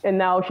and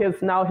now his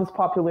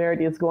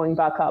popularity is going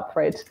back up,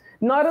 right?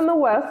 Not in the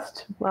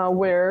West,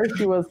 where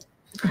he was.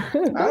 I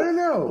don't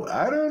know.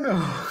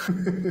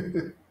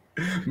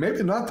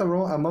 Maybe not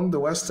among the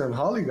Western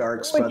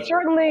oligarchs, Well, but it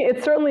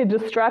certainly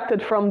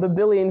distracted from the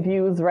billion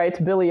views,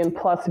 right? Billion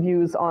plus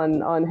views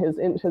on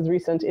his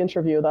recent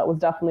interview. That was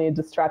definitely a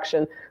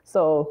distraction.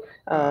 So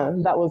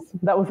that was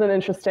an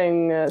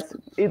interesting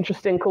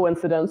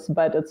coincidence,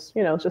 but it's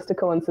just a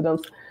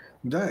coincidence.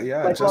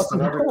 Yeah, like just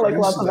another like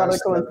lots of other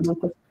coincidence.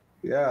 coincidences.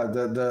 Yeah,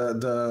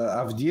 the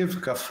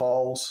Avdiivka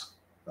falls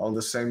on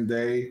the same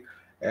day,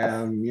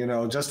 and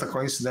just a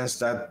coincidence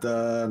that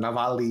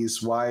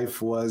Navaly's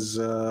wife was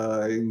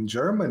in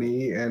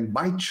Germany, and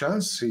by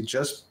chance she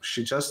just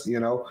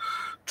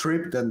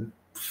tripped and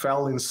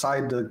fell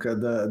inside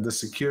the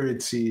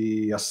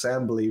security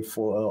assembly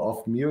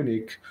of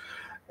Munich,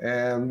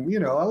 and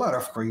a lot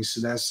of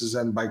coincidences,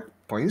 and by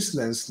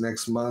coincidence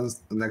next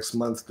month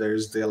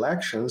there's the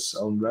elections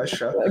on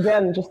Russia.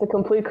 Again, just a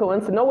complete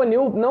coincidence. No one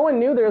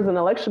knew there was an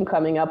election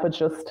coming up. It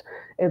just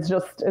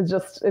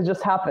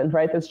happened,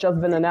 right? It's just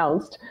been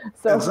announced.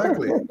 So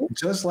Exactly,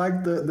 just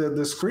like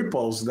the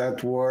Skripals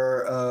that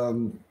were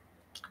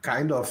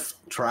kind of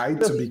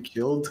tried to be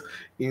killed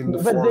in the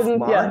 4th of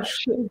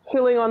March. Yeah,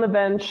 chilling on the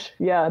bench.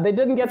 Yeah, they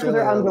didn't get to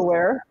their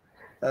underwear.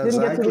 Exactly.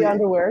 Didn't get to the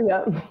underwear.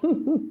 Yeah.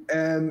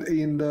 And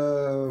in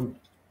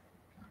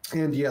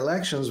the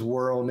elections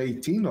were on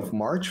 18th of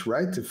March,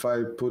 right? If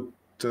I put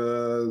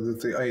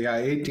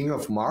 18th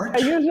of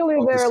March. Usually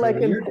they're like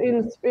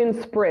in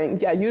spring.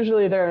 Yeah,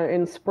 usually they're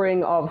in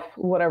spring of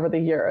whatever the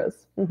year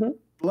is. Mm-hmm.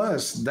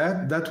 Plus,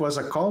 that was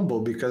a combo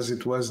because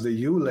it was the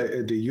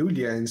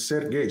Yulia and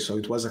Sergei, so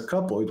it was a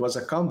couple. It was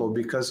a combo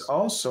because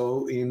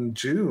also in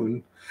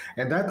June,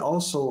 and that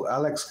also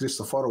Alex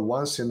Cristoforo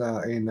once in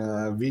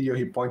a video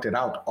he pointed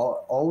out,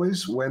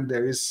 always when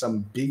there is some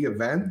big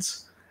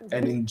event,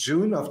 and in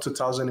June of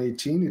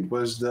 2018 it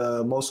was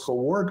the Moscow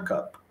World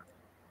Cup.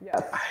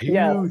 Yes.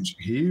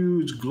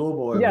 Huge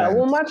global event. Yeah,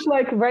 well, much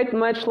like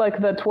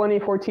the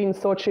 2014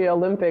 Sochi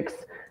Olympics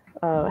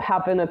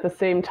happened at the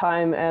same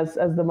time as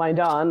the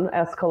Maidan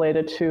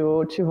escalated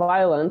to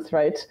violence,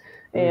 right?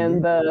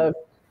 And the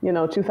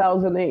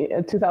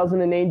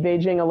 2008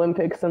 Beijing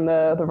Olympics and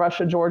the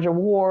Russia-Georgia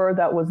war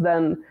that was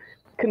then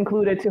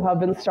concluded to have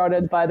been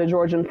started by the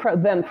Georgian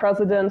then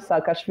president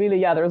Saakashvili.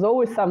 Yeah, there's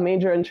always some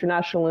major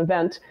international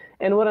event,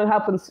 and when it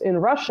happens in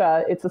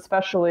Russia, it's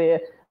especially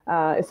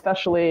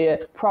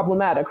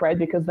problematic, right?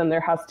 Because then there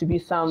has to be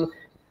some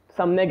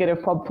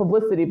negative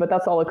publicity, but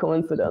that's all a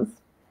coincidence.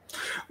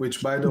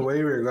 Which, by the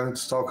way, we're going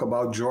to talk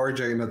about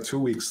Georgia in 2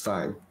 weeks'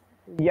 time.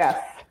 Yes.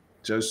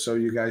 Just so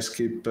you guys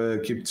keep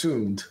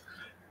tuned.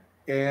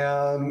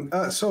 And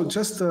so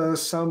just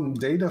some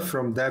data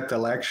from that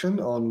election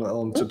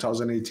on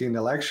 2018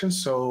 election.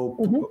 So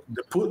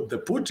the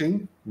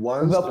Putin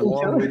won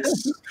with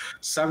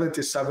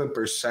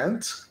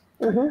 77%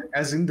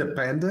 as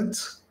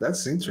independent.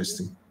 That's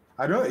interesting.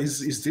 I don't know,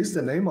 is this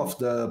the name of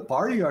the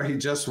party, or he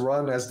just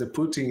run as the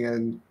Putin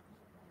and...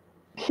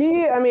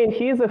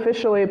 He's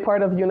officially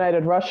part of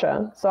United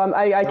Russia. So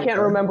I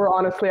can't remember,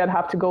 honestly. I'd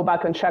have to go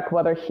back and check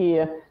whether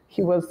he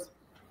was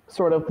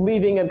sort of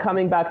leaving and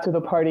coming back to the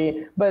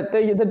party. But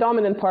the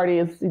dominant party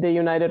is the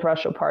United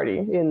Russia Party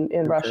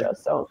in Russia.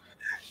 So,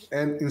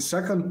 and in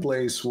second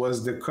place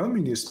was the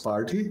Communist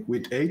Party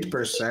with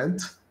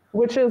 8%.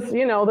 Which is,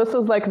 this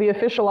is like the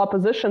official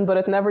opposition, but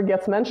it never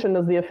gets mentioned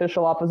as the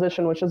official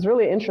opposition, which is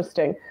really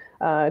interesting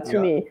to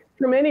me.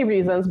 For many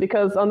reasons,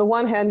 because on the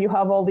one hand, you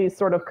have all these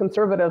sort of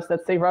conservatives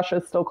that say Russia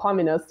is still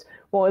communist.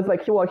 Well, it's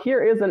like,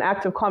 here is an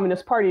active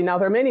communist party. Now,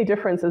 there are many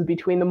differences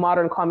between the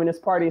modern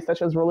communist parties,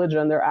 such as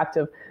religion, their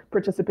active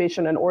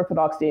participation in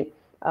orthodoxy.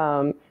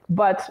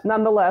 But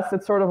nonetheless,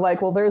 it's sort of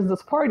like, well, there's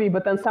this party,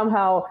 but then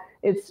somehow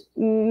it's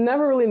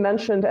never really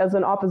mentioned as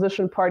an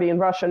opposition party in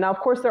Russia. Now, of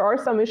course, there are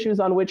some issues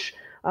on which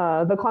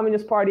the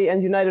Communist Party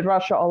and United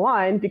Russia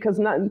align, because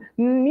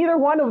neither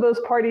one of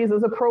those parties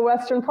is a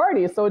pro-Western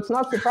party. So it's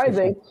not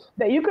surprising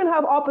that you can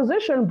have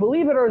opposition,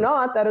 believe it or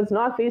not, that is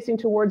not facing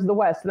towards the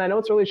West. And I know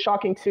it's really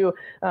shocking to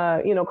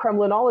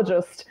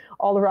Kremlinologists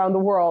all around the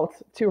world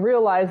to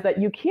realize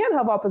that you can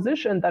have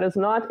opposition that is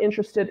not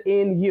interested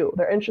in you.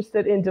 They're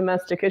interested in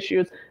domestic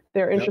issues.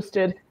 They're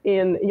interested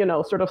in,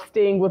 sort of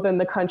staying within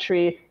the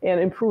country and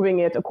improving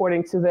it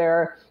according to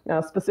their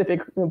specific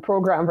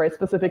program, right,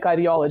 specific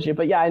ideology.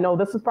 But yeah, I know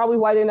this is probably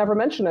why they never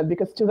mention it,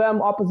 because to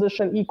them,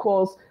 opposition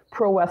equals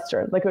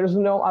pro-Western. Like, there's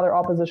no other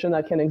opposition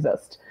that can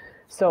exist.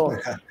 So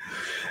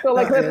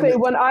like, let's say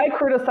when I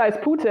criticize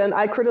Putin,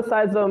 I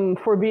criticize him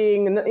for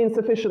being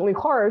insufficiently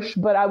harsh,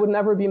 but I would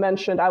never be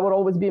mentioned. I would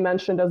always be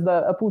mentioned as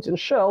a Putin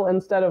shill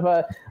instead of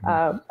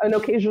an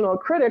occasional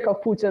critic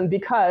of Putin,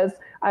 because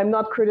I'm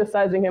not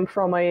criticizing him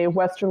from a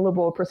Western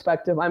liberal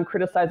perspective. I'm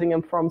criticizing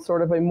him from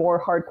sort of a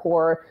more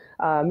hardcore,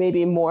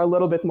 maybe a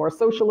little bit more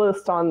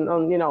socialist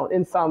on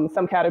in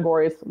some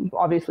categories,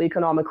 obviously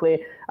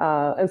economically,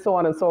 and so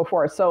on and so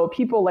forth. So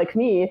people like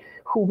me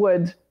who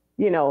would,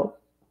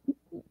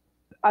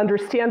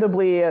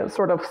 understandably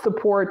sort of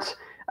support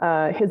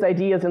his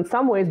ideas in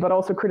some ways, but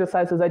also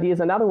criticize his ideas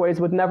in other ways,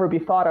 would never be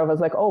thought of as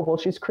like, oh, well,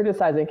 she's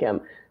criticizing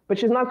him. But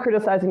she's not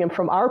criticizing him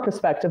from our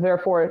perspective,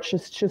 therefore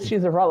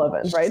she's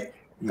irrelevant, right?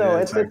 So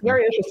it's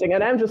very interesting.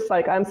 And I'm just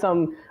like, I'm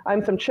some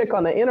chick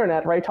on the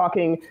internet, right,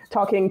 talking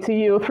to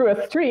you through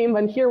a stream,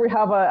 and here we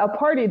have a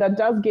party that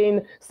does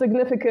gain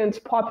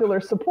significant popular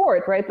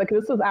support, right? Like,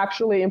 this is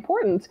actually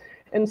important.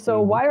 And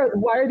so why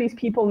are these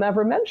people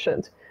never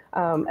mentioned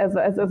as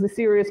a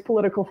serious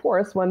political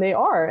force when they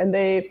are? And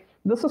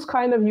this is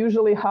kind of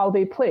usually how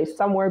they place,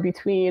 somewhere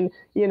between,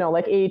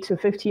 like 8 to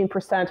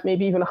 15%,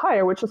 maybe even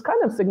higher, which is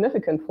kind of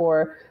significant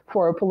for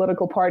a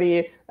political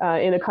party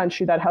in a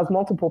country that has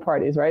multiple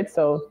parties, right?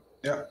 So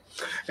yeah,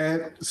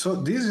 and so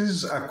this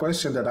is a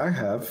question that I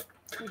have.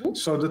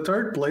 So the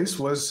third place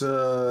was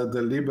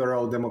the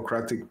Liberal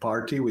Democratic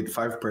Party with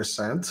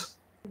 5%.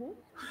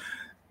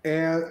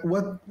 And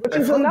which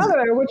is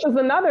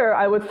another,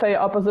 I would say,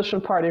 opposition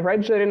party, right?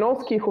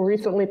 Zhirinovsky, who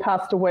recently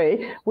passed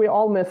away, we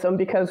all miss him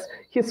because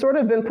he's sort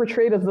of been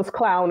portrayed as this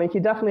clown, and he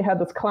definitely had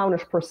this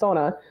clownish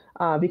persona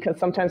because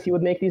sometimes he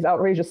would make these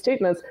outrageous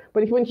statements.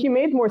 But when he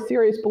made more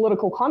serious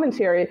political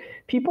commentary,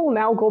 people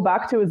now go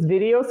back to his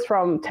videos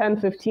from 10,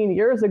 15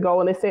 years ago,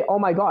 and they say, oh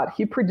my God,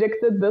 he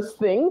predicted this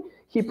thing.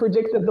 He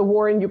predicted the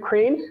war in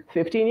Ukraine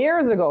 15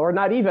 years ago, or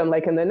not even,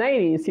 like in the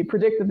 90s. He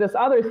predicted this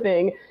other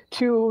thing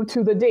to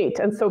the date.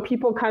 And so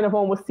people kind of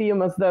almost see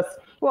him as this,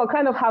 well,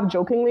 kind of half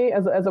jokingly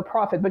as a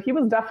prophet. But he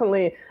was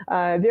definitely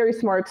very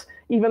smart,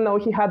 even though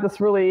he had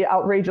this really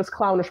outrageous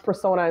clownish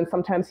persona. And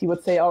sometimes he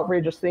would say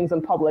outrageous things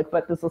in public,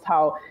 but this is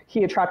how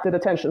he attracted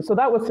attention. So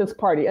that was his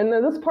party. And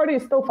then this party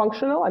is still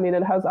functional. I mean,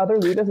 it has other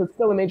leaders. It's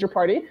still a major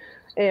party.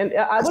 And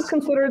I would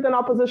consider it an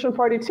opposition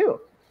party too.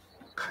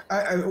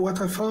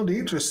 What I found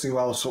interesting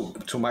also,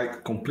 to my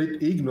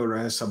complete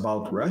ignorance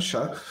about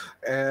Russia,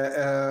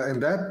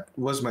 and that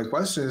was my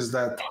question, is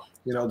that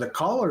the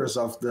colors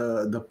of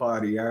the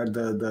party are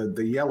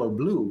the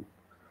yellow-blue,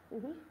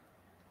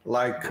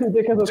 like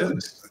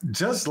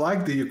just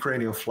like the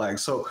Ukrainian flag.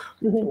 So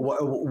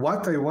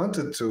what I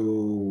wanted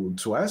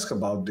to ask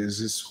about this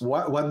is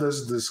what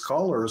does this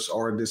colors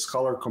or this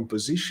color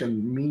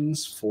composition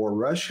means for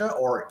Russia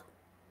or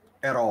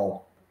at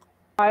all?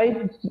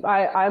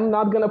 I'm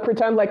not going to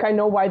pretend like I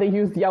know why they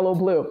used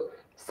yellow-blue.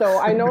 So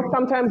I know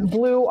sometimes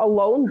blue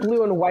alone,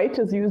 blue and white,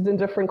 is used in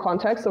different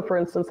contexts. So for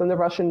instance, in the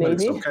Russian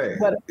Navy. But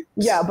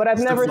it's okay. But I've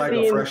never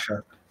seen. Of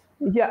Russia.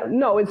 Yeah,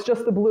 no, it's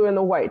just the blue and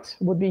the white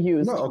would be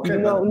used. No, okay,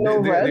 no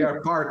red. They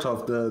are part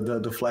of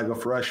the flag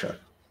of Russia.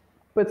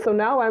 But so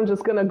now I'm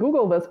just going to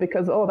Google this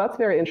because, that's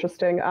very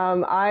interesting.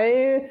 Because,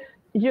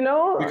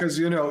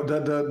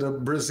 the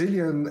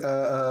Brazilian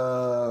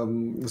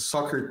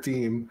soccer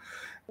team,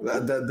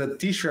 the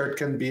T-shirt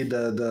can be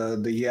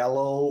the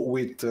yellow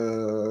with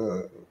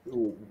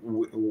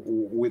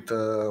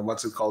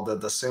what's it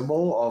called, the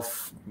symbol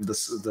of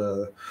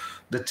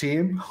the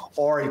team,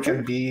 or it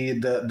can be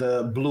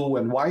the blue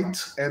and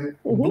white. And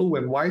blue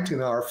and white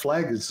in our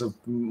flag is a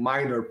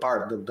minor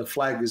part. The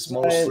flag is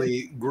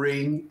mostly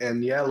green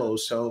and yellow.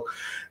 So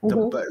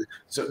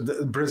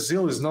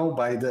Brazil is known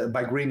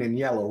by green and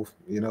yellow.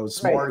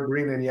 It's more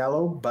green and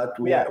yellow, but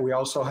we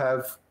also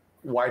have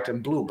white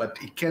and blue, but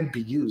it can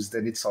be used,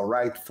 and it's all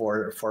right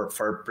for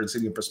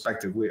Brazilian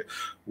perspective.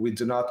 We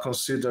do not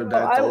consider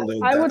that.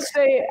 I would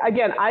say,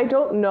 again, I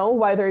don't know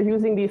why they're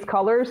using these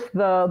colors.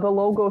 The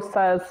logo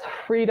says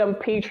freedom,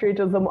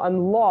 patriotism,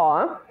 and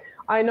law.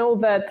 I know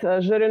that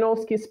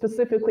Zhirinovsky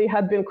specifically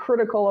had been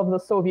critical of the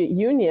Soviet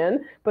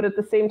Union, but at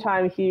the same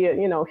time,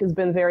 he's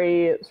been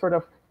very sort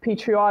of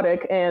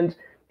patriotic, and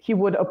he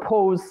would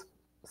oppose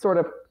sort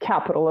of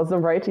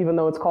capitalism, right? Even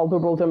though it's called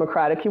liberal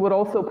democratic, he would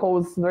also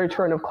oppose the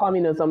return of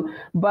communism.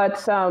 But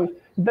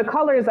the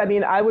colors, I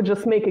mean, I would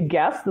just make a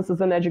guess. This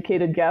is an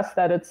educated guess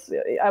that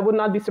I would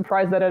not be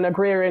surprised that an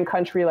agrarian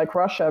country like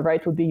Russia,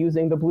 right, would be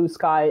using the blue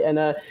sky and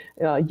a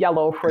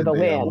yellow for the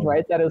land,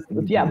 right? That is,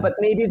 but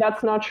maybe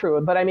that's not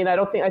true. But I mean,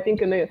 I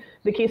think in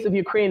the case of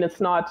Ukraine, it's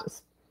not,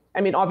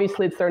 I mean,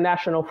 obviously it's their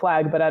national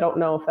flag, but I don't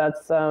know if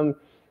that's,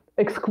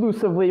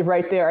 exclusively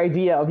their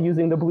idea of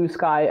using the blue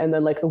sky and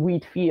then like the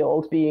wheat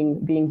field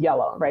being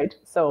yellow, right?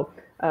 So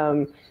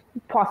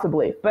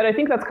possibly, but I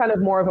think that's kind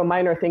of more of a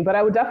minor thing. But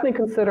I would definitely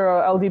consider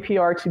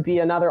LDPR to be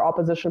another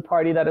opposition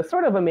party that is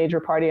sort of a major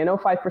party. I know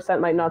 5%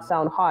 might not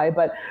sound high,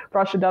 but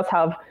Russia does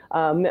have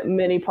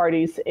many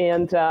parties,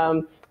 and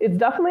it's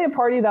definitely a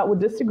party that would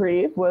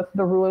disagree with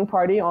the ruling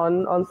party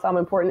on some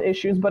important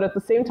issues, but at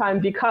the same time,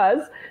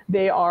 because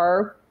they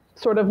are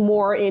sort of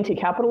more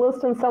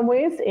anti-capitalist in some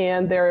ways,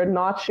 and they're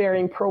not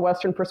sharing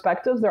pro-Western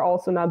perspectives, they're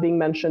also not being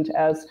mentioned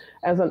as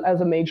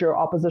a major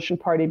opposition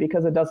party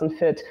because it doesn't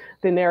fit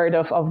the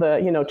narrative of the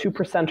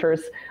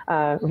 2%ers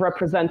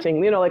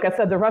representing, like I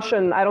said, the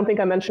Russian, I don't think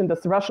I mentioned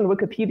this, the Russian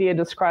Wikipedia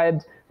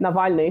described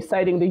Navalny,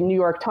 citing the New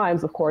York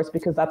Times, of course,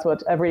 because that's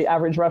what every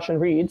average Russian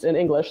reads in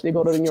English. They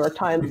go to the New York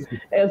Times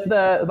as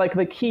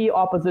the key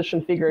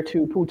opposition figure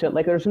to Putin.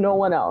 Like there's no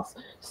one else.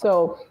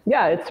 So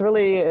yeah, it's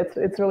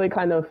really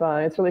kind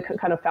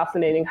of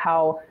fascinating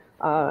how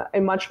a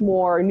much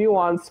more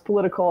nuanced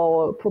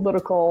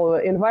political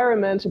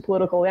environment, a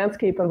political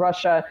landscape in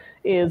Russia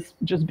is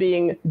just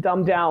being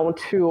dumbed down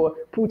to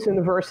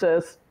Putin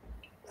versus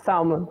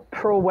some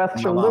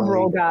pro-Western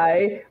liberal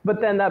guy,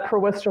 but then that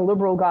pro-Western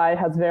liberal guy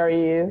has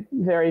very,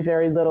 very,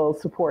 very little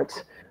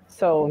support.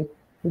 So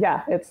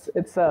yeah, it's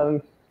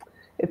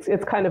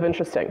kind of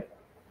interesting,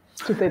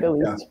 to say the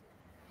least. Yeah.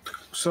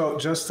 So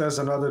just as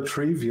another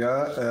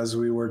trivia, as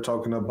we were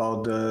talking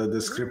about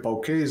the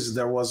Skripal case,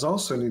 there was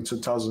also in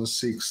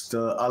 2006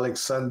 the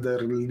Alexander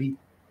Litvinenko.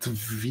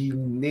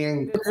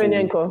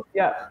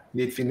 Yeah.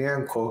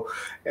 Litvinenko.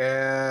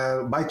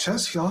 And by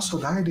chance, he also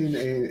died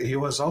he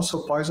was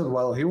also poisoned.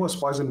 Well, he was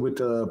poisoned with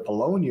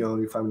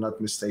polonium, if I'm not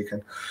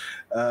mistaken.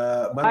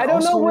 But I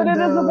don't know what it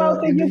is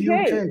about the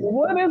UK.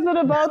 What is it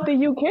about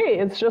the UK?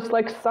 It's just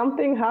like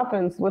something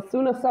happens. As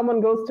soon as someone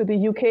goes to the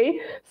UK,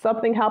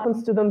 something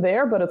happens to them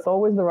there, but it's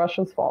always the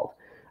Russians' fault.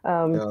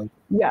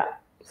 Yeah.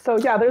 So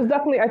yeah, there's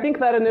definitely, I think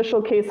that initial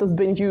case has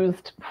been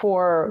used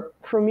for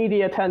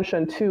media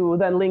attention too,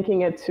 then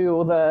linking it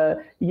to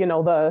the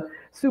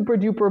super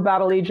duper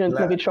battle agent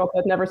Novichok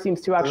that never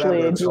seems to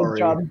actually do his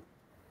job.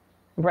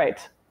 Right,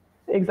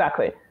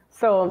 exactly.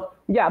 So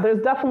yeah,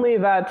 there's definitely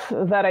that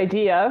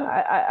idea.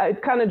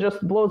 It kind of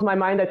just blows my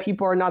mind that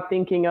people are not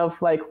thinking of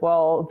like,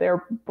 well,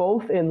 they're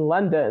both in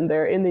London,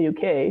 they're in the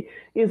UK.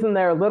 Isn't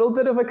there a little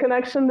bit of a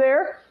connection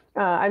there?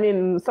 I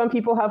mean, some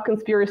people have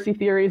conspiracy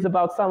theories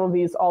about some of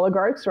these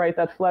oligarchs, right,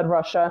 that fled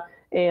Russia,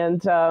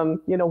 and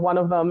one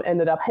of them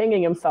ended up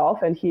hanging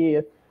himself, and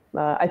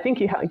I think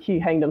he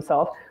hanged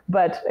himself.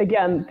 But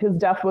again,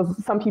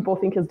 some people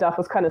think his death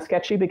was kind of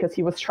sketchy because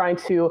he was trying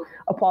to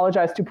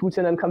apologize to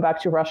Putin and come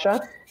back to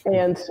Russia,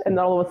 and then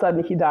all of a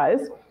sudden he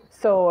dies.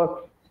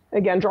 So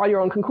again, draw your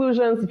own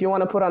conclusions. If you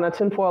want to put on a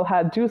tinfoil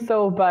hat, do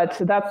so. But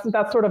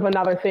that's sort of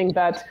another thing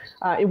that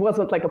it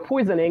wasn't like a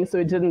poisoning, so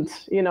it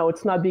didn't,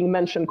 it's not being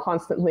mentioned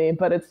constantly.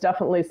 But it's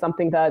definitely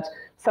something that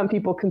some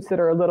people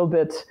consider a little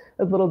bit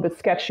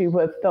sketchy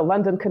with the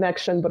London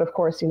connection. But of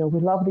course, we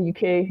love the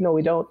UK. No,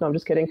 we don't. No, I'm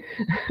just kidding.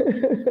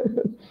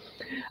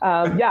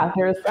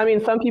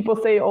 Some people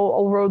say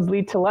all roads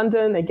lead to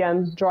London.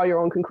 Again, draw your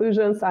own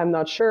conclusions. I'm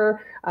not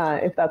sure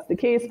if that's the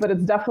case, but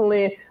it's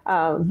definitely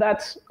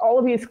that all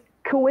of these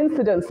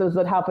coincidences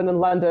that happen in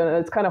London, and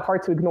it's kind of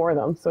hard to ignore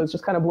them. So it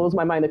just kind of blows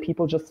my mind that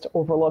people just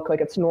overlook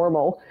like it's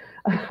normal.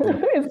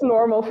 It's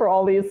normal for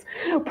all these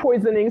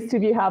poisonings to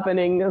be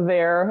happening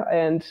there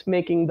and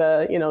making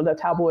the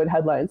tabloid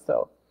headlines.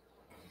 So.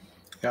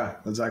 Yeah,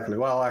 exactly.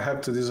 Well, I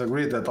have to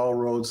disagree that all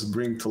roads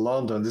bring to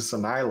London. This is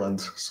an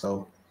island,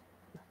 so.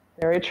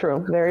 Very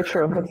true. Very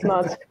true. It's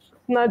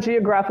not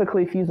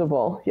geographically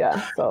feasible.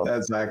 Yeah. So.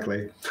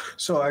 Exactly.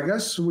 So I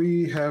guess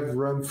we have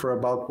run for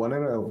about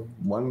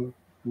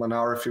 1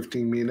 hour,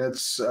 15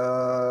 minutes.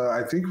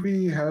 I think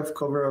we have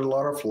covered a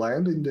lot of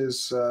land in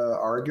this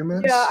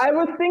argument. Yeah, I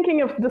was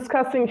thinking of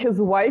discussing his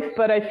wife,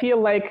 but I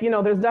feel like,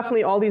 there's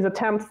definitely all these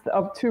attempts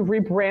to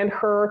rebrand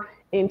her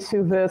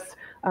into this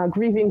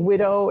grieving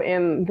widow,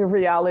 and the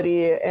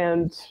reality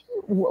and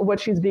what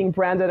she's being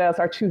branded as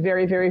are two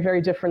very, very, very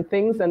different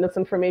things. And this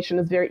information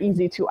is very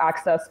easy to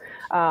access.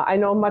 I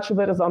know much of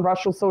it is on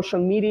Russian social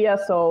media,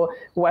 so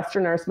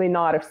Westerners may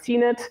not have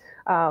seen it.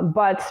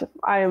 But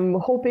I'm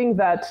hoping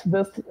that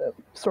this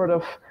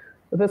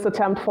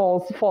attempt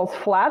falls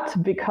flat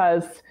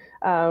because,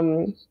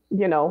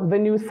 the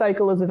news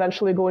cycle is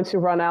eventually going to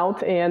run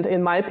out. And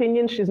in my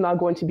opinion, she's not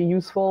going to be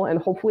useful. And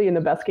hopefully in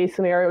the best case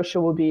scenario, she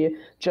will be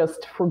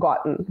just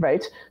forgotten,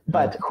 right?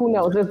 But who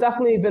knows? There's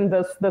definitely been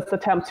this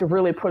attempt to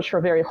really push her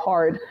very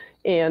hard.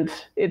 And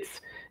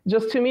it's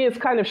just, to me, it's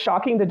kind of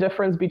shocking the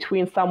difference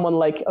between someone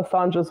like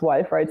Assange's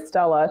wife, right,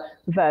 Stella,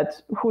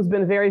 who's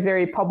been very,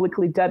 very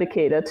publicly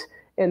dedicated.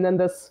 And then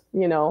this,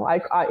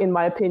 in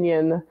my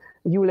opinion,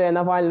 Yulia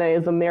Navalny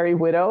is a merry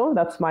widow.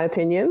 That's my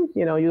opinion.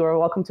 You are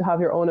welcome to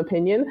have your own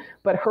opinion.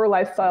 But her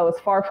lifestyle is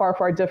far, far,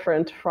 far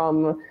different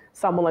from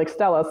someone like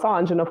Stella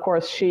Assange. And of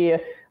course, she's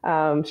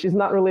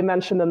not really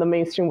mentioned in the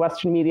mainstream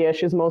Western media.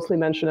 She's mostly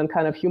mentioned in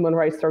kind of human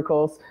rights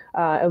circles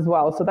as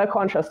well. So that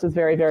contrast is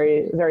very,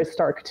 very, very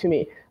stark to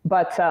me.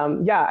 But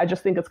I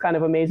just think it's kind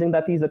of amazing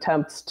that these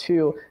attempts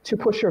to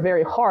push her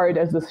very hard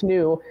as this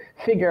new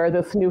figure,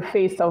 this new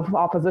face of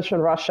opposition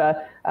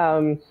Russia,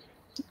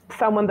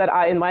 someone that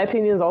in my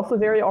opinion, is also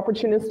very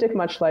opportunistic,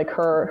 much like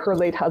her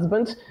late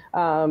husband.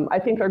 I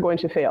think they're going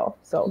to fail.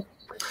 So.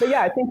 But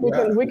yeah, I think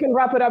we can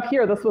wrap it up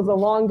here. This was a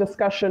long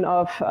discussion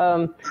of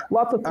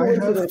lots of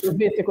coincidences,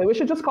 basically. We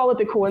should just call it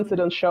the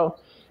coincidence show.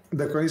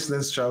 The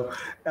coincidence show.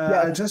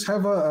 I just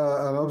have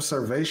an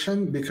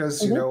observation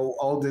because,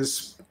 all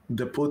this,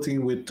 the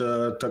Putin with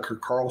Tucker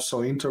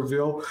Carlson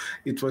interview,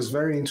 it was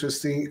very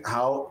interesting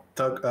how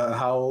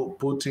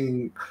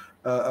Putin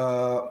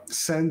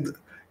sent,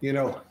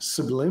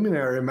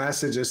 subliminary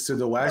messages to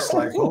the West,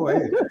 like, oh,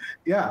 hey,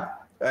 yeah.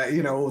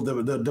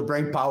 The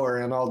brain power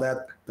and all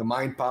that, the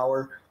mind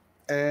power.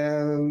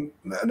 And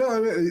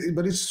no,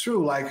 but it's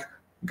true. Like,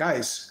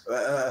 guys,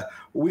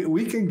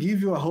 we can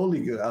give you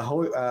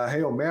a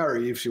Hail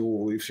Mary if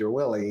you're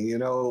willing. You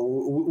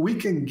know, we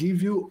can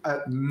give you a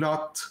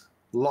not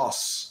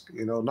loss.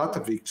 You know, not a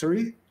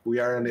victory. We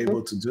are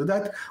unable to do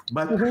that,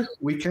 but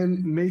we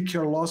can make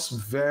your loss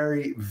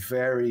very,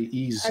 very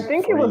easy. I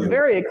think he was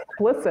very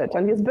explicit,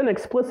 and he's been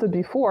explicit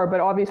before,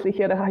 but obviously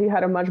he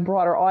had a much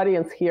broader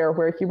audience here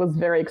where he was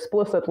very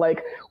explicit,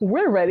 like,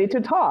 we're ready to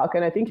talk.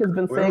 And I think he's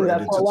been saying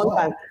that for a long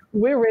time.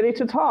 We're ready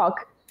to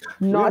talk.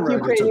 Not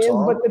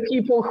Ukrainians, but the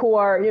people who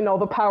are, you know,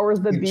 the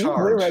powers that be.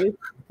 We're ready.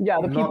 Yeah,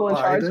 the people in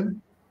charge.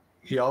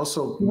 He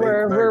also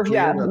made very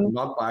clear that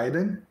not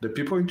Biden, the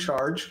people in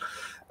charge.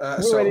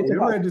 So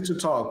we're ready to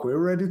talk. We're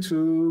ready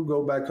to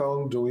go back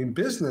on doing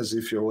business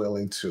if you're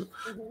willing to.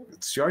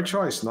 It's your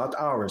choice, not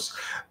ours.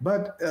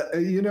 But,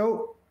 you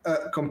know,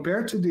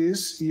 compared to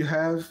this, you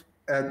have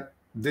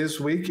this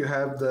week, you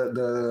have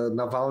the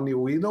Navalny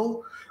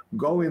widow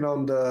going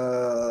on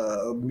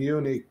the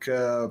Munich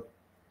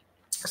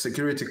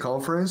Security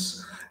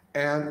Conference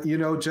and, you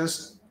know,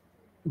 just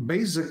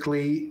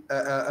basically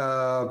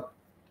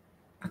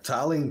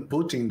telling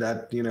Putin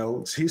that, you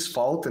know, it's his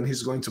fault and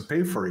he's going to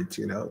pay for it,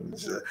 you know,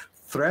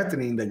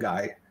 threatening the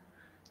guy.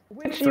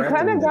 Which you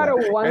kind of gotta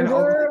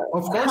wonder. And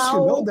of course, you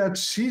know that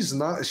she's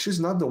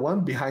not the one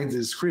behind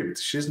the script.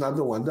 She's not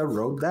the one that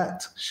wrote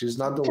that. She's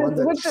not the one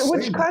that.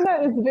 Which kind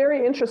of is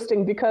very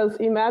interesting, because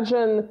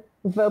imagine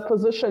the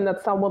position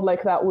that someone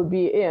like that would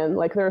be in.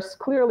 Like, there's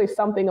clearly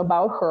something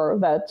about her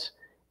that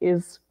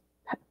is,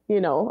 you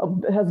know,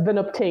 has been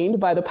obtained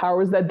by the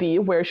powers that be,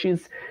 where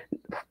she's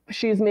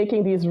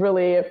making these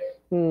really,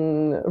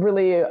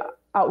 really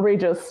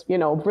outrageous, you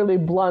know, really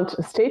blunt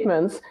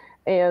statements.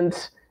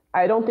 And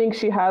I don't think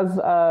she has,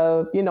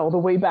 you know, the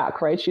way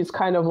back, right? She's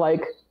kind of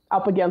like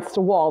up against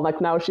a wall. Like,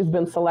 now she's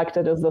been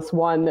selected as this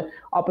one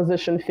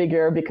opposition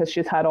figure because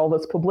she's had all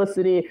this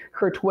publicity.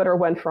 Her Twitter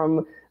went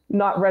from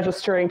not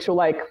registering to,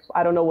 like,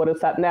 I don't know what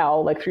it's at now,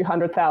 like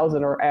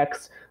 300,000 or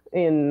X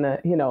in,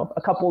 you know,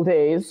 a couple of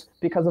days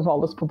because of all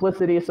this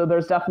publicity. So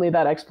there's definitely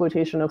that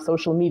exploitation of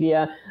social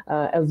media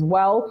as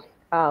well.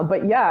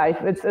 But yeah,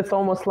 it's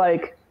almost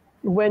like,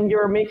 when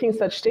you're making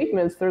such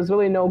statements, there's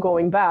really no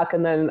going back.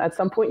 And then at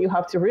some point you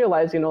have to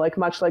realize, you know, like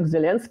much like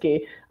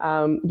Zelensky,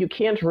 you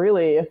can't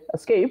really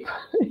escape.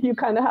 You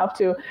kind of have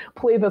to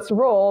play this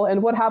role.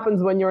 And what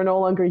happens when you're no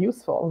longer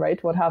useful, right?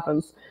 What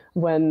happens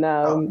when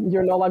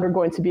you're no longer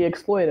going to be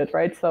exploited,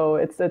 right? So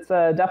it's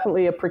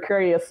definitely a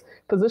precarious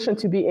position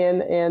to be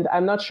in. And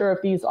I'm not sure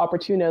if these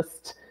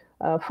opportunists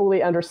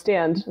fully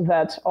understand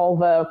that all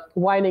the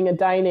whining and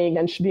dining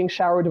and being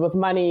showered with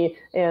money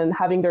and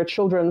having their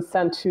children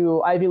sent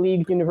to Ivy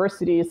League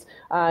universities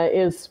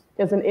is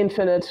an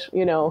infinite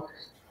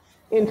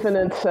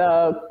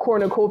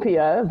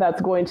cornucopia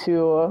that's going to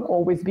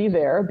always be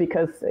there,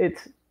 because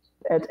it's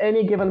at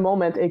any given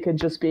moment it could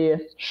just be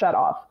shut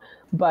off.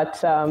 But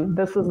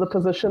this is the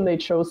position they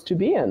chose to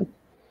be in.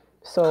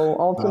 So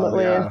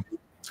ultimately,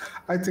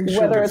 I think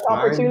whether it's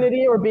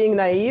opportunity or being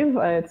naive,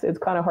 it's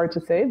kind of hard to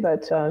say,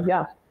 but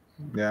yeah.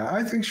 Yeah,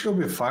 I think she'll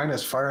be fine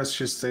as far as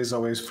she stays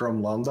away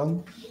from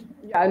London.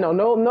 Yeah,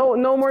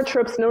 no more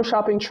trips, no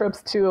shopping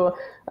trips to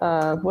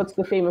what's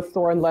the famous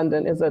store in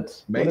London? Is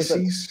it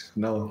Macy's?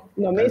 No,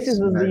 Macy's is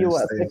the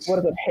U.S. Like, what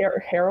is it?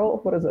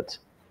 Harold? What is it?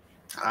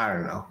 I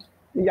don't know.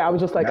 Yeah, I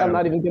was just like, I'm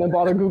not even going to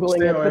bother Googling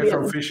Stay it. Stay away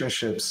from fish and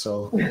chips,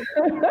 so.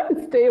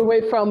 Stay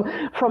away from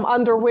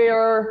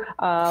underwear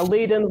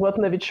laden with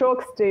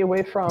Novichok. Stay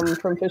away from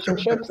fish and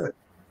chips.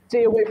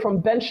 Stay away from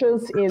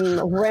benches in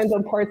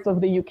random parts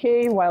of the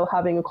UK while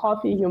having a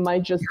coffee. You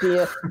might just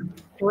be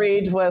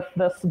sprayed with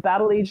this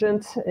battle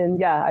agent. And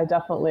yeah,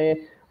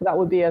 that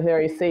would be a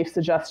very safe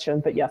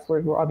suggestion. But yes,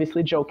 we're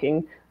obviously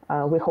joking.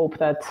 We hope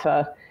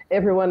that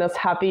everyone is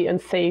happy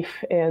and safe,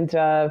 and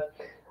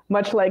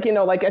much like, you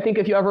know, like I think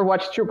if you ever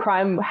watch true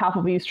crime, half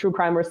of these true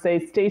crimers say,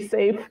 stay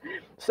safe.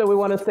 So we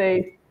want to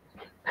say,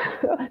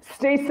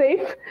 stay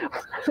safe,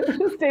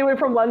 stay away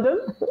from London,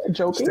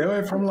 joking. Stay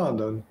away from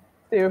London.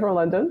 Stay away from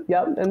London,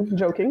 yeah, and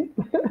joking.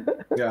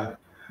 Yeah.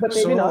 But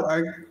maybe not.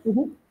 I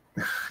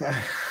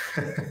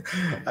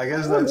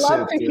guess that's it. I would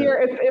love to hear,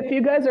 if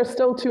you guys are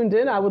still tuned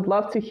in, I would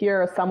love to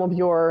hear some of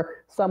your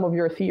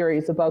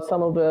theories about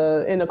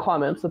in the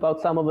comments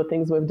about some of the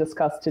things we've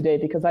discussed today,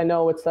 because I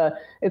know it's a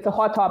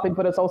hot topic,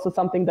 but it's also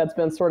something that's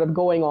been sort of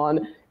going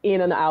on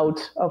in and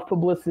out of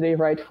publicity,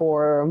 right,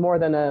 for more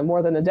than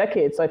a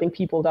decade. So I think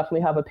people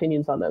definitely have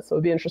opinions on this. So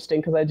it'd be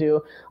interesting, because I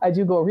do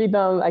go read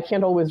them. I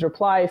can't always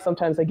reply.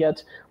 Sometimes I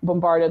get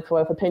bombarded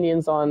with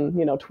opinions on,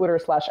 you know,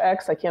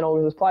 Twitter/X. I can't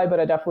always reply, but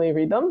I definitely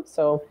read them.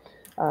 So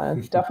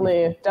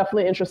definitely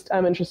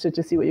I'm interested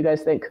to see what you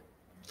guys think.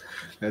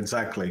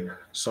 Exactly.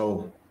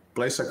 So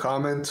place a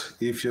comment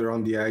if you're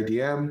on the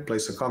IDM,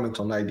 place a comment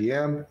on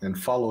IDM and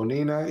follow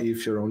Nina.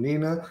 If you're on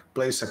Nina,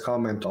 place a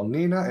comment on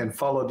Nina and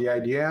follow the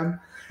IDM.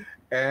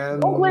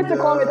 And don't place a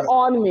comment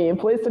on me.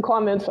 Place a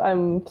comment.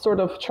 I'm sort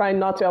of trying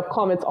not to have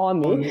comments on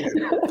me.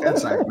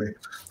 Exactly.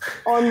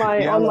 on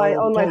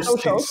my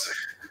socials.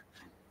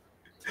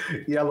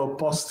 Yellow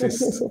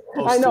post-its.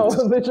 I know,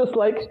 they're just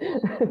like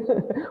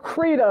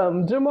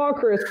freedom,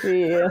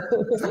 democracy,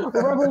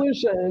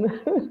 revolution.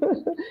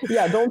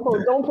 Yeah, don't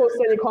post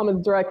any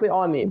comments directly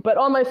on me, but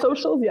on my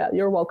socials, yeah,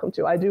 you're welcome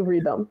to. I do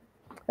read them.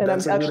 And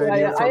That's I'm a good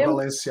actually, idea for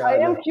Balenciaga. I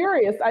am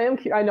curious.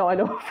 I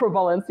know for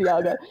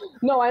Balenciaga.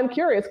 No, I'm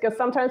curious because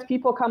sometimes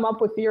people come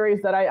up with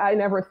theories that I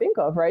never think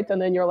of, right?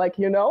 And then you're like,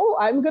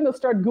 I'm going to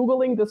start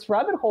Googling this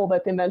rabbit hole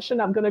that they mentioned.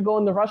 I'm going to go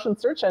in the Russian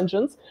search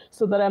engines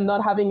so that I'm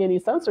not having any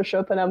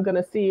censorship, and I'm going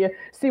to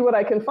see what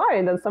I can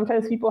find. And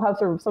sometimes people have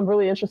some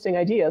really interesting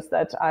ideas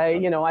that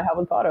I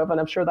haven't thought of, and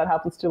I'm sure that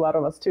happens to a lot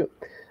of us too.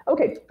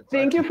 Okay,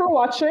 thank you for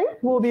watching.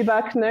 We'll be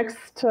back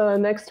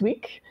next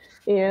week.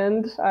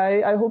 And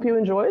I hope you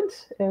enjoyed,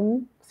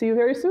 and see you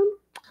very soon.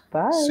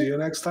 Bye. See you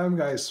next time,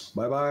 guys.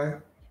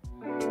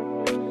 Bye-bye.